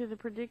referring to the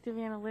predictive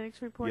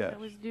analytics report Yes. that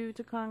was due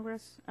to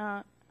Congress?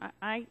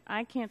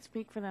 I can't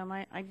speak for them.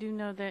 I do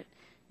know that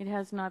it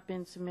has not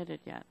been submitted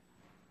yet.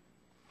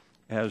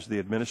 Has the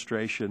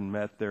administration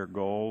met their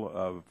goal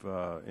of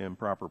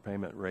improper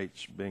payment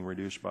rates being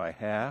reduced by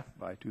half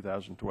by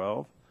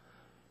 2012?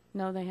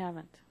 No, they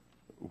haven't.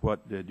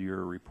 What did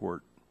your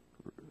report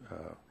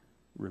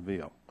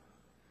reveal?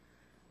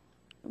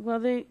 Well,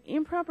 the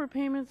improper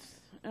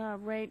payments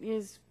rate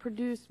is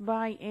produced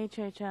by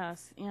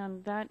HHS,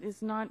 and that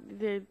is not,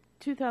 the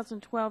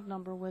 2012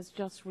 number was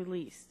just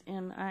released,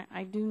 and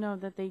I do know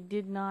that they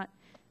did not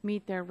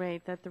meet their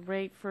rate, that the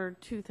rate for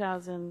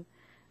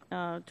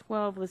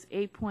 2012 was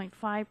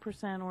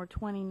 8.5% or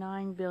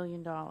 $29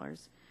 billion,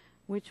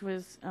 which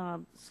was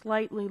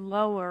slightly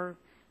lower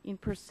in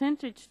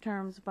percentage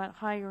terms but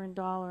higher in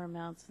dollar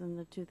amounts than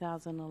the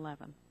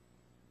 2011.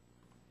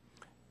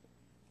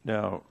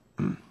 Now,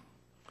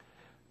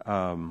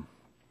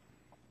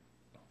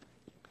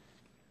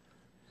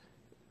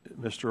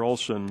 Mr.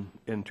 Olson,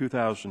 in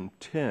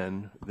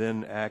 2010,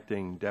 then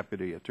acting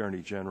Deputy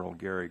Attorney General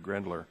Gary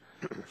Grendler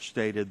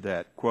stated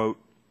that, quote,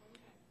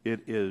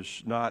 "It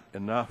is not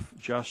enough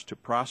just to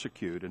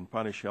prosecute and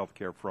punish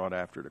healthcare fraud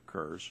after it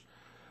occurs.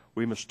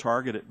 We must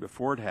target it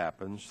before it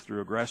happens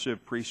through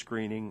aggressive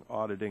pre-screening,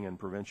 auditing, and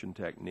prevention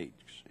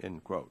techniques,"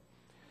 end quote.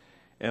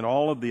 And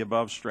all of the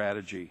above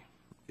strategy,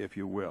 if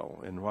you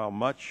will, and while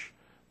much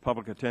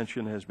public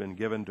attention has been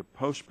given to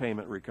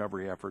post-payment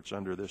recovery efforts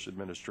under this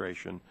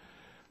administration,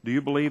 do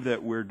you believe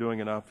that we're doing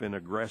enough in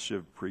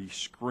aggressive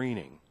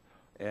pre-screening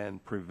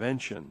and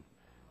prevention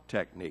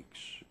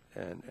techniques,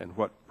 and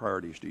what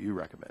priorities do you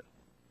recommend?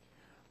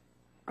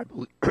 I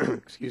believe,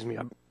 excuse me,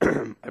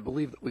 I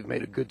believe that we've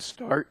made a good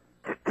start,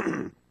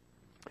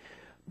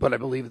 but I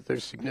believe that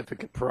there's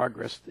significant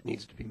progress that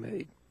needs to be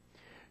made.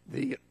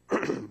 The,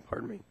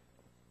 pardon me.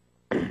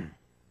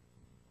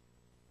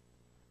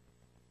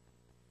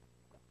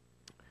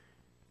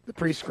 The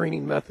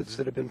pre-screening methods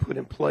that have been put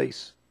in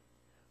place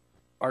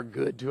are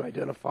good to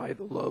identify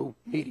the low,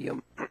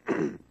 medium,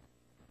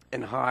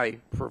 and high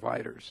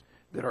providers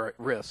that are at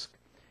risk.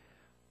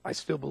 I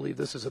still believe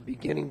this is a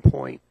beginning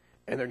point,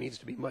 and there needs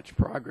to be much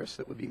progress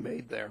that would be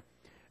made there.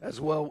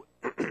 As well,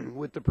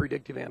 with the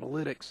predictive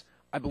analytics,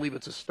 I believe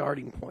it's a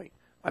starting point.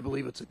 I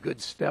believe it's a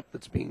good step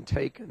that's being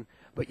taken,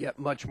 but yet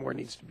much more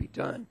needs to be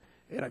done.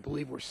 And I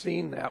believe we're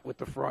seeing that with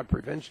the fraud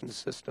prevention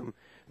system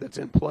that's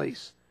in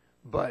place,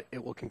 but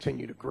it will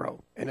continue to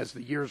grow. And as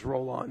the years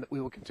roll on, that we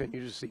will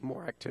continue to see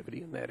more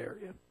activity in that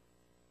area.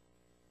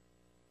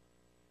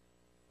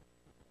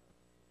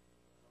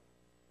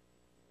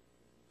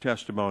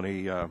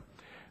 Testimony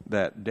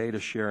that data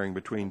sharing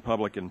between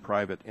public and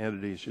private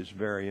entities is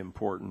very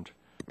important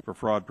for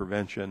fraud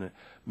prevention.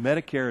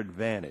 Medicare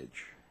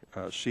Advantage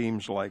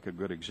seems like a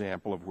good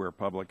example of where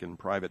public and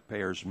private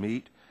payers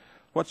meet.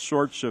 What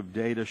sorts of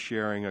data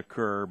sharing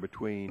occur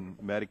between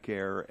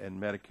Medicare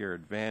and Medicare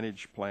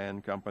Advantage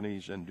plan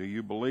companies, and do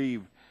you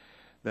believe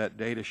that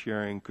data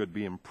sharing could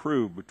be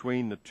improved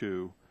between the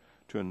two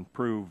to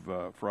improve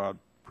fraud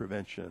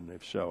prevention?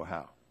 If so,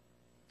 how?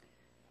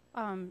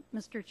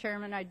 Mr.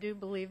 Chairman, I do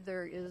believe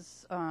there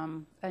is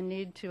a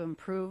need to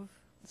improve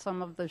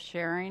some of the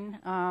sharing.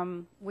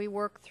 We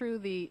work through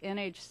the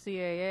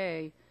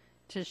NHCAA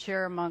to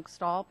share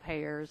amongst all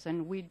payers,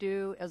 and we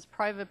do, as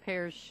private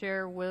payers,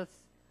 share with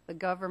the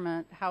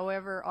government.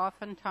 However,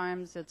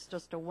 oftentimes it's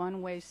just a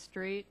one-way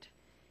street,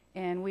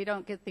 and we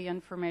don't get the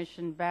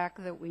information back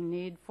that we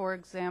need. For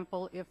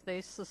example, if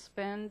they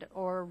suspend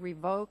or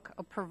revoke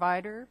a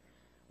provider,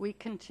 we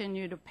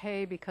continue to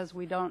pay because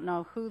we don't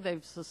know who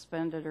they've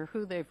suspended or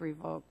who they've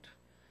revoked.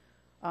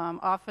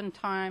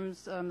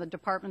 Oftentimes, the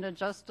Department of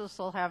Justice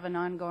will have an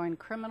ongoing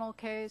criminal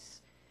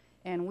case,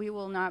 and we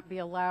will not be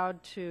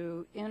allowed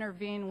to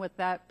intervene with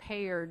that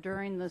payer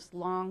during this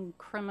long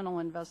criminal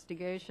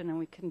investigation, and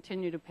we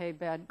continue to pay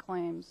bad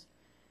claims.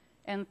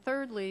 And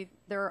thirdly,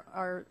 there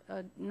are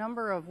a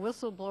number of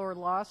whistleblower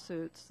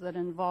lawsuits that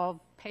involve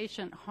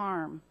patient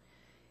harm,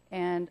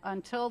 and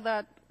until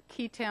that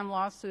KETAM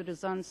lawsuit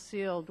is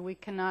unsealed, we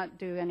cannot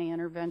do any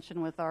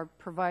intervention with our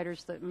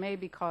providers that may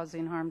be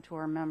causing harm to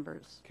our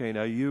members. Okay,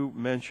 now you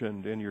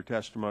mentioned in your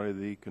testimony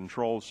the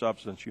Controlled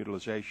Substance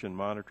Utilization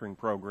Monitoring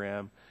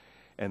Program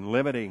and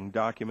limiting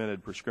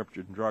documented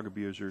prescription drug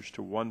abusers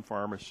to one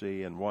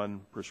pharmacy and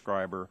one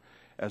prescriber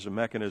as a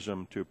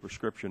mechanism to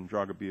prescription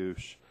drug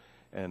abuse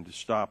and to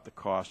stop the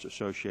cost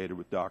associated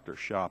with doctor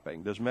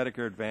shopping. Does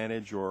Medicare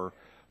Advantage or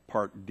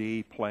Part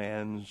D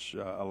plans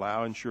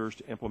allow insurers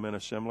to implement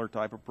a similar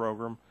type of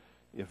program?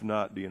 If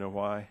not, do you know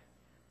why?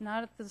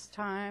 Not at this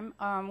time.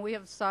 We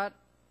have sought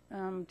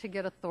to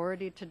get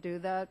authority to do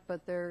that,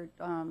 but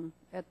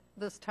at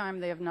this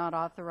time they have not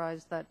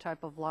authorized that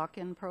type of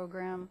lock-in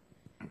program.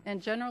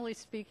 And generally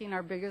speaking,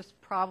 our biggest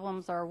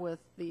problems are with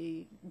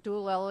the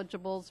dual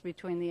eligibles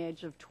between the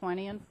age of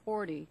 20 and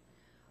 40.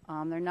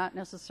 They're not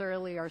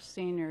necessarily our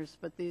seniors,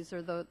 but these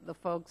are the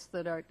folks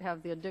that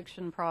have the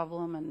addiction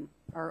problem and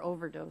are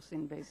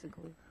overdosing,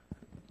 basically.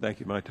 Thank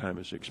you. My time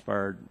has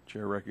expired.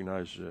 Chair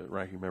recognizes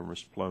Ranking Member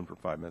Mr. Pallone for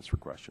 5 minutes for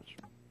questions.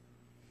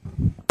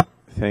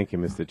 Thank you,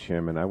 Mr.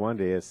 Chairman. I wanted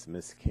to ask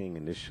Ms. King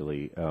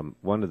initially.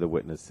 One of the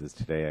witnesses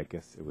today, I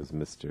guess it was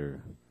Mr.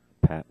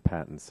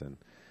 Pattinson,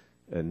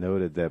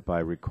 noted that by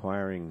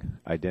requiring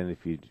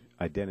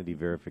identity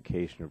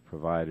verification of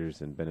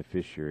providers and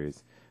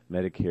beneficiaries,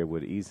 Medicare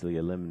would easily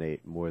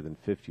eliminate more than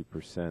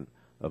 50%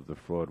 of the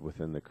fraud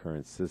within the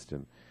current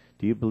system.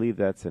 Do you believe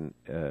that's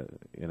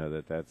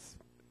that's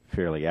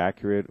fairly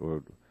accurate,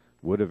 or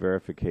would a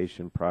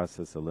verification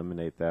process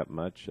eliminate that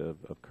much of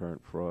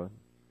current fraud?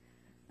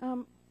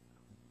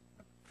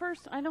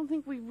 First, I don't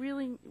think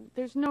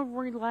there's no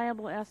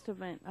reliable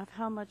estimate of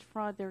how much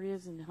fraud there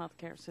is in the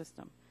healthcare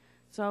system.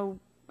 So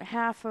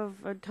half of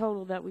a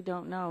total that we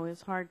don't know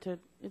is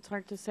it's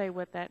hard to say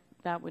what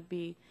that would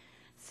be.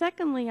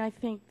 Secondly, I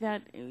think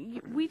that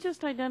we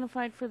just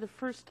identified for the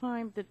first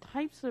time the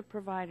types of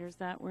providers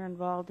that were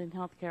involved in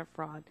healthcare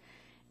fraud.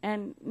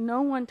 And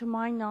no one, to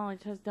my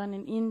knowledge, has done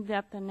an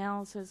in-depth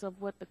analysis of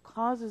what the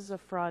causes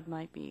of fraud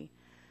might be.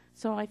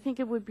 So I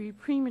think it would be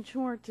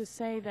premature to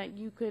say that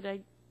you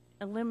could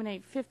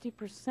eliminate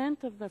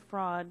 50% of the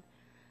fraud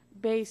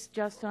based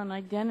just on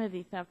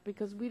identity theft,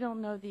 because we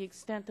don't know the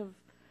extent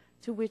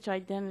to which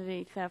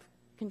identity theft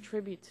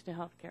contributes to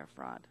healthcare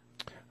fraud.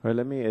 All right,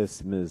 let me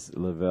ask Ms.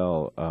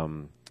 Lavelle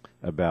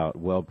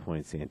about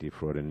WellPoint's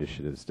anti-fraud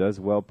initiatives. Does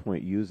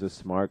WellPoint use a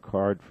smart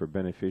card for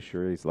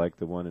beneficiaries like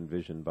the one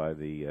envisioned by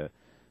the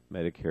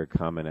Medicare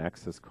Common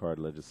Access Card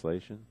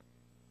legislation?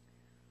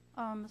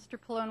 Mr.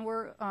 Pallone,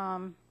 we're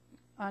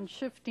on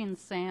shifting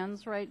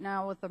sands right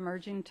now with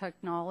emerging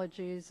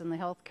technologies in the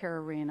healthcare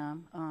arena.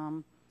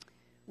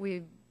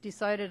 We've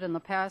decided in the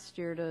past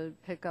year to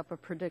pick up a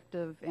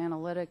predictive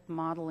analytic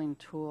modeling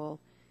tool,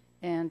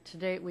 and to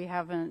date we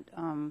haven't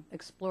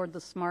explored the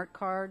smart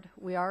card.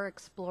 We are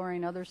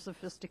exploring other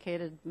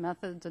sophisticated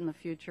methods in the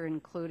future,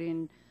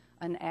 including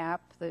an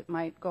app that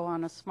might go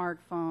on a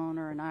smartphone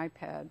or an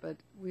iPad, but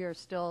we are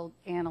still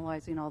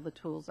analyzing all the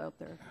tools out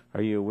there.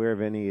 Are you aware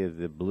of any of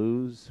the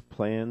Blues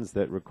plans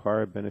that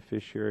require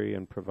beneficiary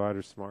and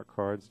provider smart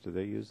cards? Do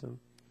they use them?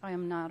 I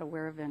am not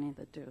aware of any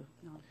that do,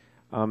 no.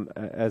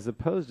 As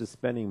opposed to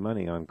spending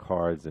money on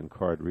cards and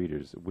card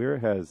readers, where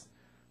has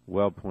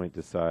WellPoint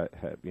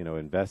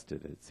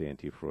invested its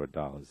anti-fraud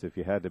dollars? If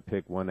you had to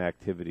pick one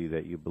activity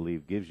that you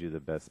believe gives you the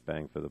best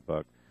bang for the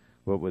buck,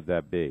 what would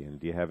that be? And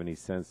do you have any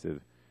sense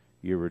of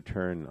your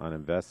return on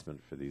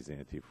investment for these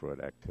anti-fraud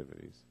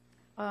activities?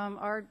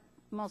 Our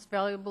most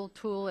valuable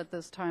tool at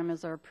this time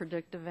is our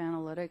predictive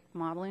analytic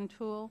modeling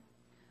tool.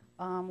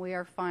 We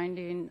are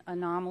finding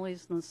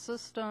anomalies in the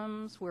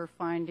systems. We're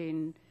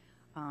finding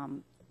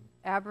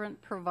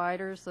aberrant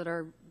providers that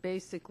are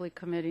basically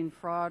committing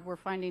fraud. We're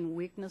finding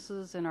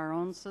weaknesses in our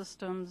own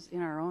systems,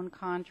 in our own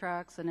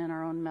contracts, and in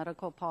our own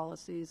medical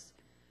policies,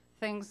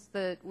 things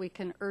that we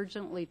can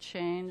urgently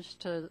change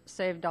to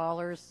save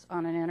dollars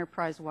on an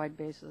enterprise-wide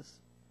basis.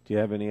 Do you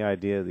have any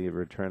idea of the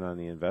return on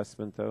the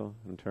investment, though,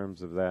 in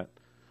terms of that?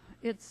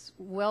 It's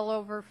well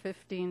over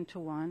 15 to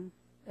 1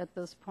 at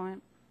this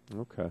point.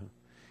 Okay.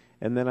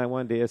 And then I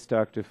wanted to ask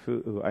Dr.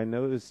 Fu, I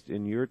noticed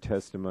in your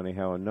testimony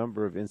how a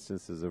number of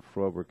instances of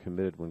fraud were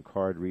committed when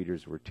card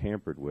readers were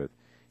tampered with.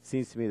 It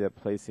seems to me that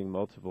placing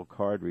multiple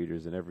card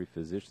readers in every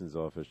physician's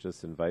office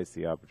just invites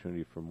the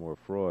opportunity for more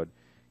fraud.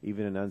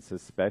 Even an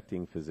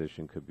unsuspecting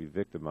physician could be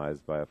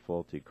victimized by a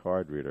faulty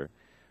card reader.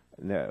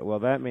 Now, while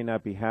that may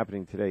not be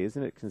happening today,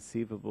 isn't it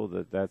conceivable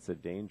that that's a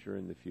danger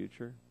in the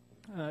future?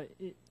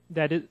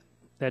 That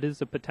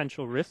is a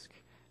potential risk.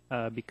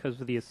 Because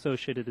of the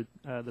associated,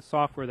 the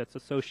software that's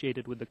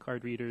associated with the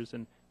card readers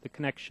and the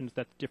connections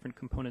that different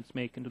components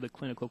make into the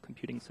clinical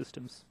computing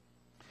systems.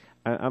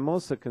 I'm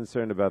also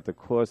concerned about the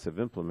cost of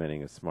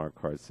implementing a smart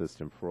card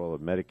system for all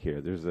of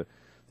Medicare.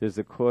 There's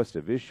a cost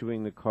of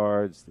issuing the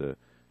cards, the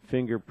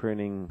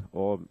fingerprinting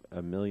all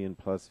 1 million+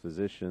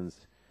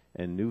 physicians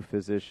and new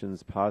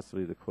physicians,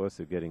 possibly the cost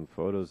of getting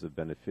photos of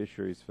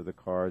beneficiaries for the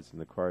cards and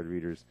the card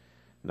readers,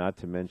 not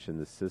to mention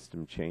the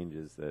system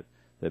changes that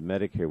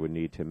Medicare would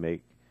need to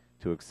make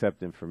to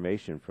accept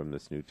information from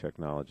this new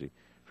technology.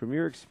 From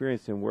your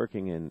experience in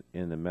working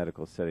in the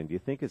medical setting, do you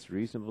think it's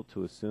reasonable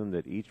to assume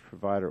that each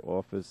provider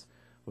office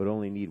would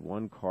only need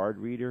one card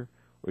reader,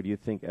 or do you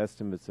think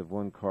estimates of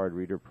one card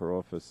reader per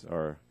office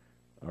are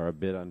a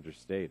bit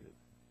understated?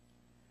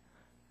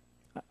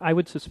 I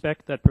would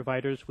suspect that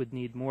providers would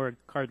need more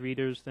card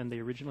readers than they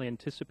originally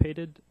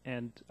anticipated,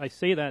 and I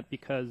say that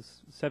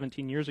because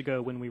 17 years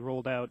ago when we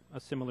rolled out a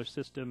similar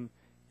system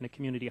in a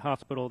community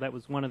hospital, that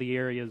was one of the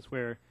areas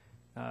where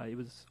it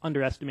was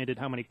underestimated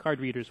how many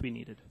card readers we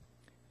needed,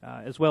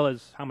 as well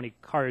as how many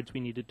cards we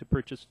needed to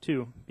purchase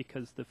too,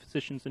 because the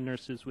physicians and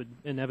nurses would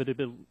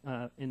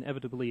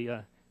inevitably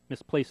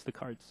misplace the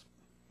cards.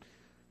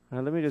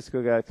 Let me just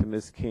go back to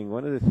Ms. King.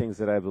 One of the things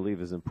that I believe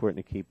is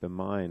important to keep in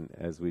mind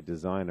as we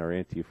design our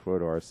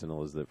anti-fraud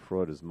arsenal is that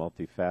fraud is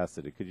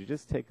multifaceted. Could you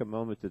just take a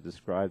moment to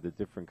describe the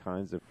different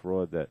kinds of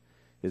fraud that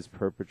is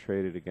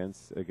perpetrated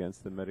against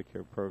the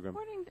Medicare program?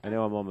 I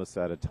know I'm almost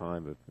out of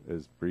time, but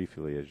as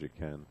briefly as you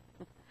can.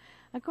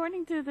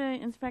 According to the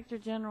Inspector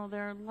General,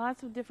 there are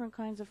lots of different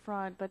kinds of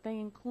fraud, but they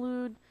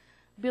include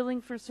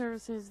billing for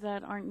services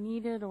that aren't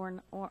needed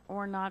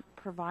or not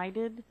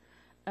provided,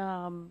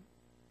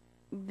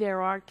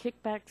 there are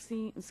kickback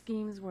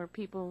schemes where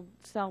people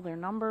sell their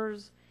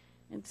numbers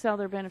and sell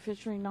their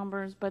beneficiary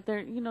numbers, but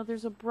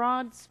there's a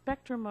broad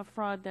spectrum of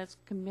fraud that's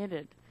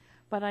committed.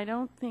 But I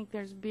don't think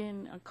there's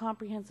been a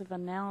comprehensive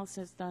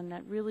analysis done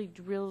that really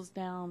drills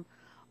down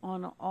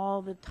on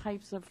all the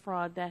types of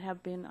fraud that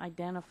have been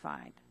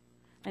identified.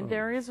 And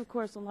there is, of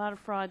course, a lot of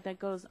fraud that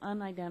goes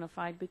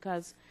unidentified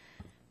because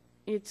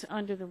it's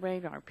under the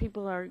radar.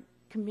 People are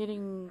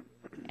committing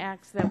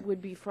acts that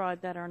would be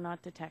fraud that are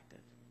not detected.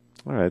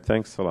 All right,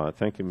 thanks a lot.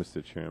 Thank you,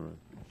 Mr. Chairman.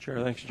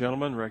 Chair, thanks,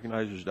 gentlemen.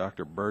 Recognizes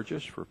Dr.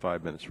 Burgess for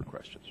 5 minutes for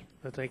questions.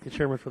 I thank the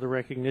chairman for the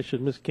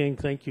recognition. Ms. King,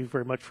 thank you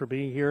very much for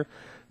being here.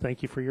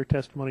 Thank you for your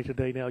testimony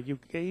today. Now, you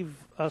gave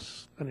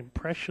us an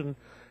impression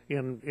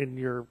in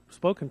your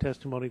spoken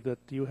testimony that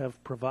you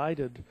have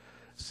provided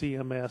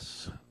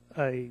CMS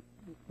a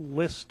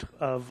list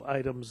of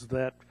items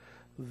that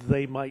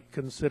they might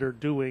consider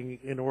doing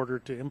in order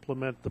to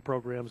implement the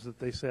programs that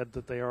they said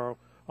that they are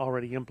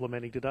already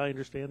implementing. Did I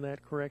understand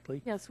that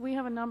correctly? Yes, we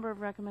have a number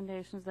of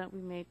recommendations that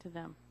we made to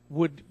them.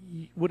 Would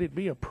it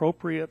be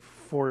appropriate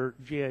for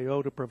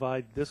GAO to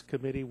provide this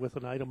committee with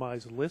an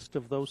itemized list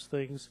of those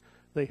things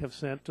they have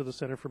sent to the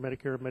Center for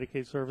Medicare and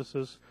Medicaid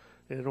Services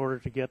in order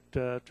to get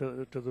to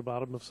the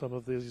bottom of some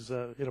of these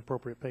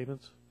inappropriate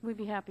payments? We'd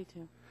be happy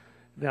to.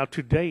 Now,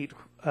 to date,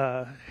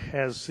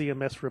 has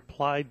CMS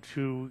replied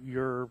to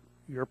your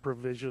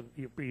provision?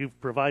 You've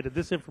provided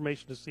this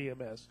information to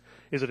CMS.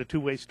 Is it a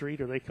two-way street?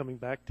 Are they coming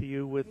back to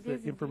you with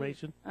the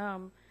information?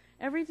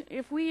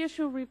 If we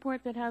issue a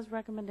report that has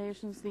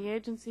recommendations, the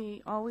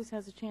agency always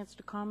has a chance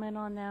to comment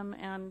on them,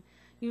 and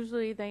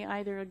usually they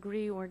either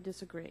agree or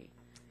disagree.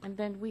 And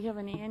then we have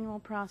an annual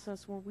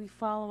process where we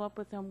follow up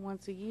with them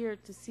once a year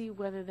to see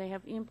whether they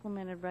have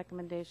implemented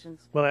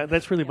recommendations. Well,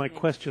 that's really my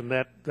question,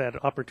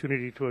 that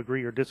opportunity to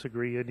agree or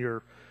disagree. In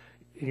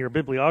your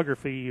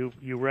bibliography,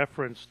 you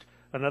referenced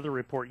another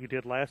report you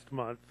did last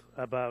month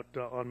about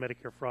on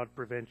Medicare fraud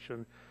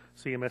prevention.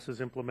 CMS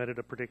has implemented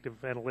a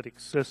predictive analytics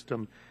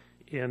system.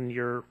 In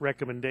your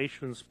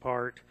recommendations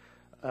part,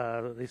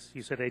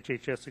 you said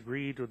HHS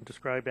agreed and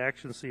described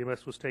actions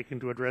CMS was taking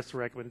to address the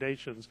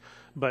recommendations.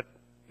 But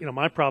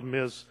my problem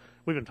is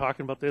we've been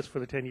talking about this for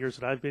the 10 years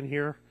that I've been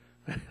here,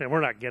 and we're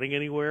not getting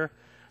anywhere.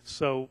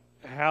 So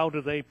how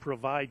do they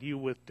provide you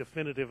with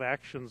definitive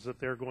actions that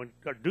they're going,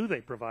 or do they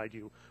provide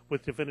you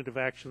with definitive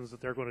actions that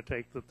they're going to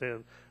take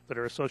that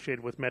are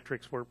associated with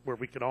metrics where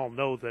we can all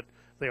know that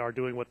they are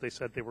doing what they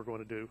said they were going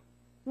to do?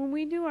 When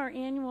we do our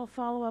annual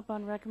follow-up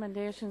on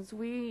recommendations,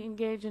 we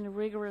engage in a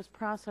rigorous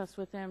process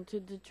with them to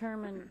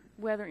determine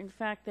whether, in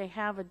fact, they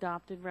have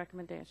adopted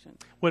recommendations.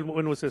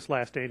 When was this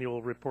last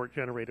annual report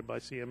generated by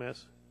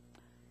CMS?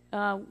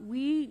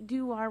 We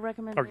do our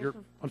recommendations.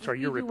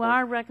 Your report.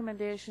 Our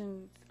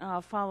recommendation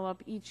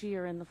follow-up each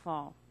year in the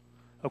fall.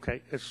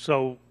 Okay.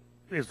 So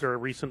is there a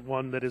recent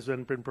one that has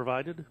been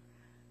provided?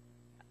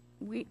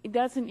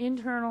 That's an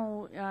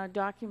internal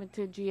document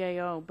to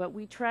GAO, but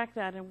we track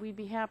that, and we'd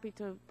be happy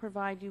to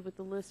provide you with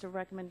the list of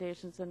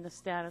recommendations and the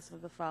status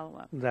of the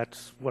follow-up.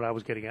 That's what I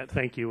was getting at.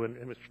 Thank you. And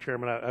Mr.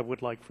 Chairman, I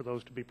would like for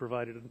those to be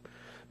provided and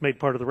made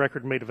part of the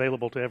record and made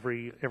available to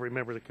every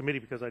member of the committee,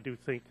 because I do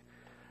think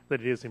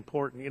that it is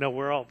important.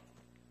 We're all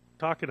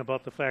talking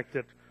about the fact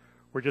that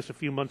we're just a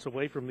few months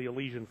away from the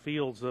Elysian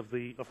fields of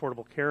the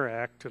Affordable Care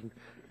Act, and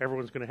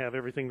everyone's going to have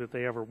everything that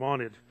they ever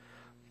wanted.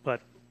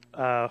 But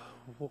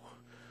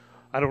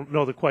I don't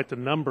know quite the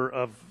number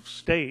of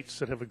states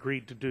that have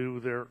agreed to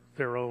do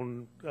their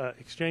own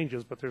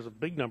exchanges, but there's a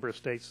big number of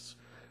states.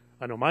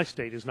 I know my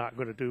state is not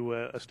going to do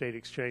a state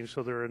exchange,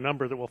 so there are a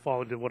number that will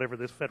fall into whatever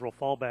this federal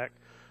fallback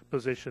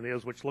position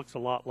is, which looks a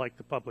lot like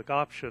the public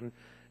option.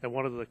 And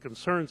one of the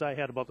concerns I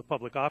had about the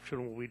public option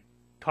when we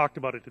talked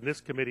about it in this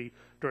committee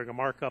during a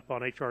markup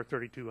on H.R.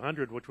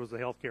 3200, which was the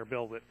health care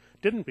bill that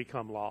didn't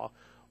become law,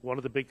 one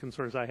of the big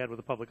concerns I had with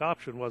the public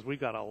option was we've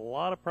got a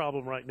lot of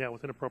problem right now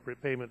with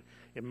inappropriate payment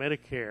in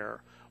Medicare.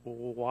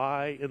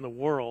 Why in the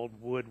world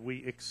would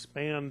we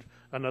expand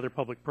another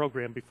public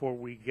program before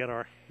we get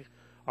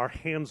our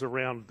hands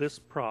around this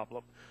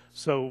problem?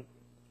 So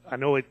I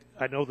know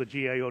the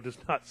GAO does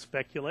not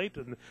speculate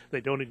and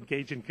they don't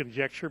engage in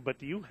conjecture, but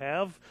do you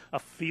have a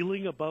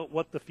feeling about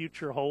what the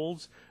future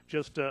holds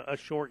just a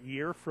short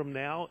year from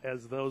now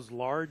as those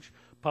large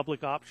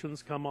public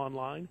options come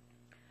online?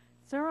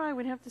 Sir, I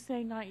would have to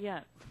say not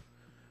yet.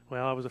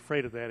 Well, I was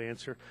afraid of that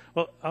answer.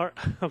 Well,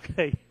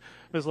 okay,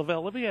 Ms.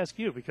 Lavelle, let me ask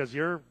you, because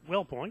you're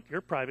WellPoint,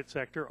 you're private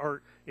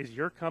sector. Is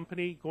your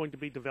company going to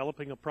be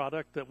developing a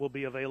product that will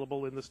be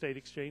available in the state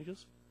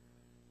exchanges?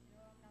 No,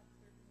 I'm not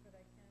certain, but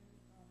I can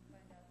find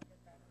out and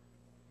get back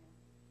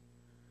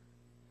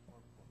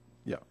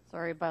to you. Yeah.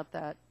 Sorry about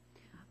that.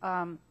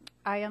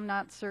 I am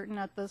not certain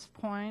at this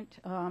point,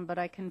 but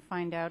I can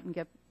find out and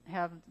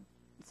have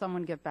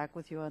someone get back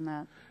with you on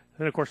that.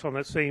 And of course, along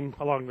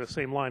the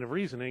same line of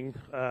reasoning,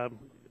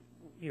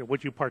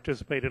 would you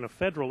participate in a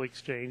federal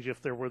exchange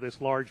if there were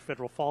this large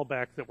federal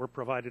fallback that were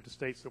provided to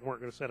states that weren't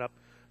going to set up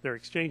their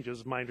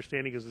exchanges? My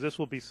understanding is this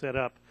will be set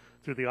up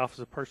through the Office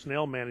of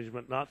Personnel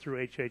Management, not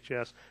through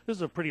HHS. This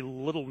is a pretty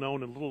little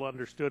known and little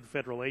understood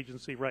federal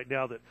agency right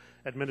now that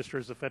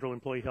administers the Federal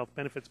Employee Health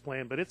Benefits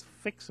Plan, but it's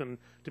fixing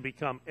to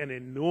become an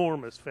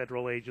enormous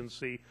federal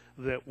agency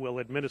that will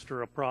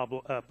administer a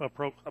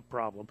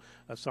program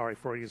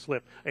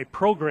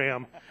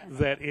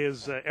that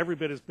is every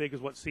bit as big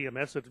as what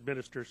CMS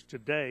administers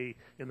today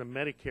in the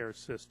Medicare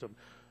system.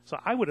 So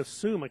I would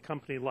assume a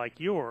company like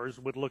yours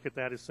would look at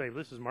that and say,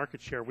 this is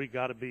market share, we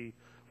got to be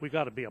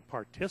a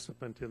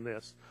participant in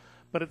this.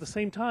 But at the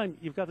same time,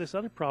 you've got this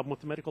other problem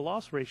with the medical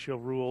loss ratio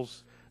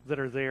rules that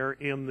are there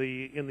in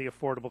the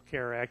Affordable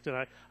Care Act, and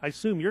I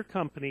assume your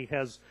company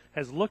has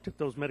looked at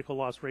those medical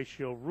loss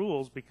ratio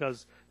rules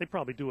because they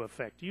probably do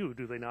affect you,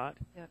 do they not?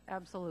 Yeah,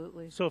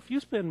 absolutely. So if you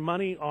spend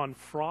money on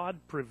fraud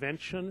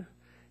prevention,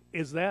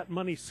 is that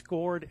money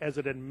scored as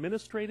an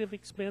administrative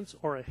expense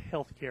or a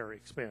health care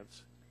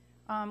expense?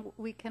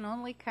 We can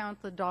only count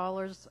the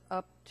dollars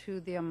up to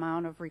the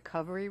amount of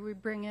recovery we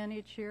bring in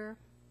each year.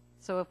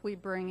 So if we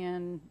bring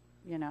in,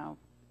 $2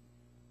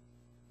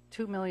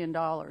 million,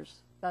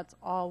 that's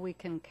all we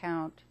can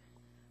count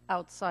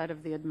outside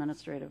of the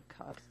administrative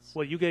costs.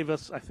 Well,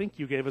 I think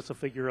you gave us a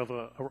figure of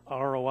a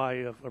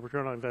ROI of a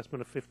return on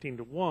investment of 15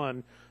 to 1.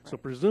 Right. So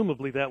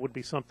presumably that would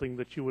be something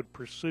that you would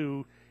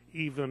pursue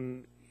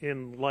even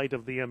in light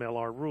of the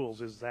MLR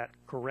rules. Is that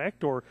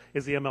correct? Or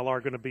is the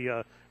MLR going to be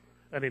an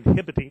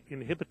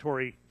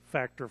inhibitory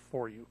factor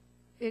for you?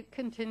 It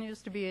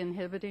continues to be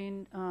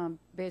inhibiting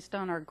based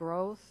on our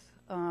growth.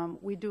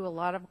 We do a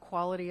lot of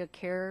quality of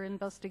care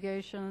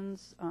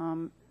investigations.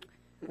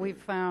 We've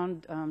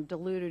found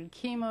diluted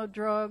chemo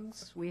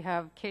drugs. We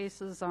have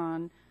cases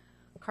on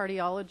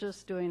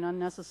cardiologists doing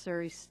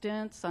unnecessary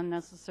stents,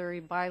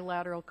 unnecessary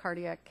bilateral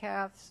cardiac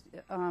caths.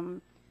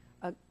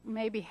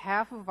 Maybe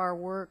half of our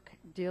work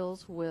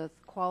deals with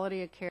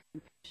quality of care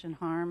and patient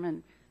harm,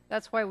 and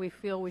that's why we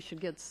feel we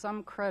should get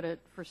some credit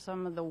for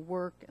some of the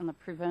work and the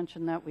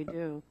prevention that we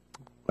do.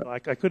 Well, I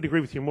couldn't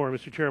agree with you more,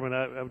 Mr. Chairman.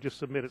 I would just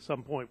submit at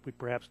some point we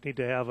perhaps need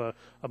to have a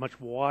much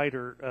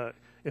wider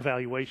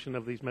evaluation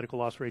of these medical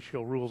loss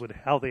ratio rules and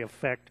how they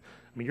affect.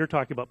 I mean, you're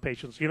talking about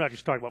patients. You're not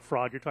just talking about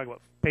fraud. You're talking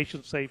about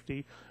patient safety.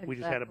 Exactly. We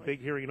just had a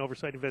big hearing and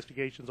oversight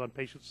investigations on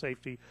patient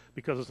safety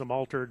because of some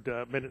altered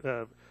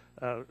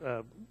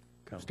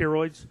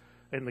steroids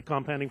in the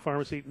compounding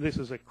pharmacy. This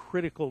is a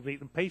critical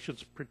need, and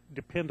patients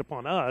depend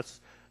upon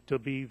us to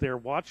be their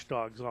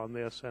watchdogs on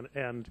this,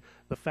 and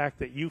the fact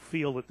that you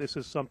feel that this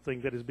is something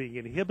that is being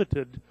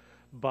inhibited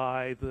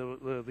by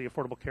the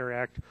Affordable Care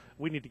Act,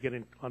 we need to get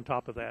on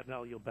top of that, and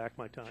I'll yield back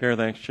my time. Chair,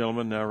 thanks,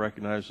 gentlemen. Now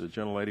recognize the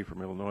gentlelady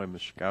from Illinois,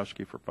 Ms.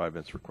 Skowski, for 5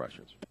 minutes for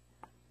questions.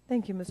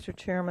 Thank you, Mr.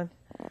 Chairman.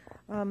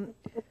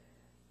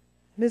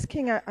 Ms.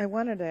 King, I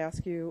wanted to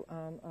ask you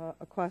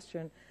a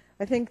question.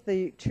 I think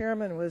the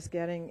chairman was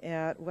getting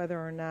at whether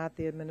or not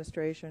the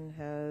administration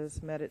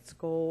has met its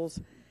goals.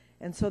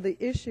 And so the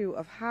issue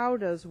of how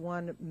does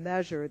one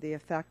measure the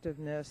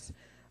effectiveness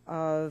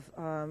of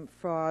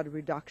fraud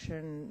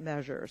reduction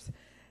measures.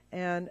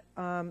 And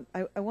I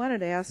wanted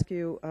to ask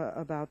you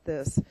about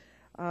this.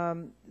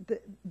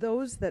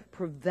 Those that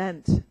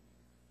prevent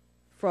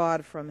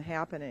fraud from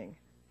happening,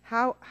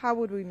 how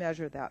would we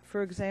measure that?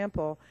 For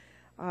example,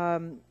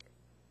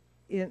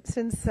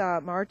 since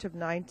March of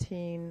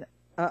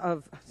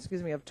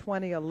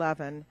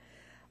 2011,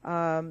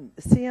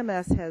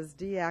 CMS has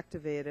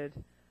deactivated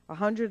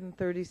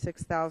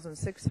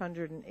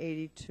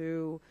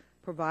 136,682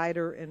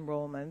 provider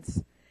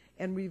enrollments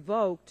and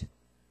revoked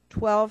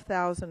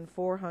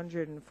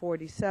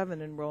 12,447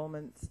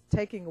 enrollments,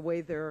 taking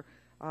away their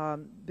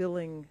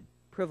billing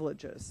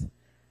privileges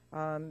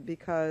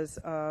because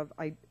of,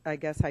 I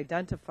guess,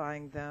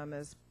 identifying them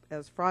as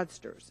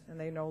fraudsters, and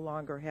they no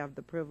longer have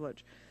the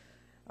privilege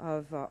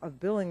of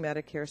billing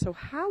Medicare. So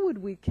how would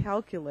we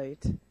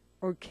calculate,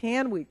 or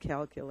can we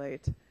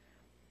calculate,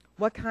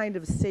 what kind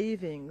of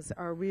savings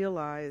are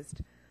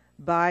realized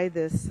by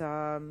this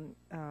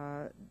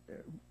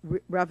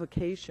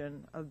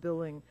revocation of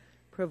billing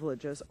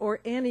privileges, or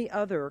any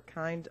other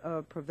kind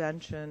of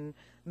prevention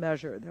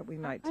measure that we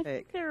might take? I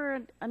think there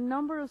are a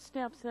number of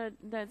steps that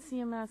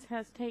CMS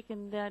has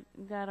taken that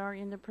are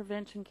in the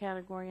prevention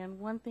category, and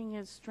one thing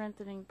is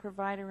strengthening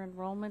provider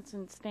enrollments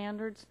and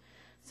standards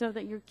so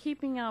that you're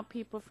keeping out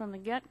people from the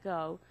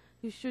get-go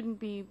who shouldn't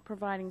be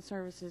providing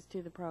services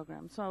to the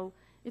program. So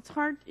it's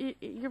hard,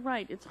 you're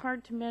right, it's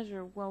hard to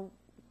measure, well,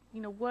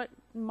 what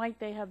might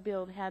they have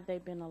billed had they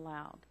been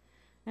allowed.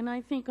 And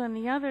I think on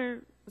the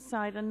other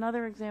side,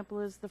 another example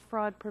is the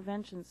fraud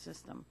prevention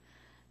system,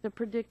 the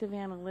predictive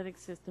analytics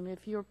system.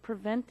 If you're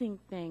preventing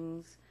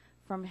things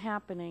from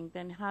happening,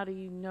 then how do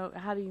you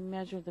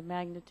measure the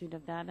magnitude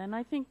of that? And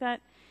I think that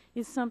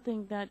is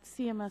something that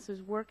CMS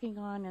is working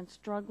on and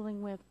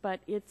struggling with, but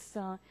it's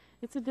a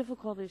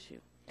difficult issue.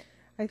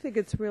 I think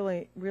it's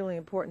really, really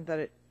important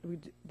that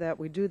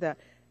we do that.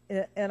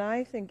 And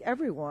I think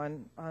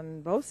everyone on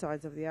both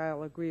sides of the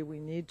aisle agree we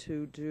need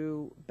to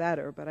do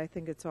better, but I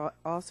think it's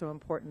also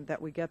important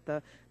that we get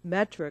the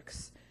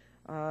metrics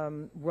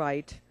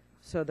right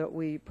so that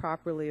we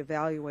properly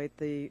evaluate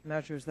the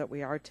measures that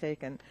we are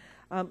taking.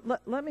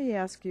 Let me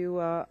ask you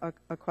a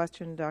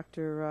question,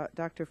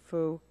 Dr.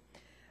 Fu.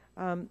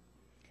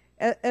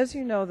 As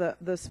you know,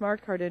 the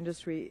smart card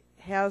industry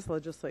has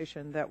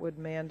legislation that would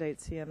mandate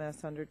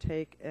CMS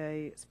undertake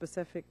a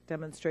specific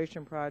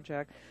demonstration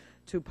project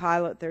to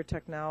pilot their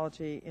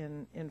technology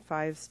in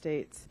 5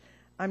 states.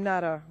 I'm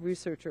not a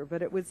researcher,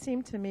 but it would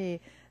seem to me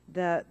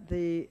that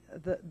the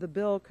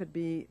bill could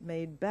be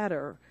made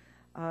better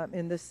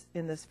in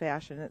this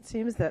fashion. It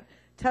seems that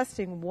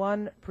testing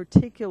one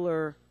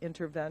particular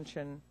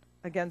intervention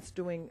against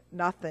doing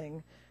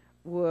nothing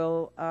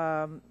will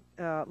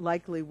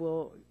likely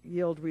will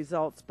yield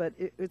results, but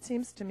it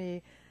seems to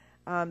me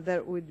that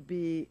it would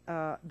be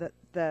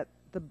that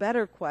the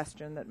better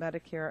question that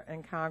Medicare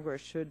and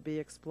Congress should be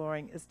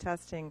exploring is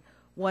testing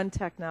one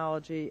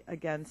technology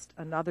against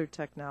another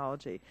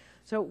technology.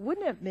 So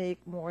wouldn't it make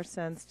more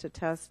sense to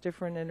test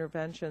different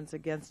interventions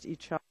against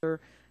each other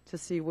to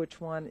see which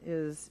one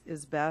is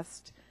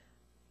best?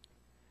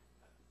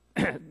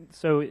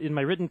 So in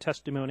my written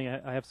testimony,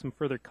 I have some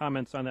further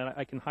comments on that.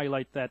 I can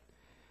highlight that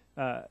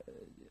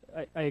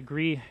I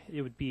agree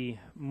it would be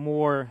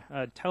more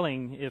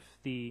telling if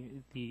the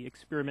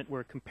experiment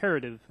were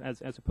comparative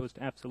as opposed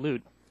to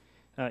absolute.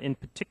 In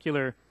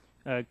particular,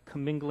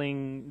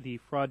 commingling the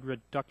fraud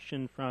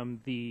reduction from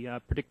the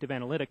predictive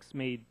analytics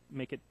may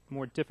make it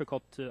more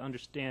difficult to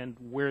understand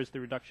where is the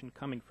reduction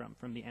coming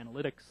from the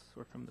analytics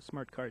or from the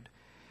smart card.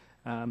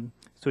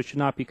 So it should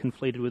not be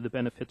conflated with the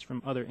benefits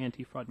from other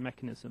anti-fraud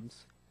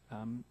mechanisms.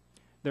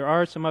 There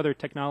are some other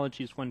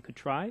technologies one could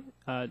try.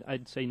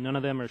 I'd say none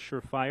of them are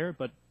surefire,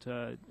 but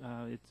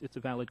it's a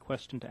valid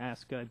question to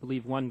ask. I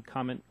believe one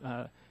comment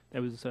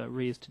that was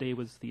raised today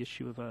was the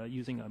issue of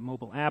using a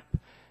mobile app.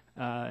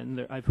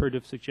 And I've heard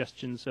of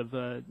suggestions of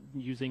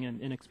using an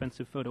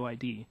inexpensive photo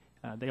ID.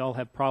 They all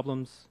have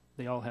problems.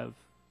 They all have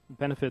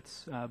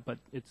benefits, but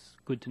it's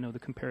good to know the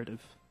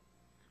comparative.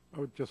 I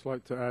would just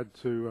like to add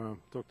to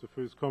Dr.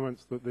 Fu's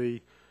comments that the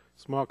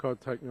smart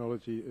card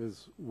technology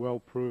is well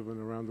proven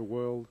around the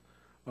world.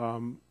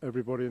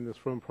 Everybody in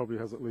this room probably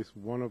has at least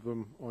one of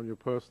them on your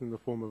person in the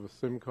form of a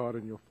SIM card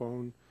in your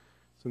phone.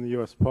 It's in the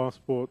U.S.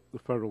 passport. The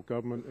federal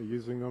government are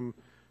using them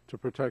to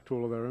protect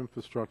all of their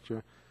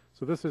infrastructure.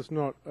 So this is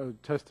not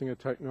testing a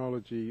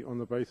technology on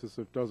the basis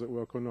of does it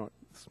work or not.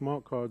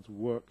 Smart cards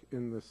work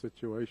in this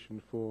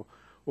situation for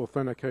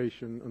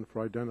authentication and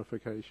for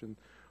identification.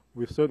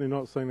 We're certainly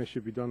not saying they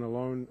should be done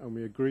alone, and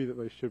we agree that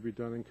they should be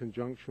done in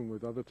conjunction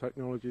with other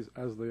technologies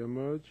as they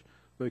emerge.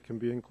 They can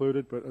be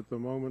included, but at the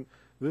moment,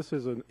 this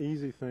is an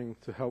easy thing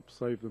to help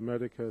save the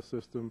Medicare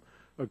system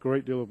a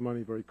great deal of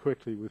money very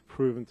quickly with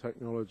proven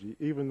technology,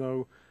 even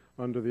though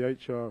under the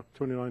HR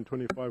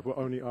 2925 we're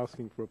only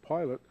asking for a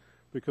pilot,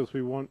 because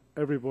we want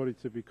everybody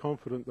to be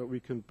confident that we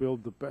can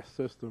build the best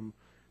system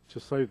to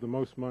save the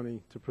most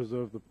money to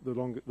preserve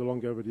the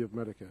longevity of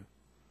Medicare.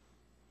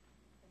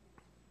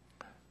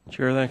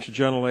 Chair thanks the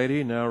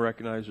gentlelady. Now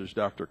recognizes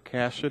Dr.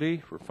 Cassidy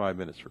for 5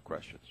 minutes for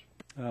questions.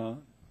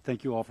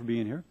 Thank you all for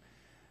being here.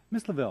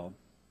 Ms. Lavelle,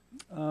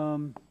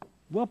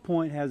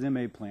 WellPoint has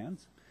MA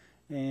plans,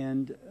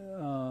 and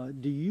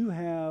do you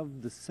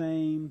have the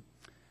same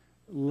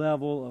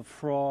level of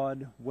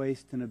fraud,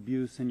 waste, and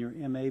abuse in your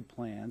MA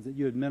plans that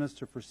you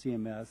administer for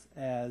CMS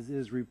as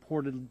is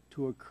reported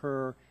to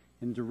occur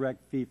in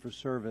direct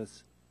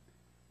fee-for-service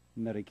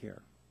Medicare?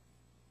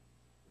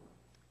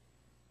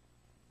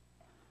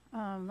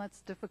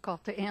 That's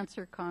difficult to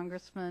answer,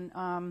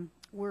 Congressman.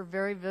 We're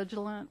very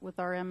vigilant with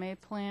our MA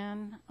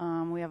plan.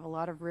 We have a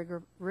lot of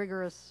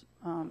rigorous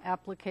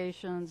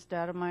applications,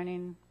 data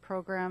mining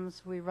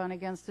programs we run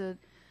against it.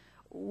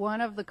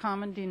 One of the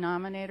common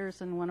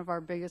denominators and one of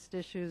our biggest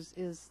issues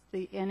is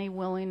the any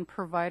willing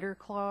provider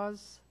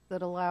clause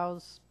that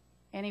allows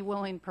any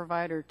willing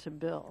provider to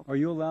bill. Are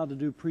you allowed to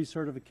do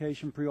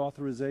pre-certification,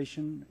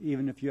 pre-authorization,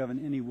 even if you have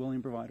an any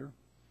willing provider?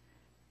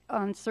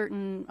 On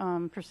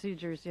certain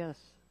procedures, yes.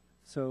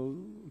 So,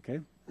 okay.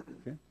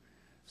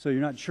 So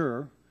you're not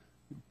sure,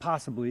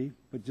 possibly,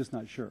 but just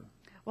not sure.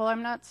 Well,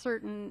 I'm not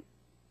certain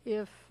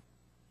if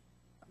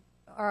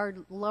our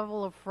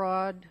level of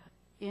fraud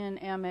in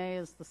MA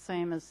is the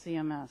same as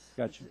CMS.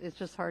 Gotcha. It's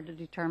just hard to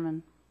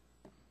determine.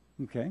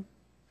 Okay.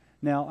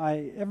 Now,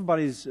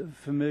 everybody's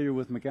familiar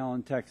with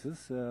McAllen,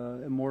 Texas,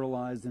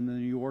 immortalized in the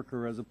New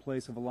Yorker as a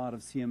place of a lot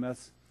of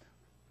CMS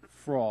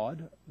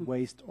fraud,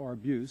 waste, or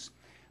abuse.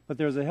 But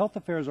there's a health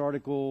affairs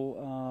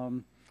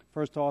article,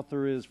 first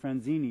author is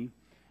Franzini,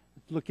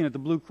 looking at the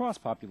Blue Cross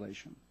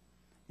population.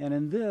 And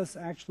in this,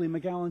 actually,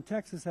 McAllen,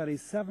 Texas had a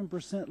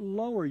 7%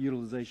 lower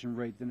utilization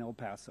rate than El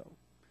Paso.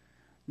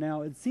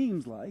 Now, it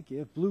seems like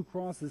if Blue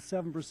Cross is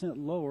 7%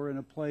 lower in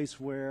a place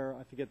where,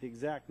 I forget the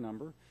exact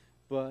number,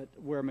 but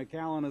where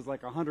McAllen is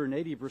like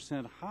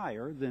 180%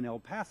 higher than El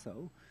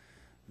Paso,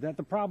 that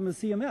the problem is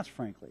CMS,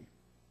 frankly.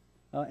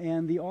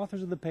 And the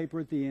authors of the paper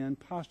at the end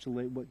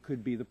postulate what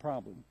could be the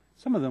problem.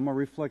 Some of them are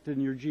reflected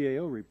in your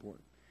GAO report.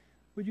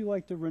 Would you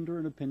like to render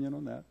an opinion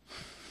on that?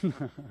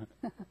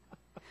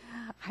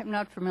 I'm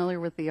not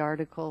familiar with the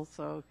article,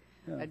 so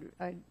Yeah.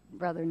 I'd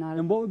rather not.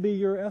 And what would be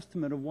your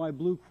estimate of why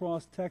Blue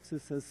Cross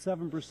Texas has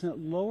 7%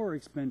 lower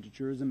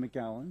expenditures in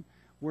McAllen,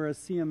 whereas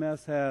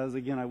CMS has,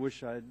 again, I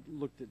wish I'd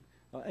looked at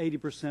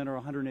 80% or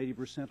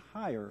 180%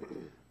 higher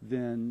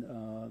than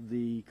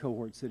the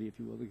cohort city, if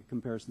you will, the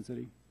comparison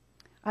city?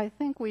 I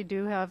think we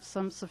do have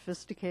some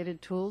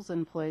sophisticated tools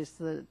in place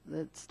that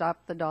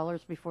stop the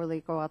dollars before they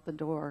go out the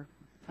door.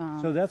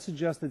 So that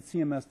suggests that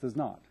CMS does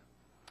not.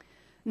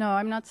 No,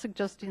 I'm not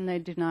suggesting they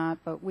do not,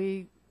 but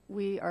we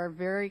are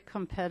very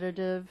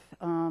competitive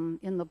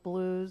in the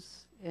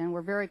blues, and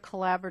we're very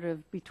collaborative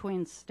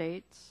between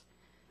states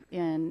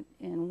in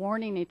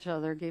warning each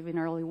other, giving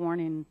early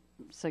warning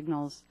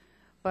signals.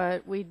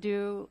 But we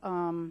do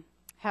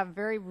have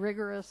very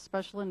rigorous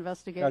special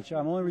investigations. Gotcha.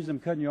 The only reason I'm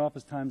cutting you off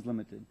is time's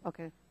limited.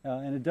 Okay.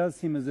 And it does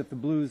seem as if the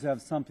blues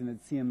have something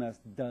that CMS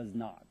does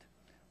not,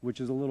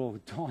 which is a little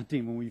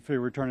daunting when we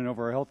figure we're turning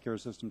over our healthcare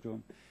system to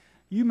them.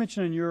 You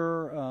mentioned in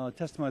your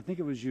testimony, I think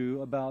it was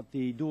you, about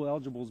the dual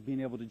eligibles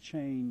being able to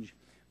change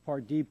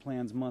Part D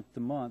plans month to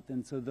month,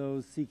 and so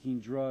those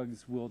seeking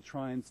drugs will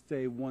try and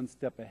stay one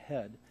step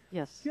ahead.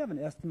 Yes. Do you have an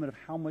estimate of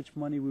how much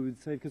money we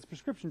would save? Because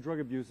prescription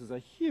drug abuse is a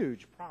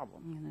huge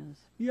problem. It is.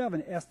 Do you have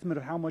an estimate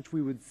of how much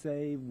we would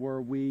save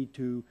were we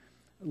to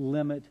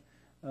limit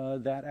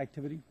that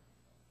activity?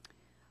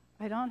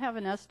 I don't have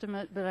an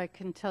estimate, but I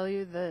can tell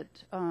you that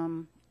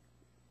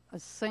a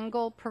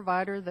single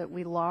provider that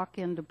we lock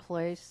into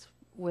place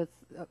with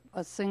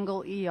a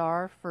single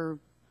ER for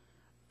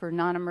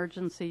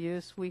non-emergency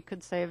use, we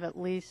could save at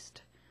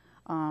least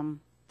 $300,000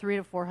 to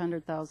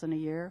 $400,000 a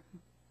year,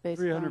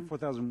 based on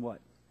 $4,000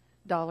 what?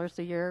 Dollars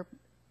a year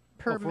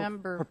per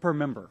member. Per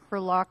member.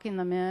 For locking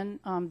them in.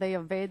 They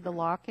evade the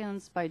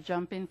lock-ins by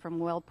jumping from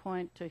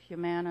WellPoint to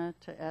Humana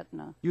to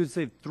Aetna. You would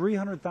save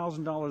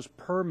 $300,000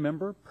 per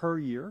member per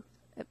year?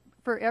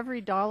 For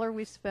every dollar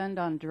we spend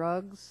on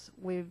drugs,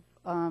 we've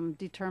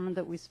determined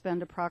that we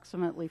spend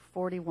approximately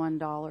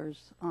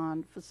 $41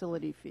 on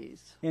facility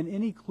fees. And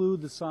any clue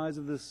the size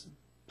of this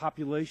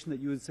population that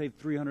you would save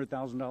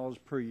 $300,000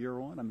 per year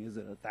on? I mean, is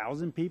it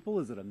 1,000 people?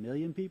 Is it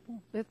 1,000,000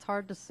 people? It's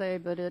hard to say,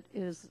 but it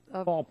is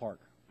a ballpark.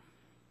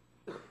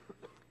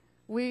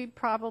 We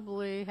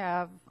probably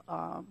have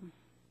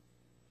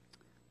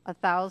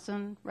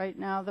 1,000 right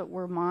now that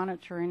we're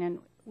monitoring, and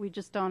we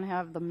just don't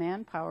have the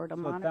manpower to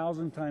monitor.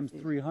 1,000 times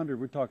 300,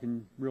 we're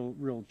talking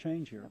real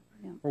change here.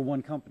 Yeah. For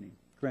one company,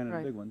 granted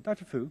Right. a big one.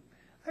 Dr. Fu,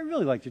 I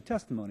really liked your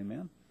testimony,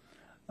 man.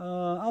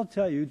 I'll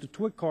tell you, the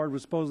TWIC card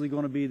was supposedly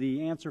going to be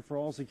the answer for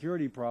all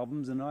security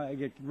problems, and I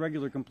get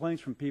regular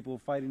complaints from people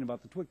fighting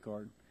about the TWIC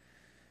card.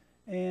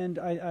 And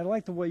I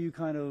like the way you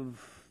kind of,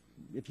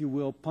 if you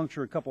will,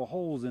 puncture a couple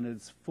holes in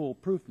its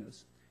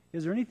foolproofness.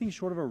 Is there anything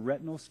short of a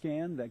retinal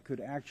scan that could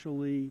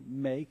actually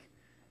make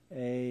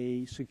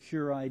a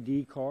secure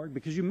ID card?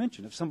 Because you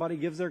mentioned if somebody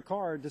gives their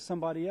card to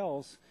somebody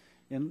else,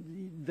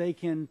 and they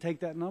can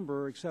take that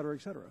number, et cetera,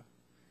 et cetera.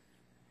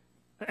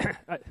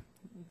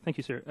 Thank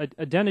you, sir.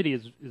 Identity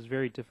is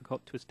very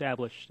difficult to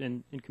establish.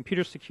 In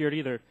computer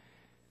security, there are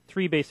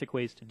three basic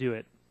ways to do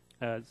it.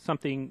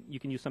 You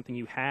can use something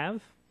you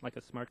have, like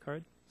a smart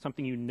card,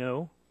 something you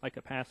know, like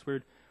a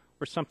password,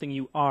 or something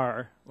you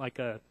are, like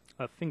a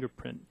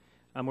fingerprint.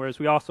 Whereas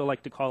we also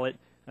like to call it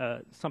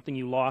something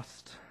you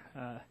lost,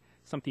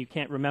 something you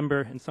can't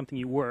remember, and something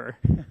you were.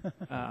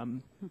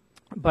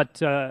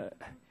 But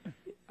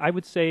I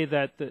would say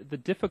that the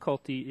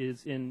difficulty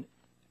is in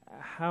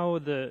how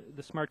the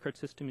smart card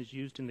system is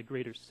used in the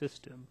greater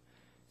system.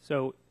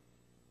 So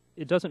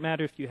it doesn't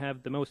matter if you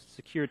have the most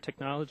secure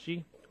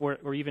technology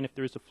or even if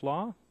there is a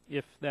flaw,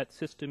 if that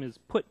system is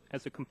put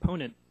as a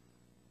component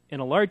in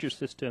a larger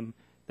system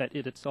that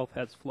it itself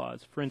has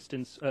flaws. For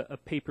instance, a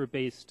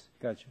paper-based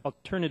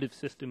alternative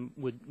system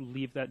would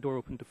leave that door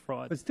open to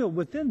fraud. But still,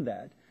 within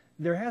that,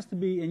 there has to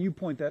be, and you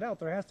point that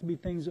out, there has to be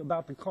things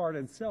about the card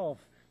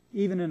itself,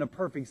 even in a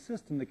perfect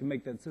system, that can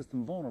make that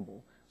system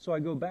vulnerable. So I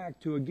go back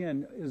to,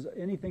 again, is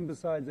anything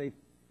besides a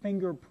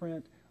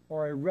fingerprint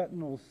or a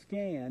retinal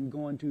scan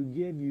going to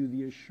give you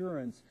the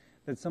assurance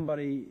that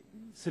somebody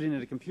sitting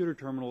at a computer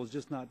terminal is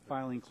just not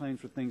filing claims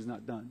for things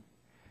not done?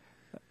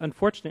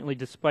 Unfortunately,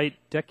 despite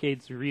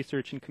decades of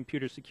research in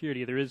computer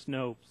security, there is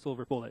no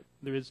silver bullet.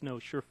 There is no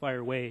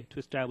surefire way to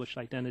establish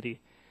identity.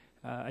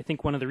 I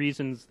think one of the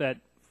reasons that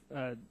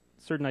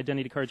certain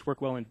identity cards work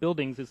well in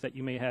buildings is that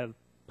you may have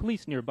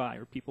police nearby,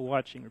 or people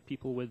watching, or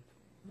people with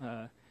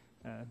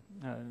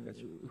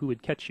who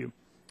would catch you.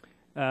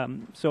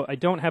 So I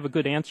don't have a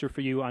good answer for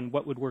you on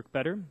what would work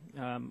better.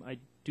 I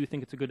do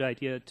think it's a good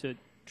idea to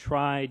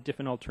try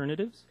different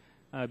alternatives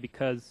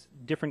because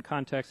different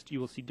contexts, you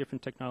will see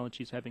different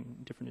technologies having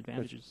different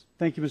advantages.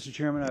 Thank you, Mr.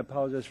 Chairman. I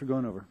apologize for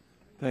going over.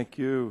 Thank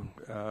you.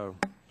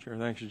 Chair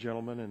thanks you,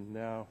 gentlemen. And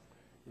now,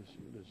 does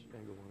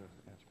Engel want to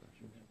ask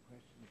questions?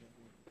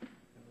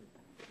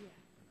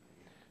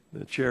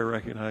 The chair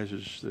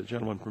recognizes the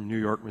gentleman from New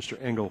York, Mr.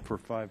 Engel, for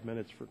 5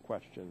 minutes for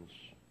questions.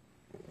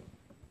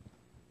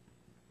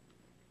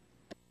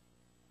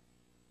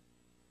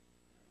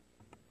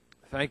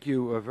 Thank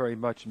you very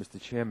much, Mr.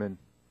 Chairman.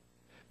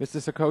 Mr.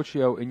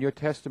 Sacoccio, in your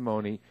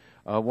testimony,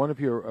 one of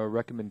your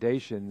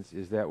recommendations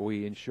is that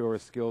we ensure a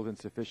skilled and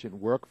sufficient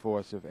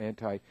workforce of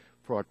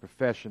anti-fraud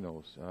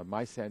professionals.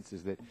 My sense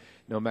is that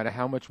no matter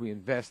how much we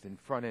invest in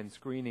front-end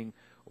screening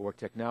or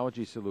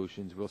technology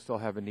solutions, we'll still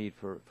have a need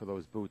for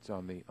those boots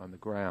on the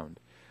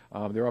ground.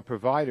 There are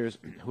providers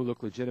who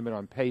look legitimate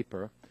on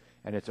paper,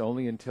 and it's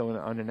only until an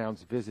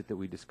unannounced visit that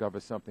we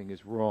discover something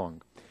is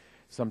wrong.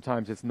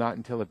 Sometimes it's not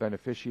until a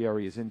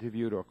beneficiary is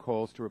interviewed or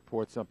calls to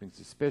report something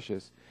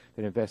suspicious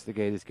that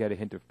investigators get a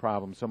hint of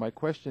problems. So my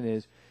question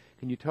is,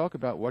 can you talk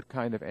about what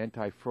kind of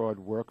anti-fraud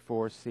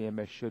workforce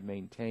CMS should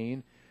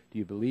maintain? Do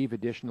you believe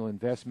additional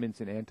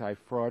investments in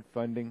anti-fraud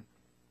funding,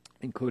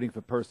 including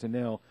for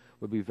personnel,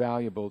 would be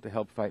valuable to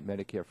help fight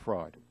Medicare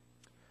fraud?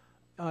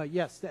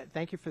 Yes,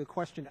 thank you for the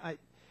question.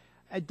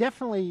 I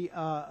definitely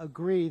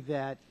agree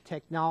that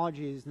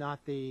technology is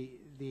not the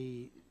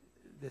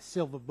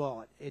silver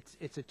bullet.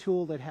 It's a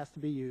tool that has to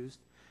be used.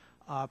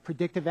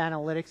 Predictive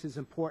analytics is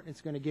important. It's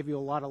going to give you a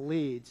lot of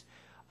leads.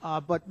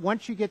 But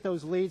once you get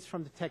those leads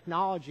from the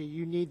technology,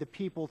 you need the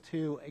people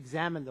to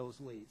examine those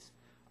leads.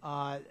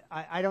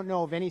 I don't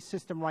know of any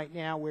system right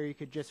now where you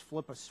could just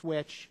flip a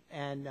switch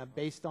and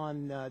based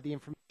on the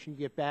information you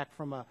get back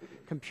from a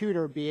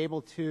computer, be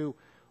able to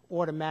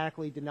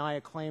automatically deny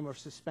a claim or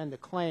suspend a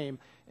claim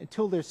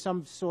until there's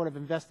some sort of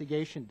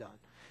investigation done.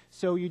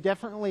 So you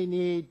definitely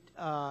need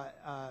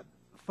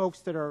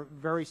folks that are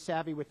very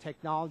savvy with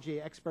technology,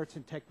 experts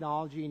in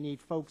technology. You need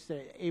folks that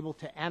are able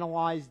to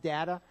analyze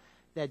data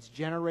that's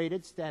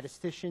generated,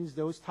 statisticians,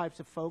 those types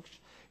of folks.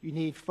 You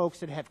need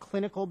folks that have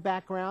clinical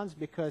backgrounds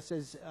because,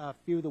 as a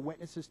few of the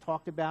witnesses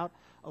talked about,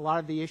 a lot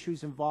of the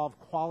issues involve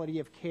quality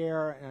of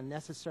care and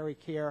unnecessary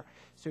care.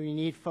 So you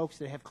need folks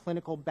that have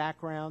clinical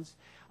backgrounds.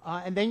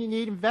 And then you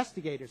need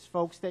investigators,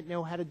 folks that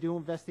know how to do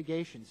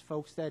investigations,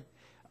 folks that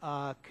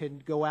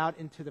can go out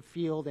into the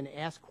field and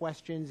ask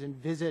questions and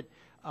visit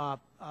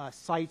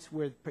sites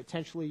where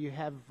potentially you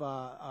have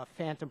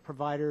phantom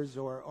providers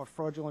or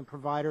fraudulent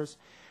providers.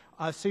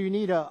 So you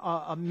need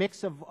a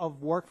mix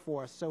of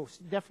workforce. So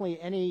definitely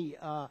any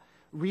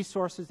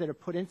resources that are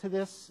put into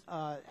this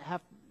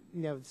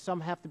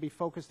some have to be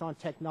focused on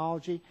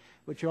technology,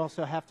 but you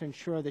also have to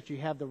ensure that you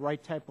have the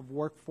right type of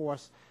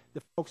workforce,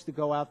 the folks to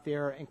go out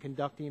there and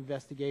conduct the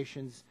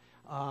investigations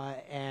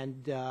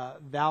and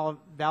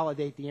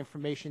validate the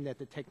information that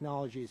the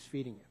technology is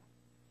feeding you.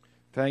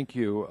 Thank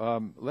you.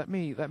 Let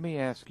me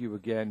ask you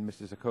again,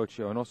 Mr.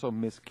 Sacoccio, and also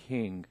Ms.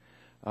 King.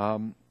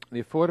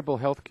 The Affordable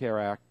Health Care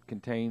Act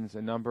contains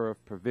a number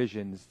of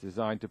provisions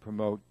designed to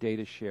promote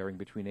data sharing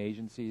between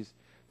agencies,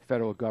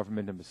 federal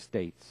government, and the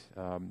states,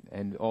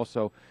 and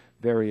also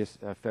various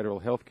federal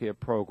health care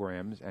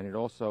programs. And it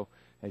also,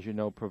 as you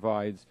know,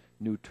 provides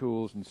new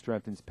tools and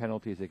strengthens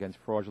penalties against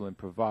fraudulent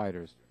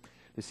providers.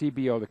 The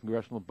CBO, the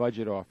Congressional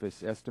Budget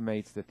Office,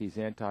 estimates that these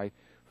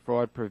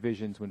anti-fraud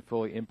provisions, when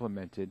fully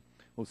implemented,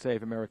 will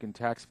save American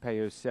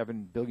taxpayers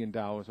 $7 billion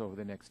over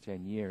the next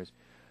 10 years.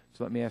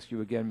 So let me ask you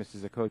again, Mr.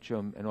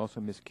 Sacoccio, and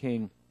also Ms.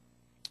 King,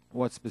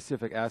 what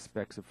specific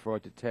aspects of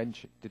fraud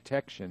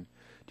detection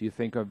do you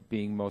think are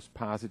being most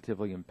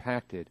positively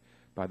impacted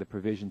by the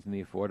provisions in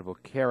the Affordable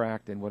Care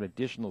Act, and what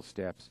additional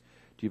steps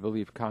do you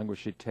believe Congress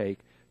should take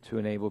to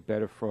enable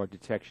better fraud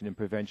detection and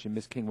prevention?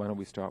 Ms. King, why don't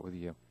we start with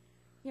you?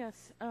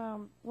 Yes.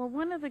 Well,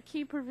 one of the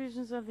key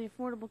provisions of the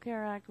Affordable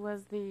Care Act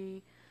was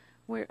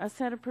a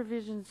set of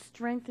provisions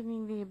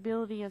strengthening the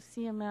ability of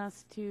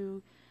CMS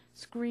to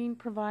screen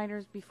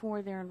providers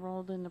before they're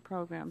enrolled in the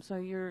program. So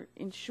you're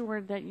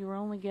ensured that you're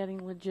only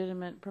getting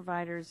legitimate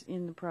providers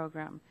in the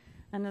program.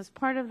 And as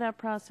part of that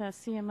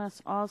process,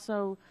 CMS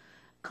also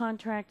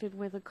contracted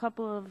with a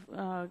couple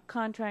of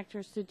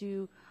contractors to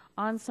do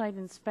on-site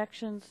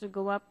inspections to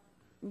go up,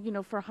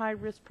 for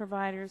high-risk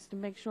providers to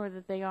make sure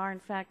that they are, in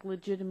fact,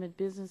 legitimate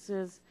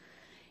businesses,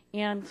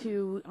 and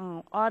to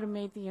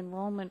automate the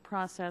enrollment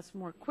process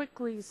more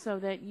quickly so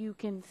that you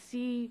can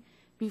see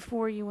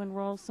before you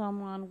enroll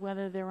someone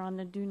whether they're on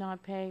the do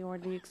not pay or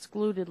the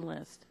excluded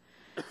list.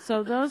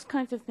 So those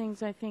kinds of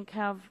things, I think,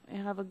 have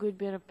a good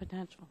bit of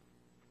potential.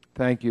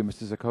 Thank you.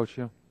 Mr.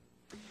 Sacoccio?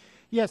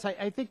 Yes,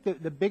 I think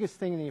the biggest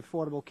thing in the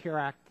Affordable Care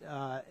Act,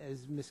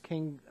 as Ms.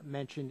 King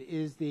mentioned,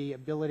 is the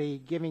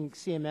ability, giving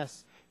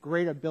CMS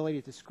greater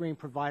ability to screen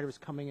providers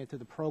coming into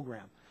the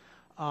program.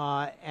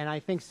 And I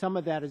think some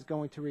of that is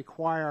going to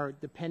require,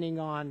 depending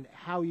on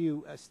how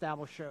you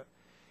establish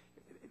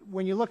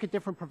when you look at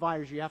different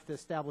providers, you have to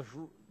establish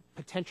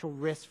potential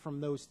risks from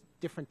those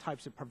different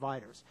types of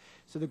providers.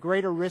 So the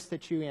greater risk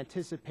that you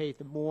anticipate,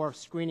 the more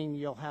screening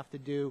you'll have to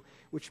do,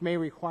 which may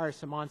require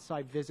some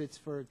on-site visits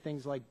for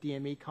things like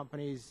DME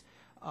companies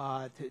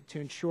to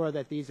ensure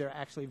that these are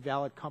actually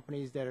valid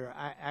companies that are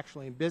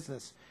actually in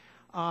business.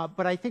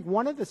 But I think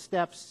one of the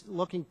steps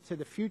looking to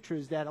the future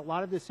is that a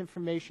lot of this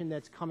information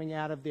that's coming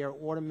out of their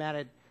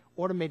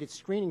automated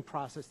screening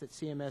process that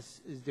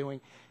CMS is doing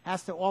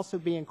has to also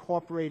be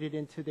incorporated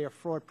into their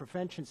fraud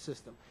prevention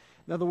system.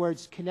 In other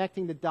words,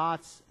 connecting the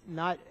dots,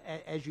 not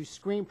as you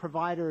screen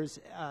providers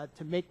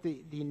to make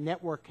the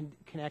network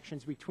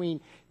connections between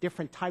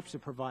different types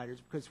of providers,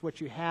 because what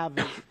you have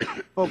is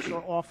folks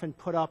are often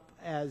put up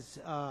as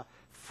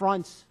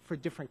fronts for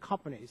different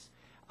companies.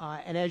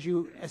 And as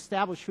you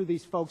establish who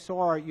these folks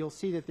are, you'll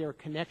see that there are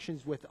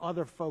connections with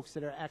other folks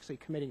that are actually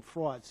committing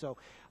fraud. So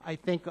I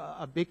think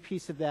a big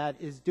piece of that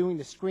is doing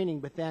the screening,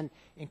 but then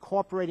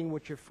incorporating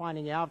what you're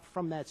finding out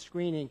from that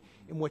screening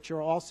in what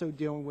you're also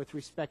doing with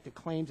respect to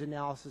claims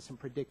analysis and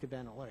predictive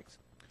analytics.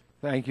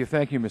 Thank you.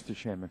 Thank you, Mr.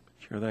 Chairman.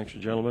 Chair thanks the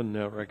gentleman.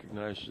 Now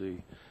recognize the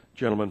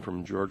gentleman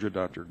from Georgia,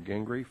 Dr.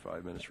 Gingrey.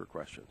 5 minutes for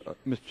questions.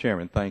 Mr.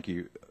 Chairman, thank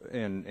you.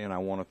 And I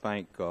want to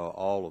thank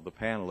all of the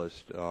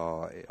panelists,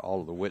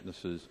 all of the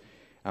witnesses.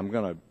 I'm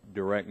going to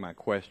direct my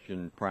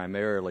question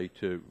primarily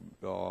to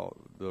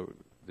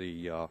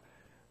the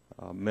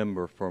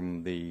member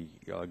from the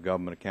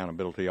Government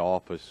Accountability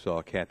Office,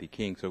 Kathy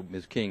King. So,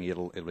 Ms. King,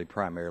 it'll be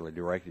primarily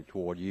directed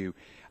toward you.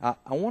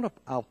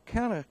 I'll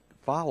kind of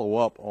follow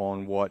up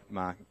on what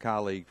my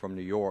colleague from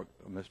New York,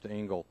 Mr.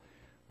 Engel,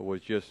 was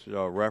just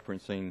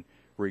referencing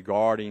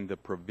regarding the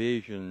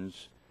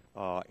provisions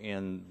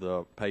in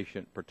the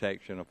Patient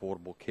Protection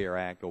Affordable Care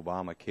Act,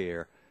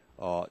 Obamacare,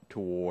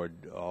 toward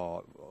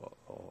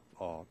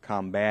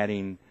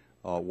combating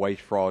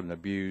waste, fraud, and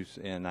abuse.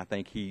 And I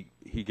think he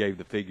gave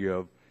the figure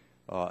of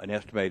an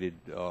estimated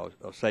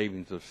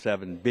savings of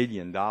 $7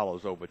 billion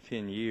over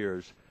 10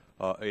 years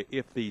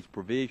if these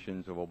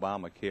provisions of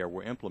Obamacare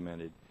were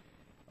implemented.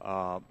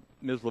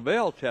 Ms.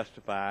 Lavelle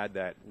testified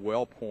that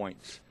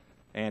WellPoint's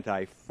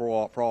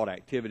anti-fraud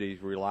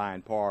activities rely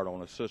in part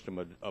on a system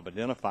of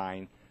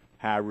identifying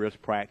high-risk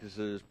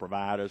practices,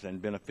 providers,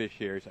 and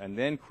beneficiaries, and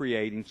then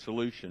creating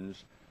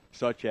solutions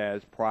such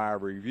as prior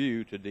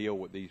review to deal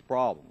with these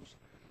problems.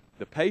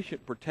 The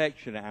Patient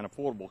Protection and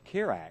Affordable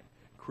Care Act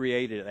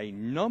created a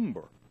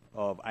number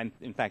of,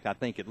 in fact, I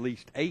think at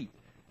least 8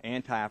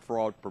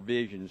 anti-fraud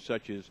provisions,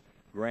 such as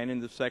granting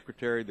the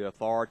Secretary the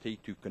authority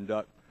to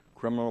conduct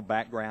criminal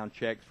background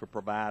checks for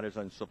providers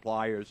and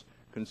suppliers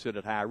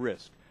considered high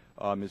risk.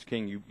 Ms.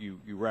 King,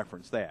 you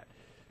referenced that.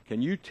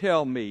 Can you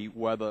tell me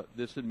whether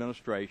this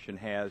administration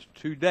has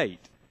to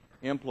date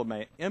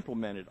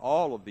implemented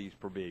all of these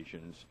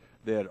provisions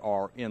that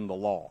are in the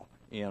law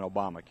in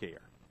Obamacare?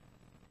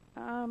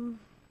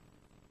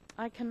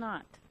 I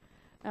cannot,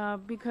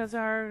 because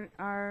our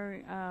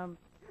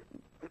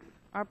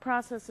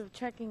process of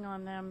checking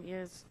on them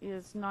is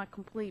not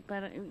complete.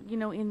 But you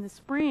know, in the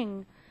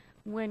spring,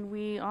 when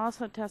we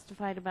also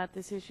testified about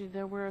this issue,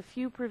 there were a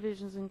few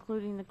provisions,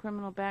 including the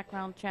criminal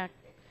background check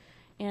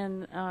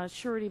and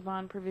surety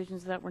bond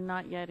provisions, that were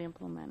not yet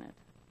implemented.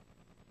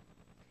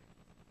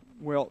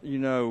 Well, you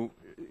know,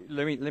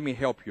 let me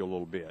help you a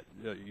little bit.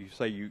 You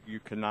say you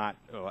cannot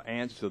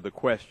answer the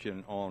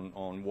question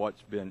on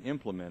what's been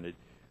implemented.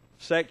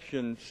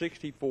 Section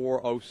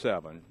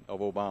 6407 of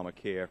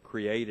Obamacare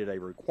created a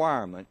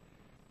requirement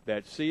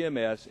that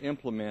CMS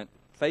implement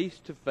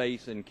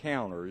face-to-face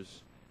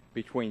encounters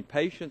between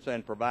patients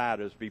and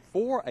providers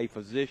before a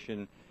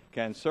physician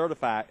can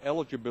certify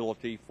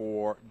eligibility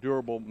for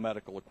durable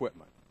medical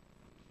equipment.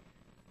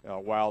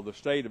 While the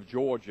state of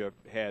Georgia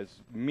has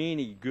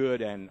many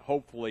good and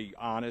hopefully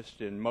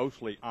honest and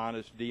mostly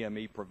honest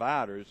DME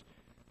providers,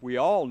 we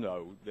all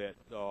know that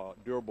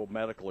durable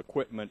medical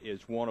equipment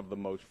is one of the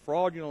most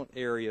fraudulent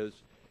areas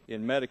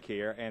in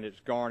Medicare, and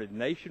it's garnered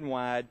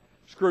nationwide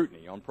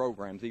scrutiny on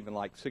programs even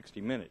like 60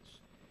 Minutes.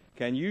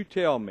 Can you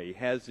tell me,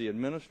 has the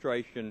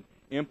administration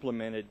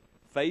implemented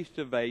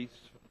face-to-face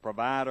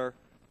provider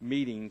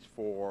meetings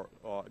for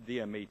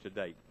DME to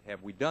date?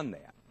 Have we done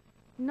that?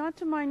 Not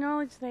to my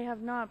knowledge, they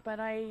have not, but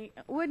I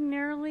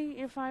ordinarily,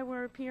 if I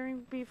were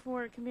appearing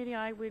before a committee,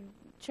 I would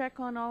check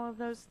on all of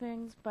those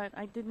things, but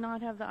I did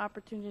not have the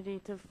opportunity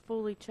to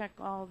fully check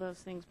all of those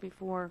things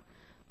before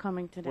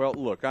coming today. Well,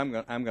 look, I'm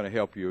going to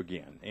help you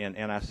again,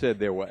 and I said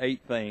there were 8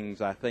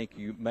 things. I think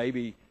you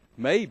maybe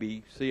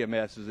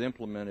CMS has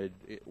implemented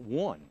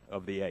 1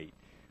 of the 8.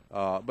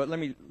 But let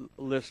me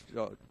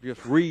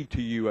just read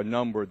to you a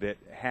number that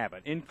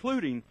haven't,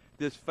 including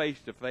this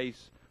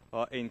face-to-face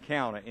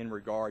encounter in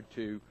regard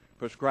to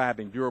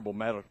prescribing durable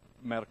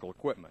medical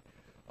equipment.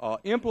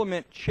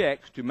 Implement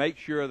checks to make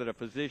sure that a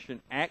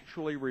physician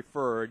actually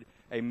referred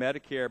a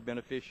Medicare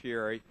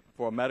beneficiary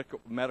for a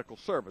medical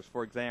service,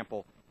 for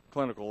example,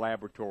 clinical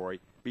laboratory,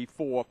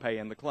 before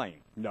paying the claim.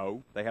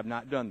 No, they have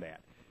not done that.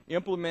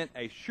 Implement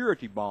a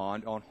surety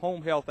bond on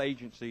home health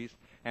agencies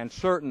and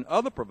certain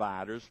other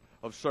providers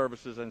of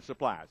services and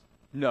supplies.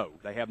 No,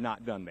 they have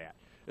not done that.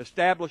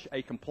 Establish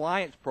a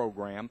compliance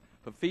program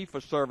for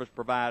fee-for-service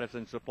providers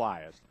and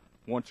suppliers.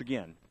 Once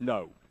again,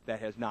 no, that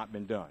has not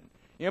been done.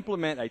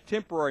 Implement a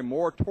temporary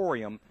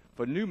moratorium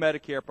for new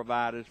Medicare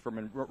providers from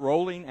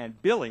enrolling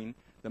and billing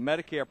the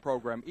Medicare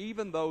program,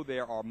 even though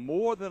there are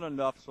more than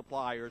enough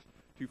suppliers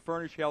to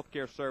furnish health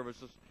care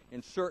services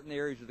in certain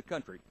areas of the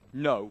country.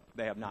 No,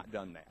 they have not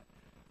done that.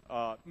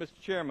 Mr.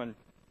 Chairman,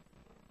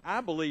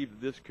 I believe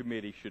that this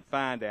committee should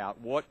find out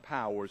what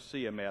powers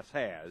CMS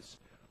has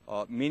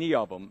many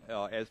of them,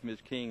 as Ms.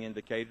 King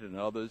indicated, and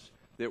others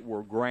that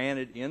were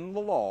granted in the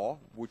law,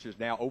 which is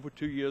now over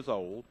 2 years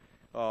old,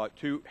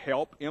 to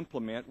help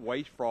implement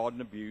waste, fraud,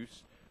 and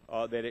abuse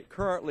that it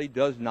currently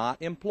does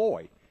not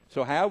employ.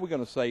 So how are we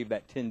going to save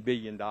that $10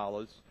 billion,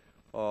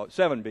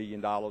 $7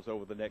 billion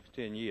over the next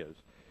 10 years?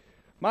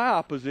 My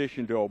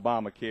opposition to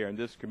Obamacare in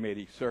this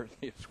committee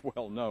certainly is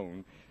well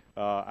known.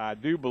 I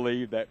do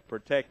believe that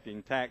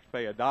protecting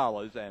taxpayer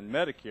dollars and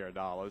Medicare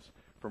dollars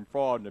from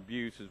fraud and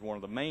abuse is one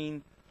of the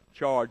main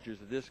charges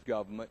of this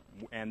government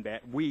and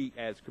that we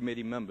as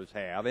committee members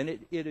have, and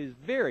it is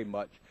very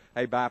much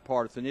a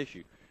bipartisan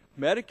issue.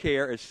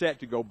 Medicare is set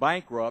to go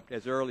bankrupt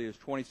as early as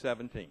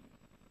 2017,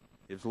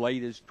 as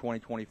late as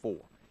 2024.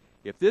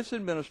 If this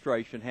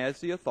administration has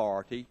the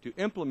authority to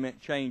implement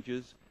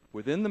changes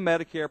within the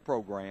Medicare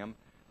program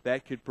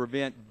that could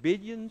prevent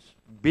billions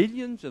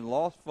in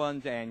lost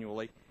funds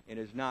annually and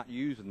is not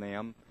using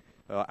them,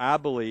 I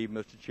believe,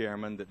 Mr.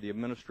 Chairman, that the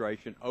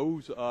administration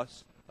owes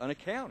us an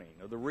accounting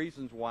of the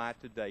reasons why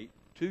to date,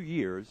 2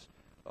 years,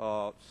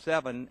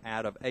 7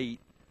 out of 8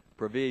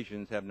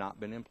 provisions have not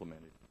been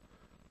implemented.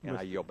 And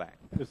I yield back.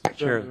 Mr.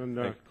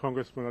 Chairman,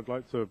 Congressman, I'd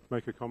like to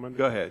make a comment.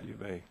 Go ahead, you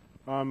may.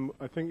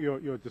 I think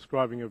you're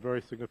describing a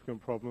very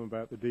significant problem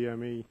about the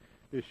DME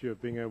issue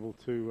of being able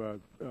to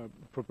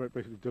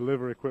basically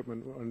deliver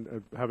equipment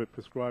and have it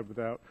prescribed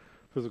without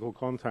physical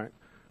contact.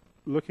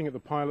 Looking at the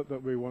pilot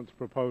that we want to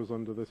propose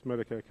under this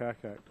Medicare CAC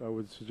Act, I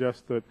would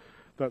suggest that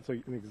that's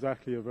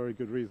exactly a very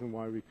good reason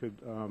why we could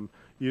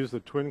use the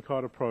twin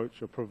card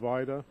approach. A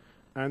provider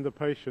and the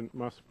patient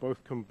must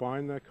both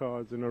combine their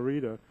cards in a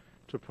reader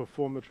to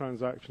perform the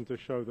transaction to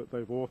show that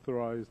they've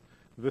authorized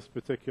this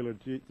particular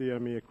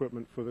DME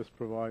equipment for this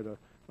provider,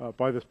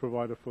 by this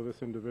provider for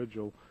this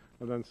individual,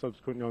 and then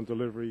subsequently on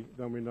delivery,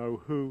 then we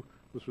know who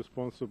was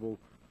responsible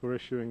for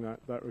issuing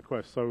that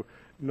request. So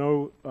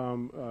no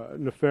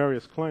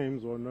nefarious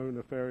claims or no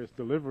nefarious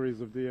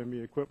deliveries of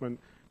DME equipment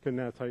can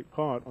now take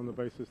part on the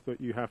basis that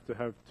you have to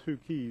have 2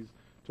 keys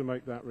to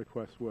make that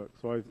request work.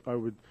 So I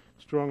would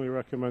strongly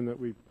recommend that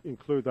we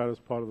include that as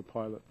part of the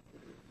pilot.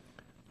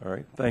 All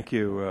right. Thank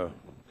you.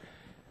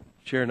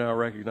 Chair now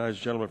recognizes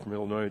the gentleman from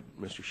Illinois,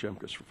 Mr.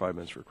 Shimkus, for 5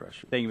 minutes for a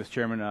question. Thank you, Mr.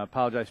 Chairman. I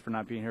apologize for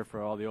not being here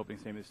for all the opening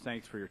statements.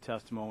 Thanks for your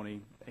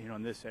testimony. You know,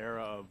 in this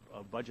era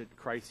of budget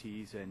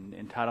crises and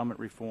entitlement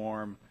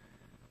reform,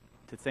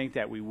 to think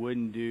that we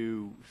wouldn't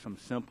do some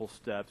simple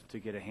steps to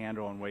get a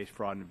handle on waste,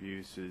 fraud, and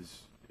abuse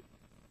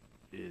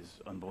is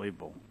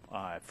unbelievable,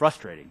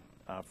 frustrating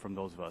from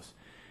those of us.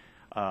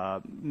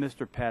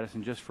 Mr.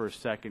 Pattison, just for a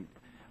second,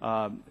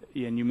 and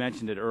you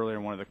mentioned it earlier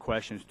in one of the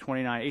questions,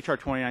 H.R.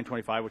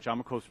 2925, which I'm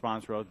a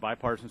co-sponsor of,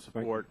 bipartisan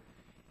support,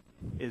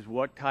 is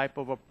what type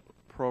of a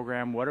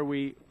program? What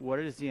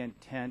is the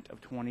intent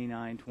of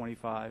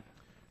 2925?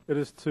 It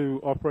is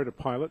to operate a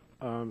pilot,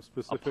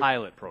 specific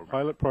pilot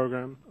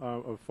program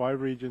of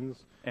 5 regions.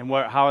 And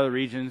how are the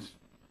regions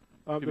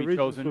to the be regions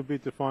chosen? will be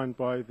defined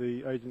by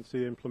the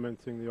agency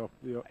implementing the.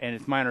 And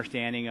it's my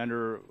understanding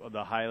under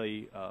the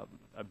highly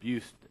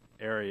abused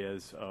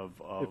areas of.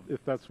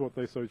 If that's what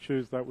they so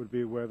choose, that would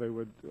be where they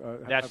would.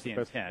 That's have the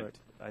best intent. effect.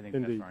 I think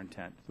Indeed. that's our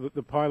intent. So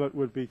the pilot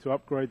would be to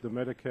upgrade the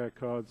Medicare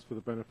cards for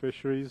the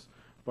beneficiaries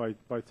by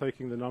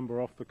taking the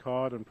number off the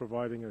card and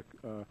providing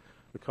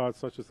a card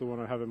such as the one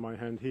I have in my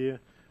hand here.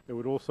 It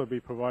would also be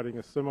providing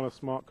a similar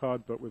smart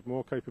card but with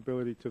more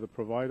capability to the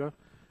provider.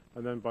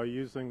 And then by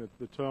using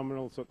the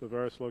terminals at the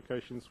various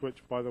locations,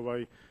 which, by the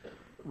way,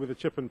 with the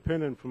chip and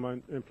pin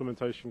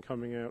implementation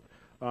coming out,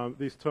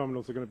 these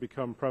terminals are going to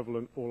become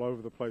prevalent all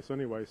over the place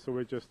anyway. So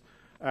we're just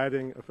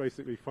adding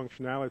basically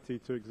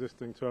functionality to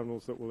existing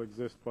terminals that will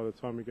exist by the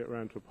time we get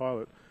around to a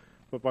pilot.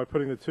 But by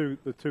putting the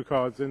two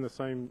cards in the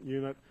same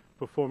unit,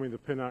 performing the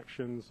pin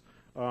actions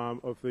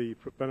of the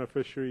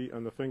beneficiary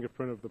and the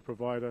fingerprint of the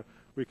provider,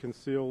 we can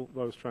seal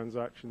those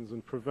transactions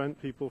and prevent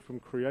people from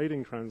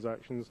creating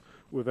transactions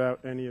without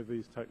any of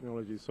these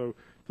technologies. So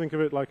think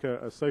of it like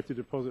a safety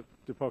deposit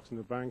in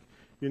the bank.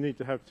 You need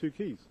to have 2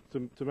 keys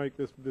to make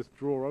this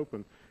drawer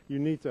open. You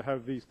need to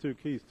have these 2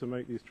 keys to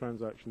make these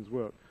transactions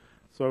work.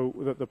 So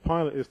the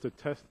pilot is to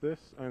test this,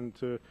 and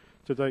to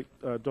take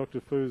Dr.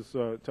 Fu's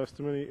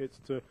testimony, it's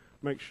to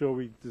make sure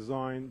we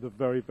design the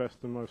very best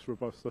and most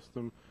robust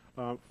system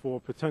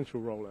for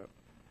potential rollout.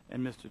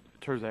 And Mr.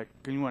 Terzak,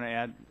 can you want to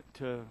add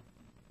to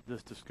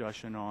this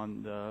discussion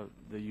on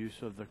the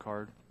use of the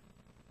card?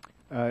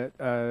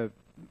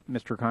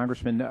 Mr.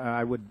 Congressman,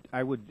 I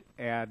would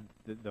add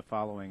the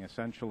following.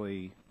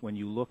 Essentially, when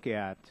you look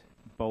at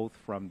both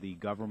from the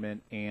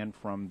government and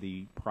from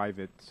the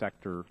private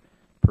sector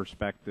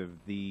perspective,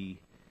 the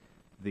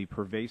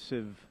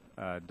pervasive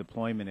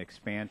deployment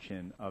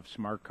expansion of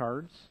smart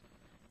cards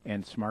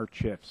and smart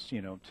chips.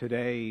 You know,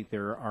 today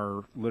there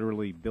are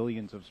literally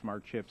billions of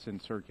smart chips in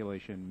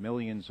circulation,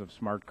 millions of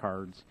smart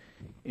cards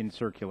in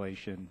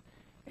circulation,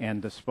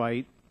 and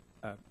despite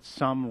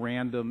some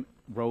random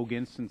rogue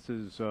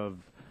instances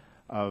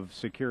of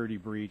security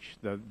breach,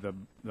 the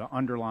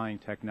underlying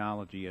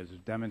technology has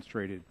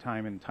demonstrated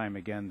time and time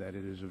again that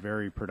it is a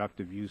very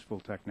productive, useful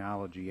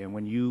technology. And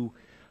when you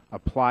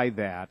apply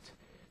that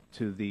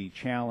to the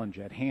challenge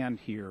at hand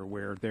here,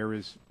 where there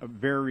is a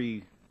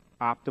very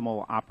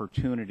optimal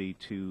opportunity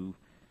to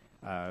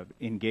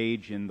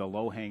engage in the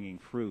low-hanging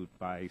fruit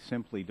by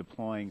simply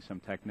deploying some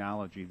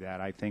technology that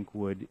I think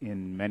would,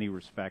 in many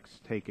respects,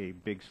 take a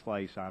big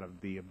slice out of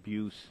the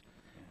abuse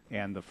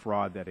and the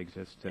fraud that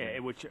exists today.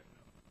 Which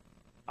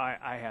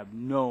I have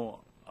no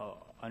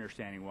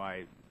understanding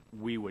why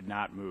we would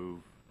not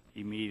move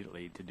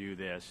immediately to do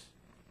this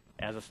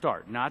as a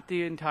start. Not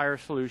the entire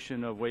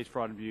solution of waste,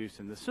 fraud, and abuse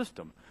in the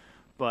system,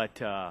 but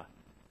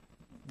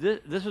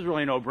this is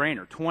really a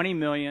no-brainer. 20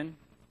 million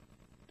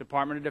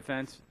Department of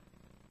Defense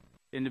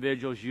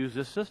individuals use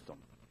this system.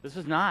 This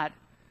is not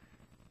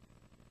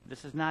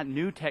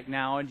new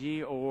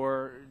technology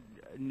or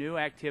new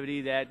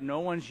activity that no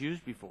one's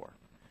used before.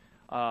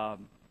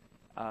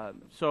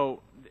 So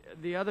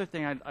the other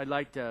thing I'd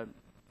like to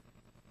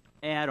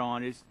add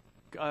on is,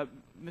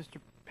 Mr.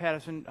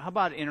 Patterson, how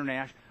about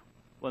international?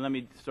 Well, let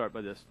me start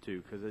by this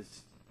too,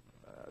 because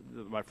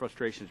my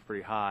frustration is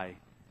pretty high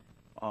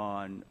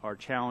on our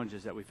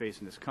challenges that we face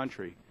in this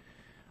country.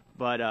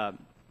 But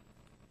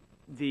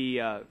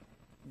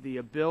the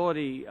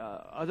ability,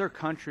 other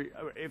countries,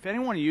 if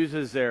anyone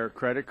uses their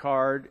credit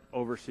card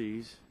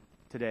overseas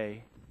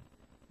today,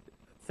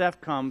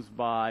 theft comes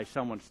by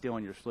someone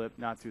stealing your slip,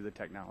 not through the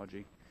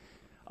technology.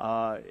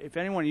 If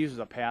anyone uses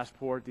a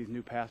passport, these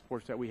new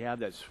passports that we have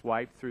that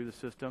swipe through the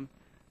system,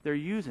 they're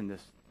using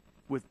this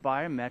with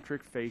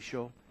biometric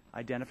facial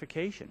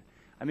identification.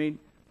 I mean,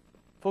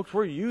 folks,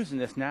 we're using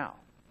this now.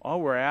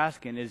 All we're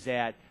asking is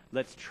that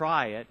let's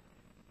try it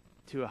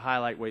to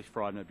highlight waste,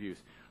 fraud, and abuse.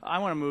 I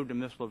want to move to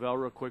Ms. Lavelle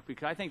real quick,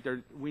 because I think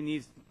we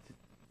need,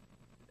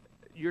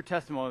 your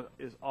testimony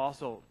is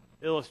also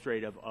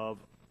illustrative of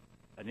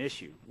an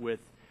issue with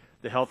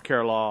the health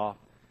care law,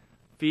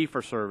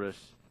 fee-for-service,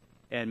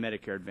 and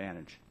Medicare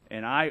Advantage.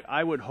 And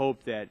I would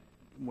hope that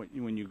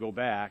when you go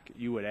back,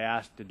 you would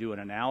ask to do an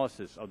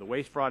analysis of the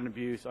waste, fraud, and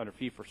abuse under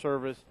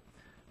fee-for-service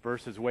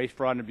versus waste,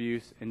 fraud, and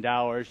abuse in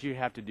dollars. You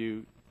have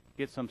to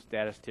get some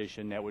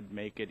statistician that would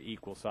make it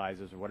equal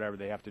sizes or whatever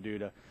they have to do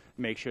to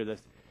make sure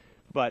this.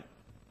 But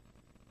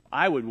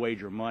I would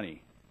wager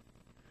money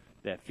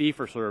that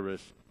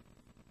fee-for-service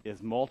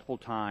is multiple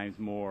times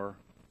more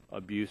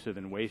abusive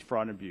than waste,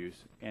 fraud, and abuse.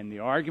 And the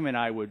argument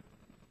I would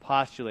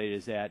postulate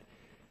is that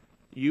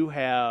you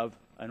have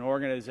an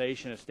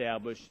organization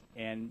established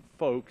and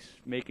folks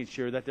making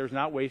sure that there's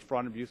not waste,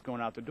 fraud, and abuse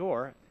going out the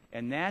door.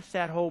 And that's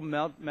that whole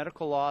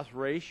medical loss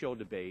ratio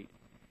debate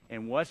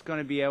and what's going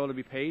to be able to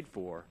be paid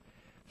for.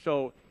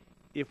 So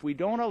if we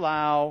don't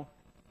allow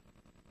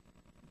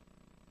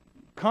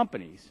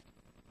companies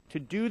to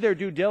do their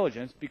due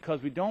diligence,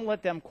 because we don't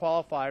let them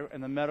qualify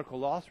in the medical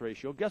loss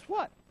ratio, guess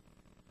what?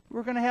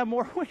 We're going to have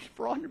more waste,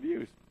 fraud, and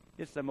abuse.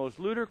 It's the most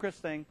ludicrous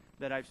thing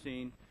that I've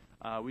seen.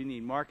 We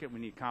need market.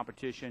 We need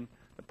competition.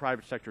 The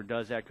private sector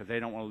does that because they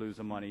don't want to lose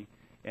the money.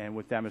 And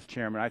with that, Mr.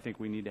 Chairman, I think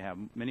we need to have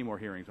many more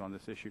hearings on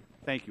this issue.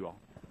 Thank you all.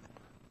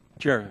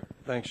 Chair,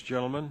 thanks,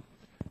 gentlemen.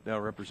 Now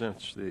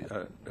recognizes the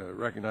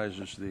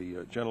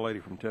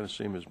gentlelady from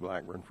Tennessee, Ms.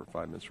 Blackburn, for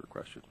 5 minutes for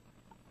questions.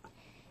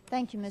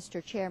 Thank you,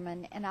 Mr.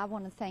 Chairman, and I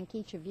want to thank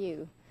each of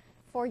you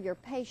for your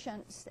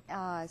patience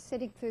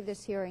sitting through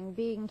this hearing,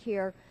 being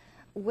here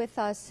with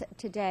us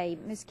today.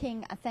 Ms.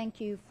 King, I thank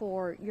you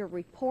for your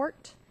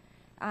report.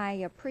 I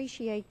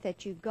appreciate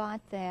that you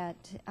got that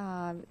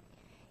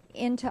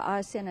into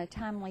us in a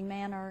timely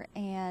manner,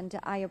 and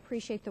I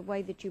appreciate the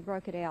way that you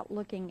broke it out,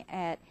 looking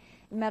at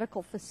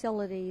medical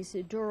facilities,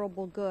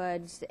 durable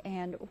goods,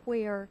 and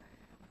where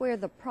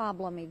the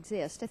problem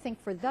exists. I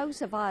think for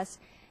those of us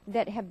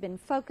that have been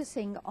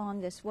focusing on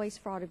this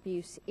waste, fraud,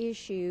 abuse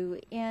issue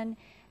in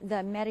the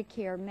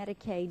Medicare,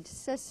 Medicaid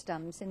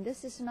systems, and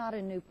this is not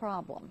a new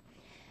problem,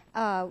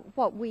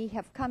 what we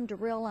have come to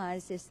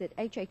realize is that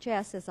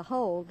HHS as a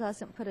whole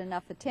doesn't put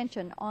enough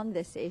attention on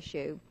this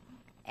issue,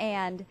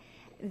 and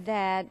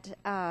that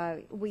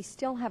we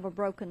still have a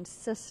broken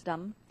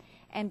system,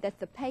 and that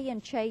the pay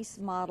and chase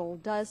model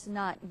does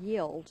not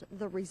yield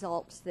the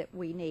results that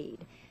we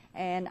need.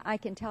 And I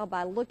can tell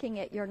by looking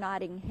at your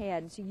nodding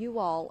heads, you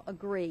all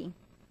agree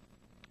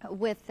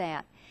with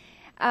that.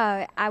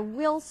 I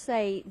will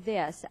say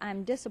this,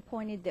 I'm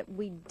disappointed that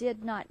we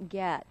did not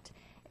get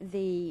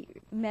the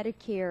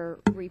Medicare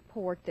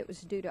report that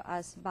was due to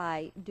us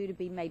due to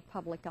be made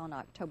public on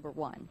October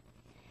 1.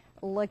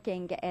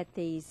 Looking at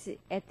these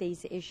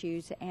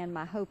issues, and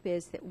my hope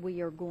is that we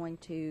are going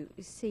to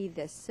see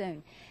this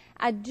soon.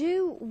 I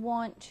do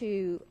want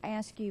to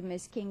ask you,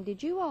 Ms. King,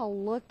 did you all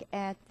look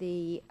at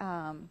the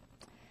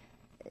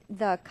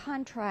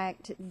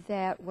contract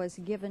that was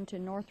given to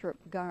Northrop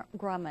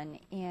Grumman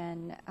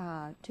in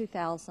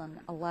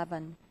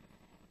 2011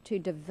 to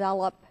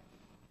develop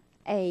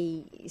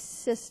a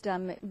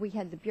system? We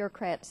had the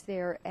bureaucrats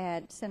there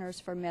at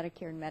Centers for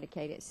Medicare and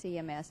Medicaid at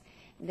CMS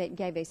that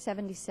gave a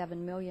 $77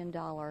 million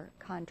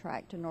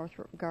contract to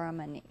Northrop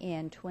Grumman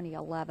in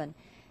 2011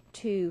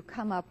 to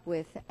come up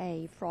with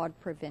a fraud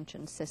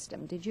prevention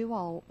system. Did you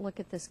all look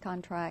at this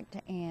contract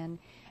and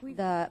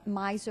the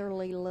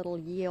miserly little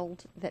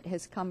yield that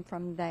has come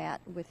from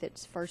that with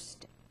its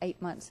first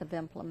 8 months of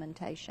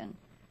implementation?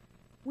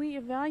 We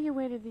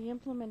evaluated the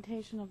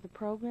implementation of the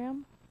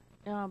program,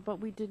 but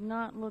we did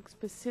not look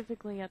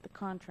specifically at the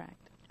contract.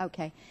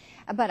 Okay.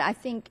 But I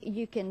think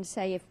you can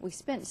say if we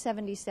spent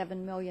 $77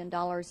 million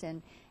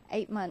and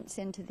 8 months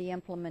into the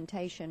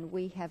implementation,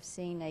 we have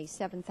seen a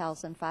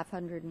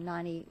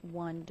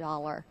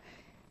 $7,591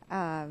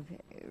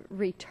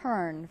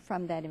 return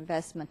from that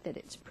investment, that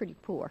it's pretty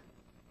poor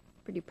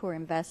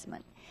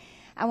investment.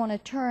 I want to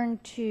turn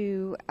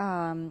to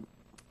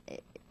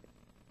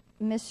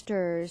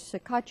Mr.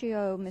 Subcommittee,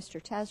 Mr.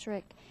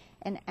 Tazarek,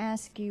 and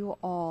ask you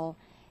all,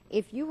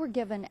 if you were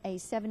given a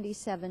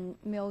 $77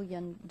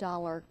 million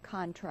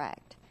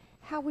contract,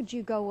 how would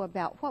you go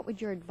about, what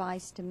would your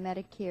advice to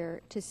Medicare,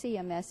 to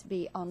CMS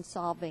be on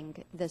solving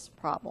this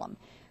problem?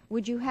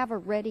 Would you have a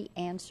ready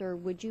answer?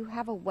 Would you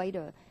have a way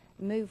to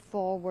move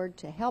forward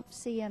to help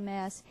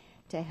CMS,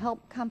 to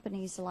help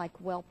companies like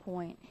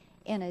WellPoint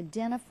in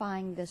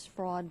identifying this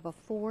fraud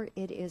before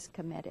it is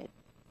committed?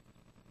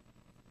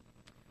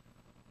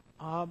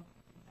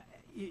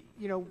 You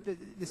know,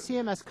 the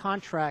CMS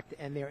contract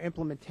and their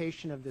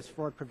implementation of this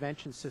fraud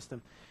prevention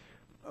system,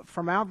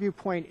 from our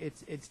viewpoint,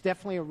 it's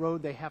definitely a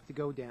road they have to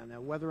go down. Now,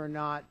 whether or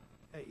not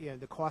you know,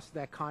 the cost of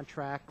that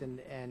contract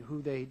and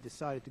who they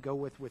decided to go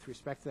with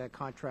respect to that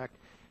contract,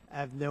 I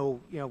have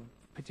no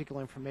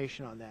particular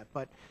information on that.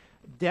 But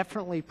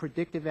definitely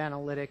predictive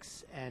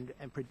analytics and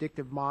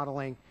predictive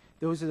modeling,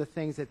 those are the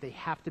things that they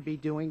have to be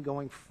doing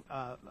going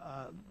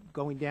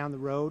down the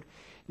road.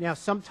 Now,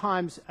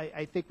 sometimes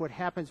I think what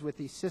happens with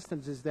these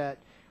systems is that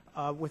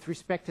with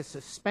respect to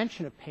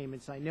suspension of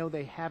payments, I know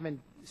they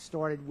haven't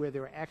started where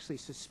they're actually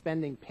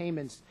suspending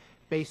payments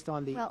based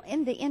on the... Well,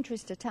 in the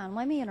interest of time,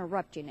 let me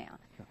interrupt you now.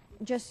 Sure.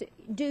 Just,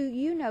 do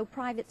you know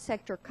private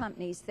sector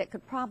companies that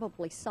could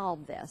probably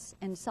solve this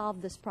and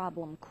solve this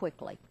problem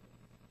quickly?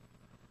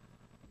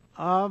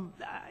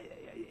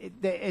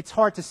 It's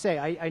hard to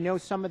say. I know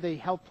some of the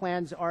health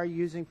plans are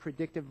using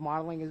predictive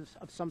modeling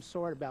of some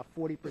sort. About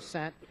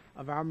 40%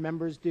 of our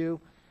members do.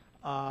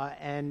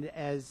 And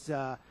as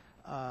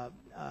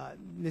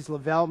Ms.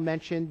 Lavelle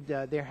mentioned,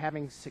 they're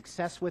having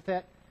success with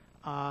it.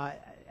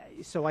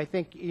 So I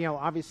think,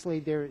 obviously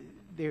the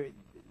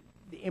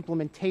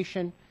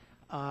implementation,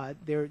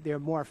 there are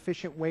more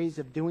efficient ways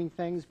of doing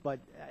things, but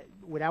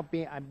without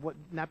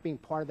not being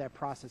part of that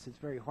process, it's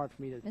very hard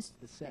for me to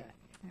say.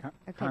 Okay.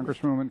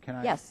 Congresswoman, can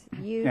I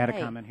add a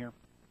comment here?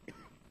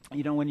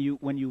 You know,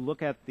 when you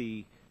look at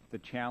the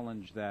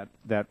challenge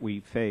that we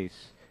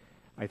face,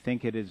 I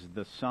think it is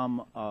the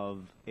sum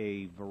of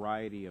a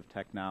variety of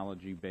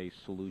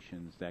technology-based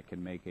solutions that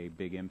can make a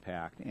big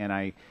impact.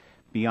 And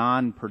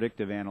beyond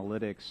predictive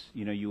analytics,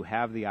 you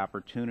have the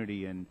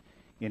opportunity in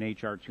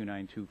HR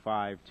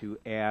 2925 to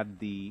add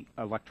the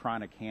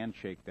electronic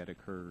handshake that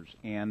occurs,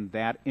 and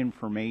that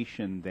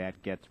information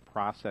that gets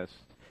processed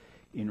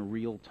in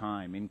real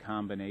time in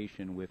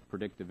combination with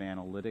predictive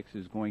analytics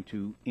is going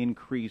to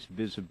increase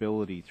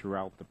visibility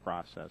throughout the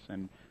process.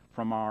 And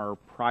from our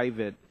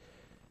private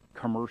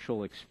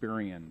commercial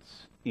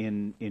experience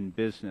in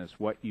business,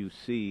 what you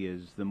see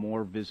is the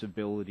more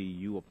visibility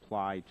you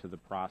apply to the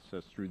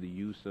process through the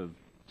use of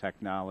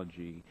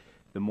technology,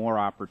 the more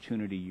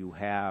opportunity you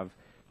have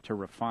to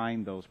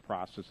refine those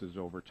processes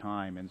over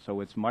time. And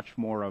so it's much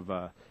more of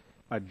a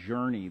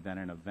journey than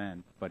an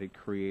event, but it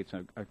creates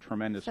a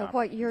tremendous opportunity. So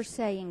what you're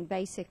saying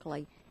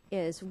basically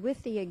is,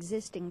 with the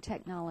existing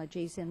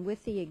technologies and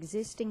with the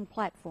existing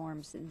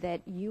platforms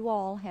that you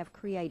all have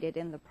created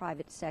in the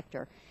private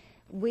sector,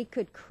 we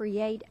could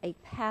create a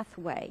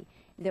pathway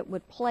that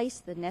would place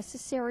the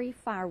necessary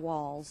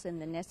firewalls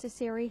and the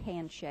necessary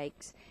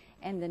handshakes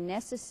and the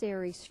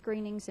necessary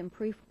screenings and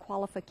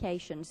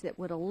pre-qualifications that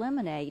would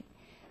eliminate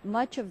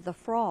much of the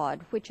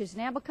fraud, which has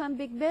now become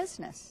big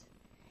business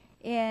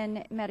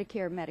in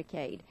Medicare and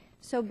Medicaid.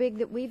 So big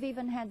that we've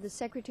even had the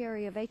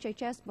Secretary of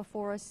HHS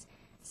before us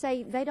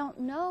say they don't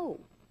know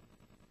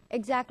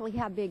exactly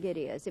how big it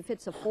is, if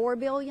it's a $4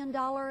 billion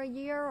a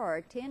year or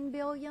a $10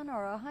 billion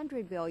or a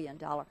 $100 billion.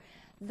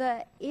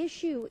 The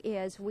issue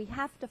is we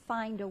have to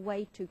find a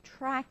way to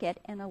track it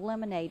and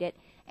eliminate it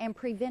and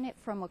prevent it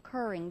from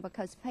occurring,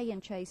 because pay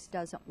and chase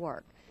doesn't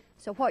work.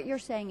 So what you're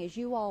saying is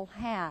you all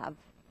have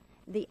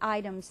the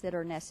items that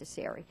are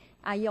necessary.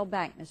 I yield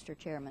back, Mr.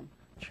 Chairman.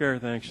 Chair,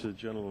 thanks to the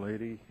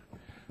gentlelady.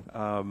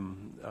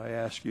 I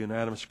ask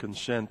unanimous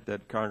consent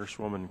that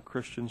Congresswoman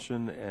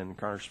Christensen and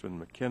Congressman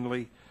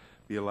McKinley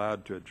be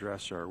allowed to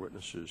address our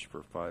witnesses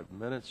for 5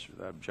 minutes.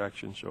 Without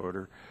objection, so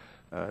order.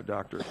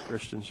 Dr.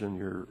 Christensen,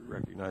 you're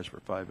recognized for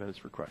 5 minutes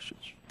for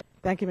questions.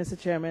 Thank you, Mr.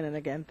 Chairman, and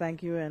again,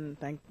 thank you, and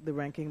thank the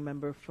ranking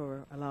member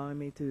for allowing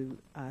me to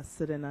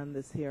sit in on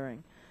this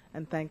hearing,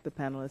 and thank the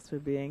panelists for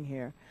being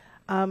here.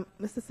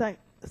 Mr.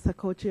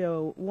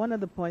 Subcommittee, one of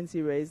the points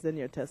you raised in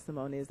your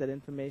testimony is that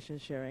information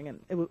sharing,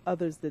 and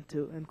others did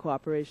too, and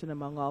cooperation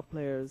among all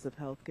players of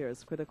healthcare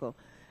is critical.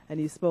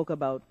 And you spoke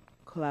about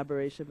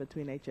collaboration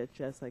between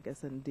HHS, I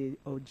guess, and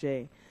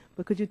DOJ.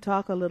 But could you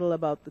talk a little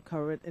about the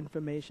current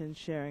information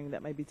sharing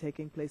that might be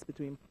taking place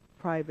between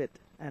private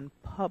and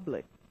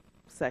public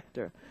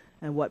sector,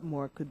 and what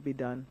more could be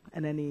done,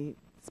 and any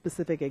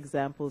specific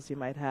examples you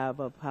might have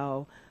of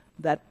how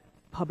that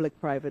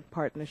public-private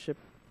partnership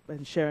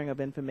and sharing of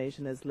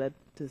information has led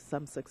to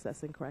some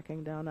success in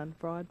cracking down on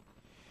fraud?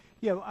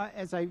 Yeah,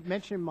 as I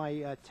mentioned in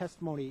my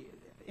testimony,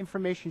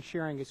 information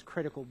sharing is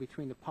critical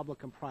between the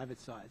public and private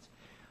sides.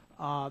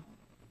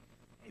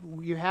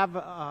 You have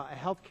a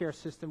healthcare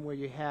system where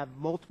you have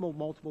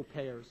multiple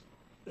payers.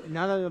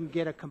 None of them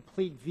get a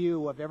complete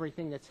view of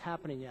everything that's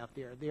happening out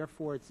there.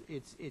 Therefore,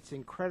 it's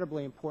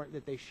incredibly important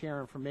that they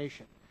share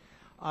information.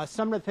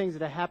 Some of the things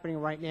that are happening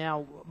right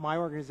now, my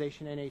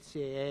organization,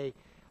 NHCAA,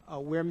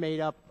 we're made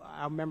up,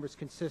 our members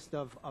consist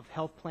of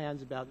health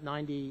plans, about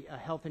 90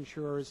 health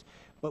insurers,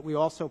 but we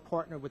also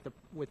partner with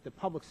the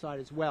public side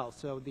as well.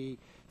 So the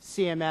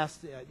CMS,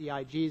 the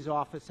IG's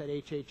office at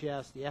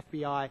HHS, the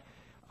FBI,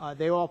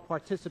 they all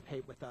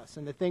participate with us.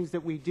 And the things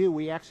that we do,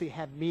 we actually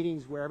have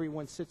meetings where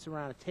everyone sits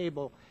around a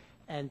table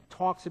and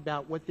talks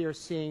about what they're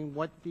seeing,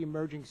 what the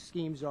emerging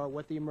schemes are,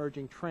 what the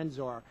emerging trends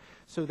are,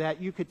 so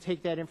that you could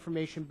take that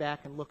information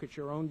back and look at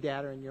your own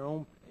data in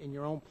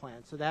your own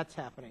plan. So that's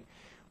happening.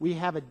 We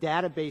have a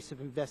database of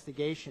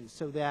investigations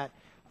so that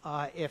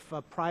if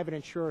a private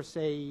insurer,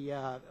 say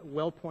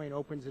WellPoint,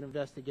 opens an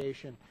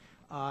investigation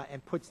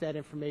and puts that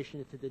information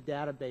into the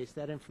database,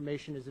 that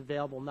information is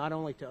available not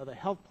only to other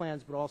health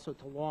plans but also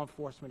to law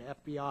enforcement,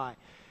 FBI.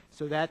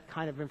 So that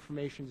kind of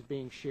information is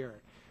being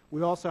shared.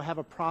 We also have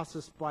a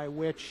process by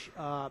which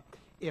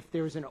if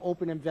there's an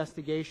open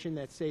investigation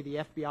that, say,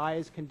 the FBI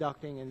is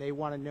conducting and they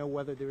want to know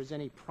whether there is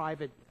any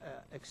private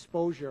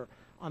exposure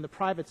on the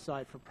private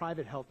side for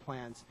private health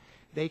plans,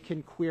 they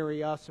can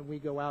query us and we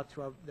go out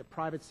to the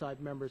private side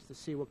members to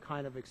see what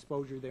kind of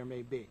exposure there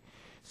may be.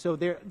 So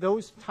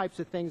those types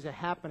of things are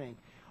happening.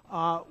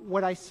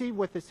 What I see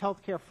with this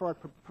healthcare fraud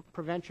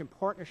prevention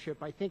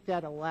partnership, I think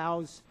that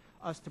allows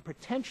us to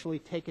potentially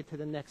take it to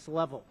the next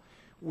level,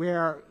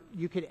 where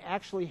you could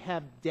actually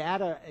have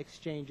data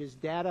exchanges,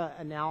 data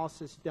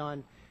analysis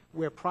done,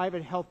 where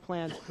private health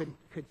plans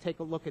could take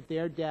a look at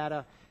their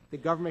data, the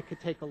government could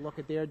take a look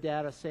at their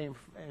data, say in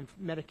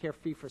Medicare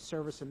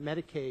fee-for-service and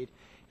Medicaid,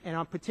 and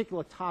on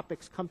particular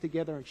topics come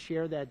together and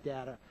share that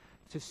data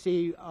to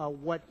see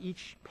what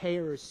each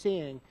payer is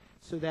seeing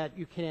so that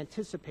you can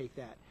anticipate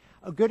that.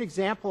 A good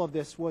example of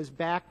this was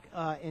back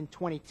in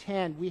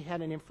 2010, we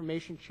had an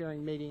information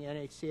sharing meeting at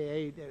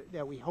NHCAA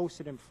that we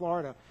hosted in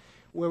Florida,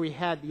 where we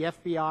had the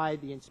FBI,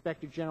 the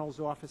Inspector General's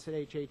office at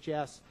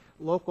HHS,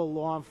 local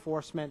law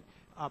enforcement,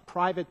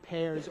 private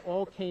payers,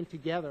 all came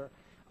together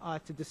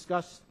to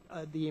discuss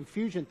the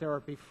infusion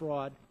therapy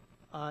fraud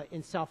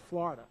in South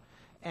Florida.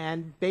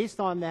 And based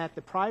on that,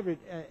 the private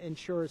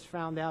insurers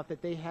found out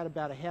that they had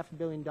about $500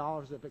 million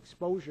of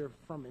exposure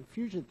from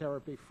infusion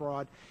therapy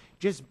fraud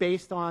just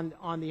based on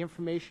the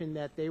information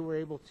that they were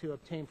able to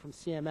obtain from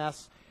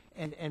CMS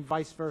and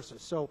vice versa.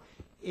 So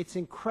it's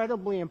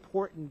incredibly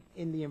important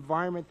in the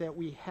environment that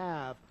we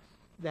have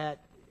that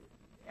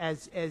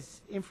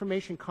as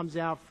information comes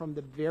out from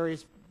the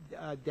various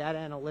data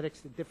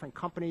analytics that different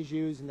companies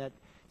use and that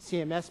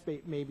CMS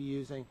may be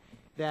using,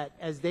 that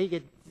as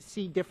they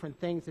see different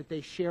things, that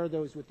they share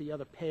those with the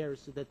other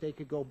payers so that they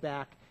could go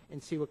back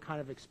and see what kind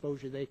of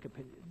exposure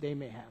they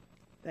may have.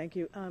 Thank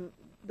you.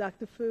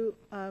 Dr. Fu,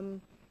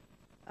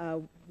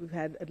 we've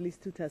had at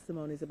least 2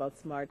 testimonies about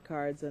smart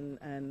cards,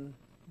 and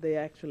they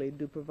actually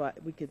do provide,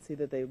 we could see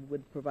that they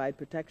would provide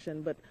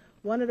protection. But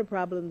one of the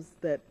problems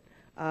that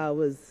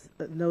was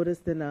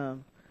noticed in a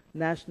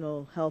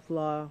National Health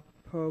Law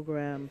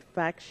Program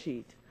fact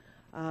sheet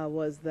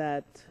was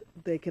that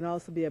they can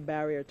also be a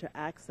barrier to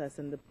access,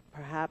 and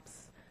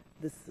perhaps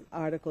this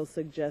article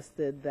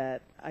suggested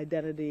that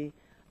identity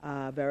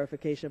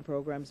verification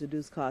programs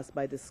reduce costs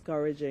by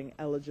discouraging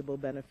eligible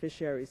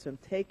beneficiaries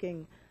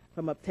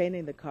from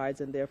obtaining the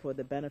cards and therefore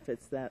the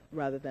benefits that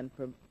rather than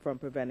from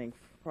preventing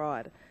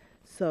fraud.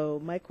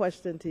 So my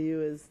question to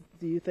you is,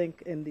 do you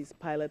think in these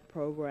pilot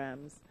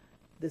programs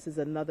this is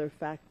another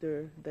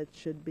factor that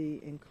should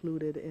be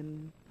included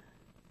in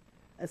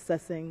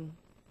assessing?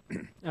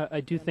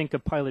 I do think a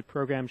pilot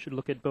program should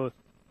look at both,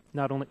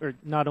 not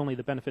only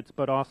the benefits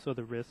but also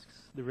the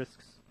risks. The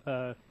risks,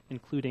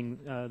 including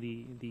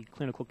the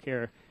clinical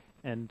care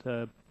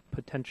and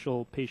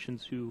potential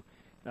patients who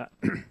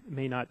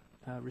may not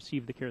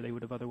receive the care they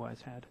would have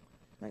otherwise had.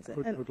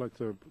 I would like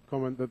to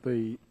comment that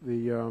the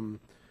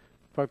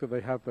fact that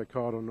they have their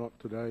card or not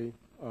today,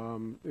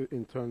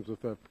 in terms of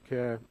their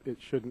care, it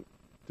shouldn't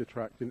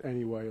detract in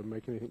any way or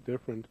make anything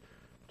different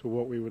to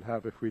what we would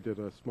have if we did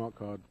a smart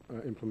card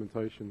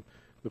implementation.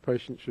 The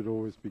patient should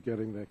always be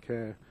getting their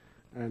care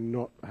and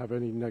not have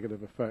any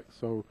negative effects.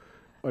 So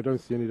I don't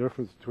see any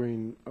difference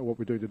between what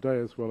we do today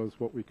as well as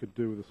what we could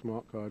do with a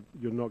smart card.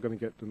 You're not going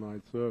to get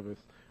denied service.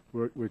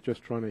 We're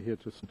just trying to here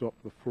to stop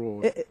the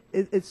fraud.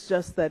 It's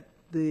just that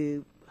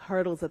the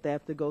hurdles that they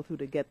have to go through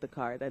to get the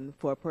card, and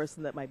for a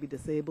person that might be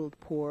disabled,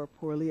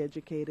 poorly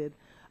educated,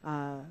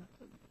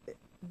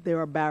 there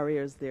are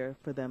barriers there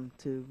for them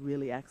to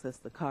really access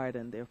the card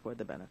and therefore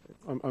the benefits.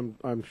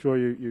 I'm sure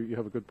you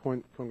have a good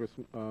point,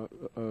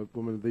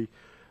 Congresswoman. The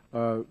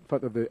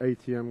fact that the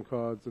ATM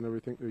cards and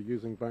everything, they're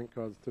using bank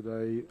cards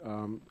today,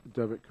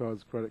 debit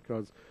cards, credit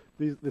cards,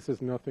 this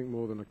is nothing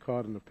more than a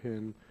card and a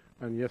PIN.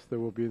 And yes, there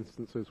will be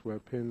instances where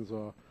PINs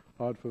are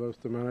hard for those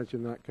to manage.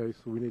 In that case,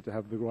 we need to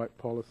have the right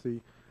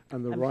policy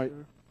and the right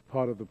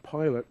part of the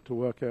pilot to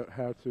work out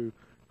how to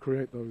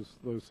create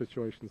those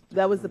situations.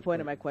 That was the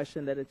point of my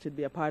question, that it should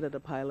be a part of the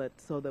pilot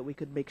so that we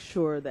could make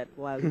sure that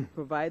while you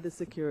provide the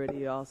security,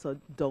 you also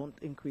don't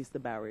increase the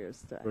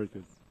barriers to access. Very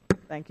good.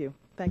 Thank you.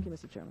 Thank you,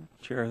 Mr. Chairman.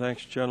 Chair,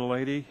 thanks,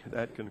 gentlelady.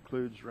 That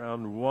concludes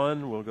round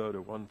one. We'll go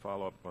to one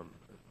follow-up on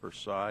per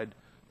side.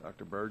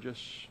 Dr.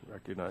 Burgess,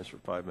 recognized for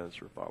 5 minutes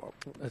for follow-up.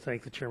 I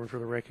thank the chairman for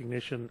the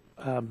recognition.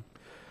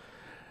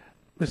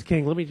 Ms.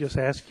 King, let me just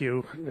ask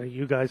you,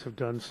 you guys have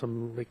done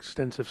some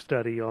extensive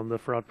study on the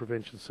fraud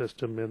prevention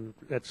system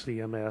at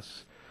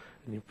CMS,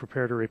 and you've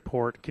prepared a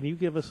report. Can you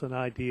give us an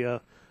idea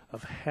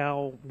of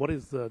what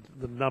is the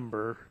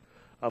number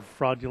of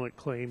fraudulent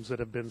claims that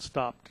have been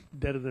stopped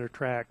dead in their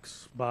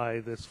tracks by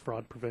this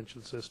fraud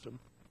prevention system?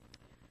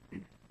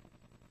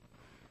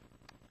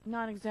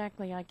 Not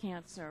exactly, I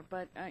can't, sir,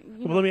 but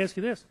well, let me ask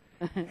you this.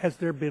 Has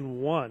there been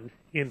one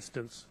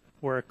instance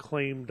where a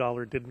claim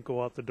dollar didn't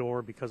go out the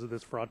door because of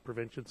this fraud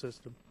prevention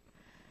system?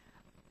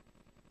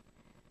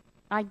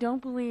 I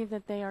don't believe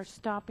that they are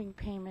stopping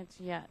payments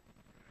yet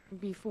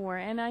before.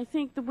 And I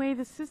think the way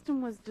the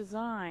system was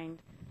designed,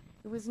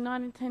 it was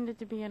not intended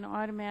to be an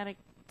automatic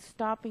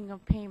stopping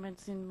of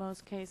payments in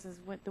most cases.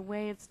 The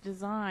way it's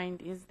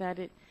designed is that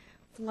it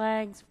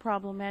flags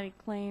problematic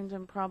claims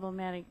and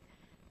problematic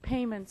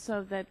payments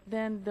so that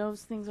then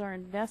those things are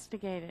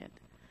investigated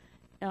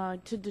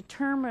to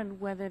determine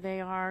whether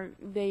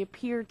they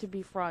appear to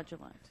be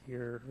fraudulent.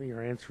 Your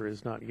answer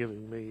is not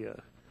giving me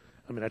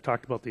I mean, I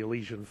talked about the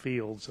Elysian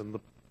fields and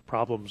the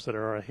problems that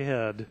are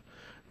ahead.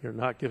 You're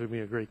not giving me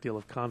a great deal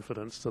of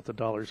confidence that the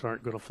dollars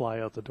aren't going to fly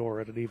out the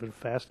door at an even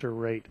faster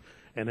rate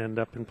and end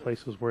up in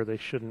places where they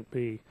shouldn't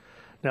be.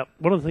 Now,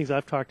 one of the things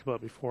I've talked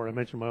about before, I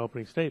mentioned in my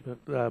opening statement,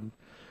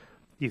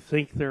 you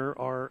think there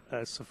are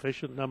a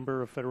sufficient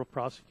number of federal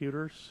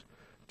prosecutors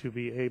to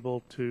be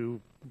able to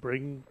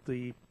bring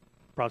the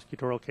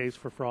prosecutorial case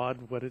for fraud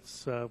when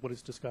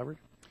it's discovered?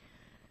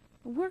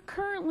 We're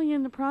currently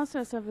in the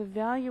process of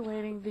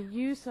evaluating the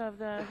use of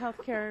the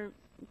healthcare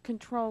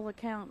control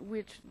account,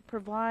 which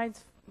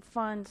provides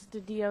funds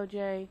to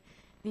DOJ,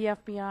 the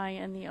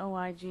FBI, and the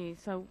OIG.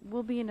 So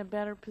we'll be in a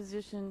better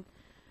position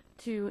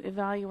to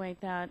evaluate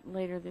that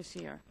later this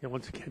year. Yeah,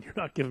 once again, you're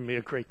not giving me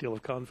a great deal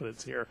of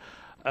confidence here.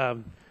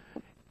 When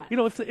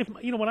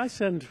I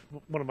send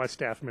one of my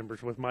staff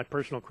members with my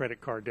personal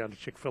credit card down to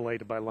Chick-fil-A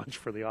to buy lunch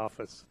for the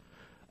office,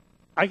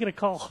 I get a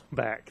call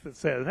back that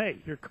says, "Hey,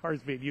 your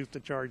card's being used to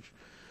charge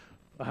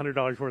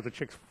 $100 worth of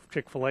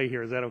Chick-fil-A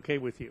here. Is that okay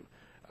with you?"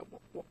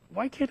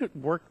 Why can't it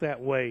work that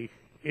way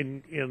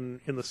in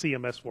the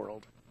CMS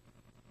world?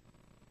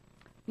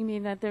 You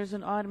mean that there's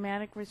an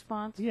automatic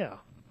response? Yeah.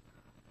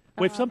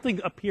 Well, if something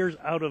appears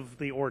out of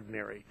the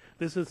ordinary,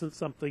 this isn't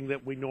something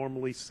that we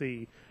normally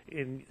see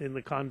in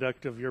the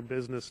conduct of your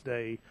business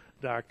day,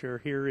 doctor.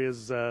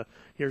 Here's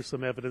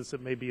some evidence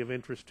that may be of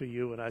interest to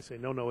you, and I say,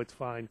 no, it's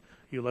fine.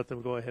 You let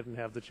them go ahead and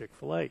have the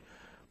Chick-fil-A.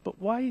 But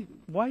why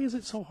is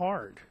it so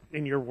hard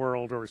in your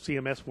world, or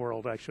CMS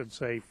world, I should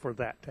say, for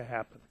that to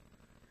happen?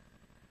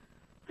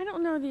 I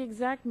don't know the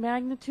exact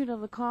magnitude of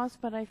the cost,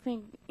 but I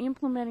think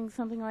implementing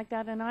something like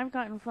that, and I've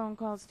gotten phone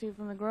calls too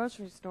from the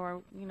grocery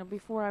store,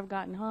 before I've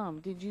gotten home.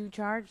 Did you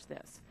charge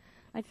this?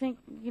 I think,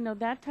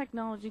 that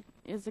technology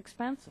is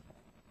expensive.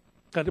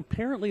 And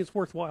apparently it's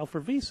worthwhile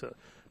for Visa,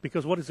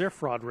 because what is their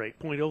fraud rate?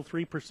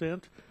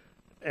 0.03%?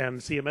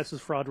 And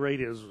CMS's fraud rate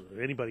is,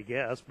 anybody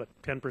guess, but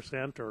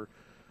 10% or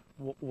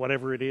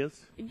whatever it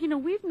is?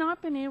 We've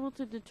not been able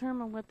to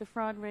determine what the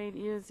fraud rate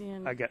is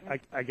I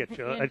get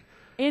you.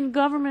 In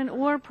government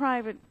or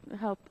private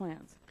health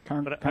plans.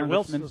 But I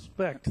will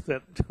suspect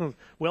that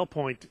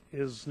WellPoint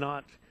is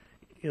not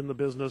in the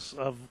business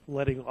of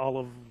letting all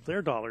of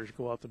their dollars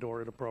go out the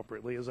door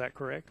inappropriately. Is that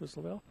correct, Ms.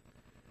 Lavelle?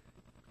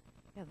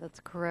 Yeah, that's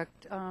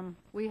correct.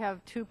 We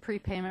have 2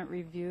 prepayment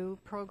review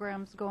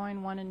programs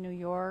going, one in New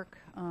York,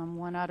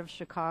 one out of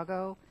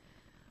Chicago.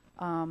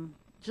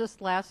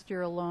 Just last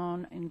year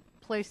alone, in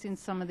placing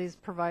some of these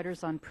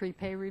providers on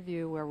prepay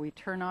review, where we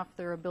turn off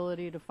their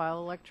ability to file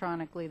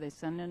electronically, they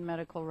send in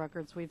medical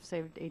records, we've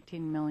saved $18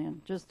 million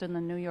just in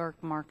the New York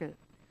market.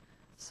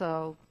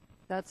 So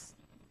that's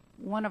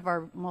one of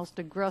our most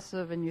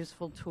aggressive and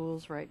useful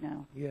tools right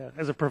now. Yeah,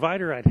 as a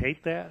provider, I'd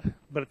hate that,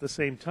 but at the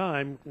same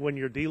time, when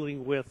you're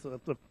dealing with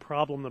the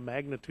problem, the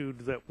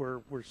magnitude that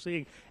we're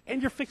seeing,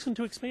 and you're fixing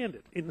to expand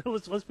it.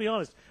 Let's be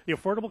honest, the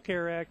Affordable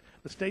Care Act,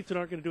 the states that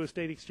aren't going to do a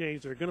state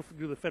exchange, they're going to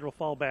do the federal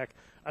fallback.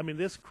 I mean,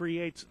 this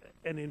creates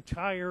an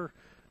entire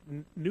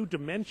new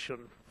dimension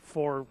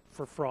for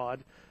fraud,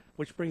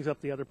 which brings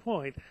up the other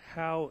point.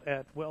 How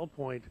at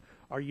WellPoint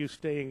Are you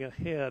staying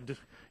ahead?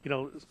 You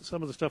know,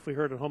 some of the stuff we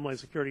heard in Homeland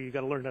Security, you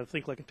got to learn how to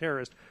think like a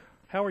terrorist.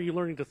 How are you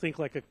learning to think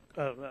like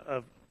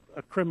a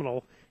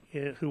criminal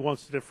who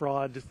wants to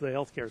defraud the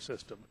healthcare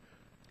system?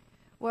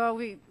 Well,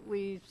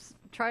 we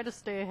try to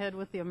stay ahead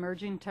with the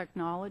emerging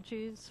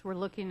technologies. We're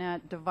looking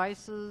at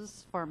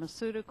devices,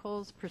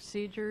 pharmaceuticals,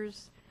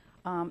 procedures.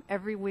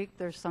 Every week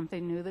there's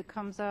something new that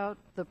comes out.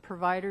 The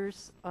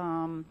providers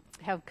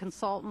have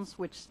consultants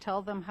which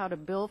tell them how to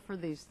bill for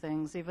these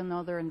things, even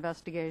though they're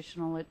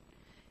investigational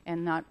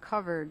and not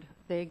covered.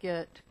 They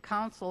get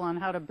counsel on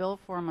how to bill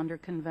for them under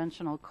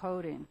conventional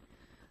coding.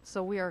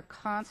 So we are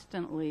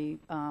constantly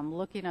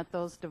looking at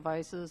those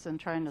devices and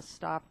trying to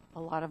stop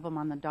a lot of them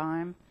on the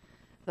dime.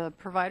 The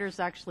providers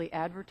actually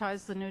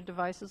advertise the new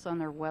devices on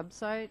their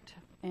website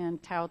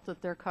and tout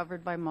that they're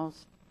covered by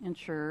most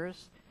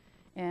insurers.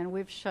 And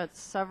we've shut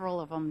several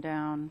of them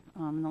down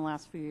in the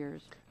last few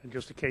years. And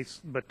just in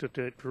case, but to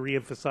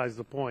reemphasize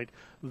the point,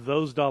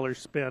 those dollars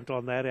spent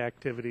on that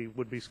activity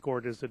would be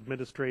scored as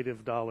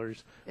administrative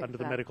dollars under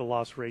the medical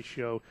loss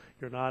ratio.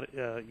 You're not,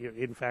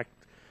 in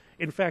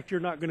fact, you're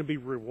not going to be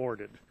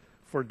rewarded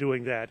for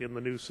doing that in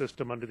the new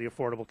system under the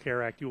Affordable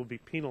Care Act. You will be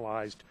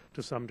penalized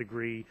to some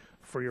degree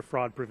for your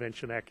fraud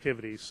prevention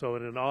activities. So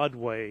in an odd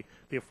way,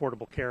 the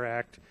Affordable Care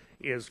Act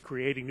is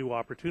creating new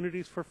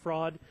opportunities for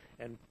fraud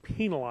and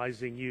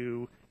penalizing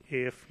you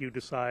if you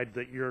decide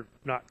that you're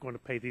not going to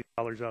pay these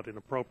dollars out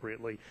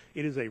inappropriately.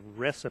 It is a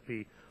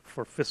recipe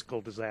for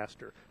fiscal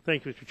disaster.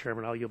 Thank you, Mr.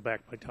 Chairman. I'll yield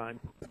back my time.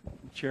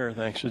 Chair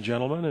thanks the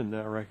gentleman and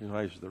now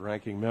recognizes the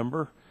ranking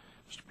member.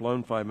 Mr.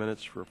 Pallone, 5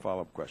 minutes for a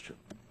follow-up question.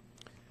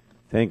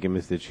 Thank you,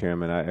 Mr.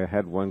 Chairman. I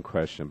had one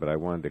question, but I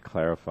wanted to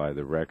clarify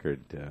the record.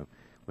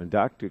 When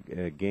Dr.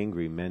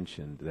 Gingrey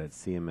mentioned that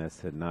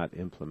CMS had not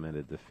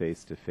implemented the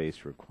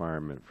face-to-face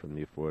requirement from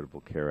the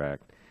Affordable Care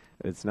Act,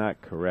 it's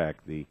not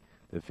correct. The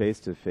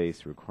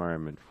face-to-face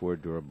requirement for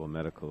durable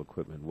medical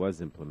equipment was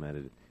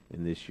implemented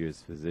in this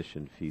year's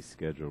physician fee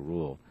schedule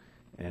rule,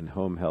 and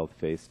home health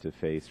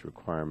face-to-face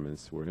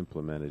requirements were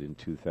implemented in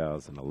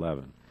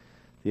 2011.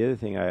 The other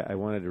thing I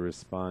wanted to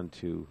respond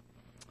to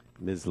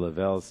Ms.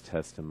 Lavelle's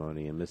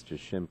testimony and Mr.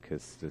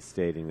 Shimkus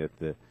stating that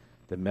the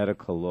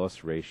medical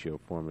loss ratio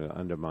formula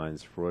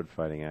undermines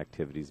fraud-fighting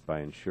activities by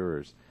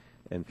insurers.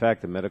 In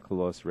fact, the medical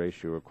loss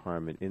ratio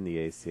requirement in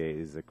the ACA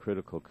is a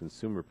critical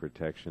consumer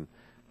protection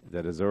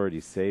that has already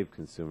saved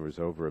consumers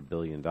over $1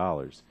 billion.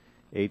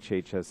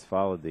 HHS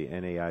followed the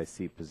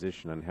NAIC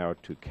position on how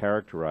to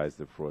characterize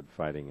the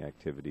fraud-fighting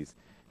activities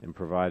and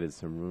provided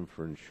some room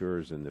for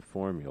insurers in the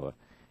formula.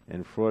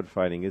 And fraud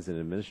fighting is an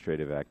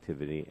administrative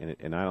activity,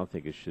 and I don't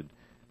think it should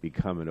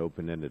become an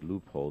open-ended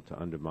loophole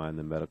to undermine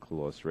the medical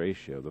loss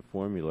ratio. The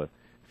formula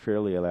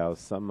fairly allows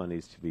some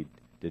monies to be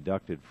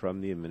deducted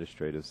from the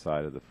administrative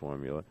side of the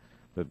formula,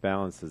 but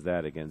balances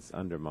that against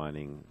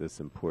undermining this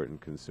important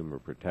consumer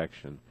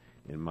protection,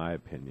 in my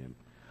opinion.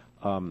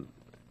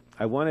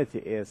 I wanted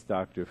to ask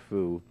Dr.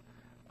 Fu,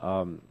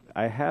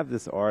 I have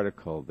this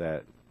article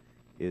that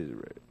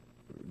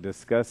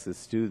discusses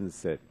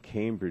students at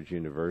Cambridge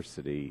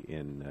University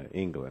in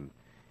England,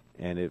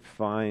 and it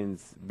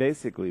finds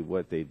basically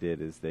what they did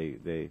is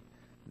they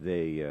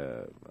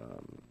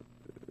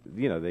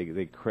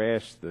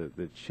crashed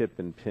the chip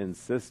and pin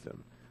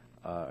system.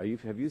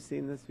 Have you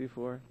seen this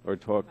before or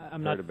heard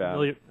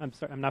about it? I'm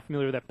sorry, I'm not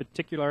familiar with that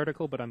particular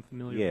article, but I'm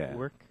familiar with the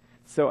work.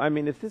 So, I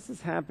mean, if this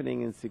is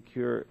happening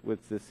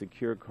with the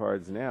secure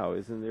cards now,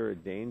 isn't there a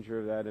danger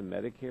of that in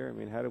Medicare? I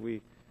mean, how do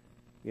we,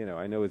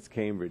 I know it's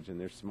Cambridge and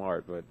they're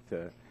smart, but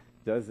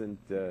isn't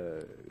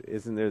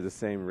there the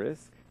same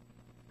risk?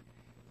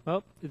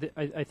 Well,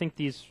 I think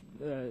these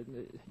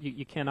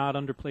you cannot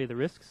underplay the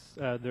risks.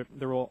 There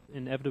will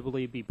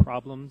inevitably be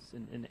problems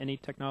in any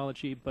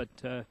technology,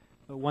 but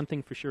one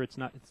thing for sure, it's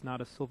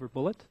not a silver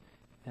bullet,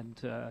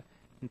 and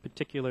in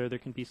particular, there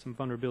can be some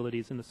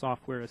vulnerabilities in the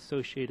software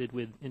associated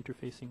with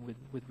interfacing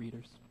with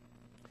readers.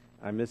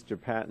 Mr.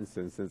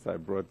 Pattinson, since I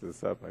brought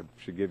this up, I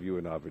should give you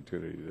an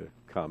opportunity to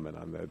comment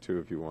on that too,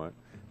 if you want.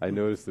 I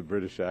noticed the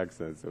British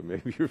accent, so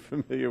maybe you're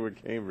familiar with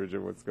Cambridge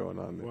and what's going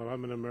on there. Well,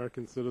 I'm an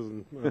American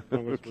citizen,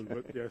 Congressman,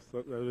 but yes,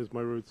 that is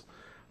my roots.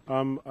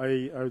 I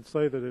would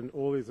say that in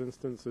all these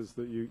instances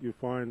that you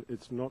find,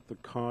 it's not the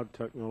card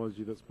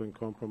technology that's been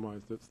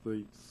compromised; it's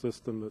the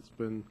system that's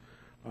been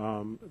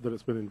that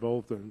it's been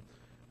involved in.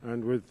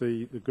 And with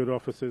the good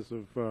offices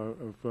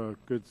of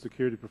good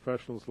security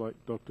professionals like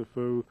Dr.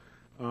 Fu,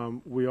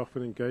 we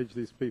often engage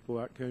these people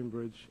at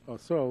Cambridge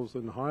ourselves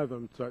and hire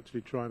them to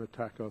actually try and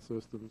attack our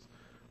systems.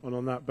 And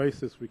on that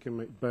basis, we can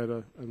make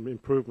better and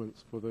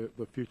improvements for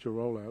the future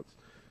rollouts.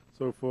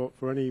 So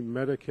for any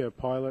Medicare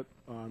pilot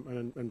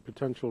and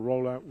potential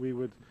rollout, we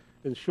would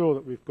ensure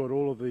that we've got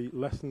all of the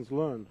lessons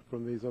learned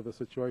from these other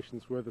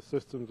situations where the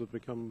systems have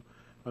become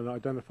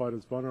identified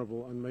as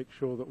vulnerable, and make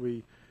sure that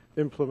we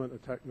implement a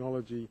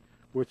technology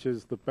which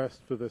is the best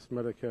for this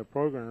Medicare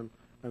program,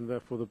 and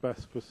therefore the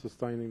best for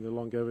sustaining the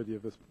longevity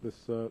of this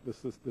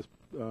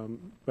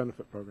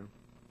benefit program.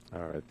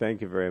 All right.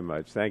 Thank you very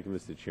much. Thank you,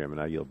 Mr. Chairman.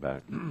 I yield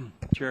back.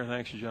 Chair,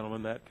 thanks,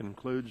 gentlemen. That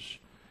concludes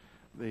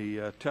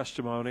the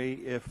testimony.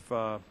 If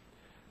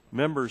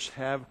members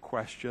have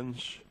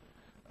questions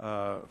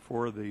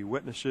for the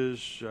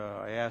witnesses,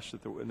 I ask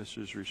that the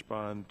witnesses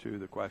respond to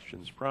the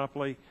questions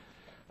promptly.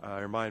 I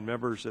remind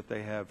members that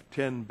they have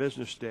 10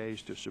 business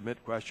days to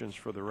submit questions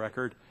for the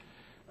record.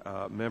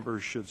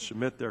 Members should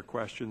submit their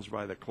questions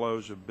by the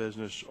close of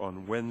business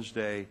on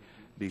Wednesday,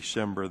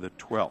 December the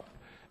 12th.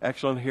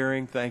 Excellent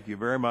hearing. Thank you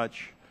very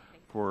much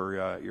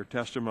for your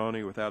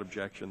testimony. Without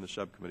objection, the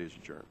subcommittee is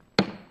adjourned.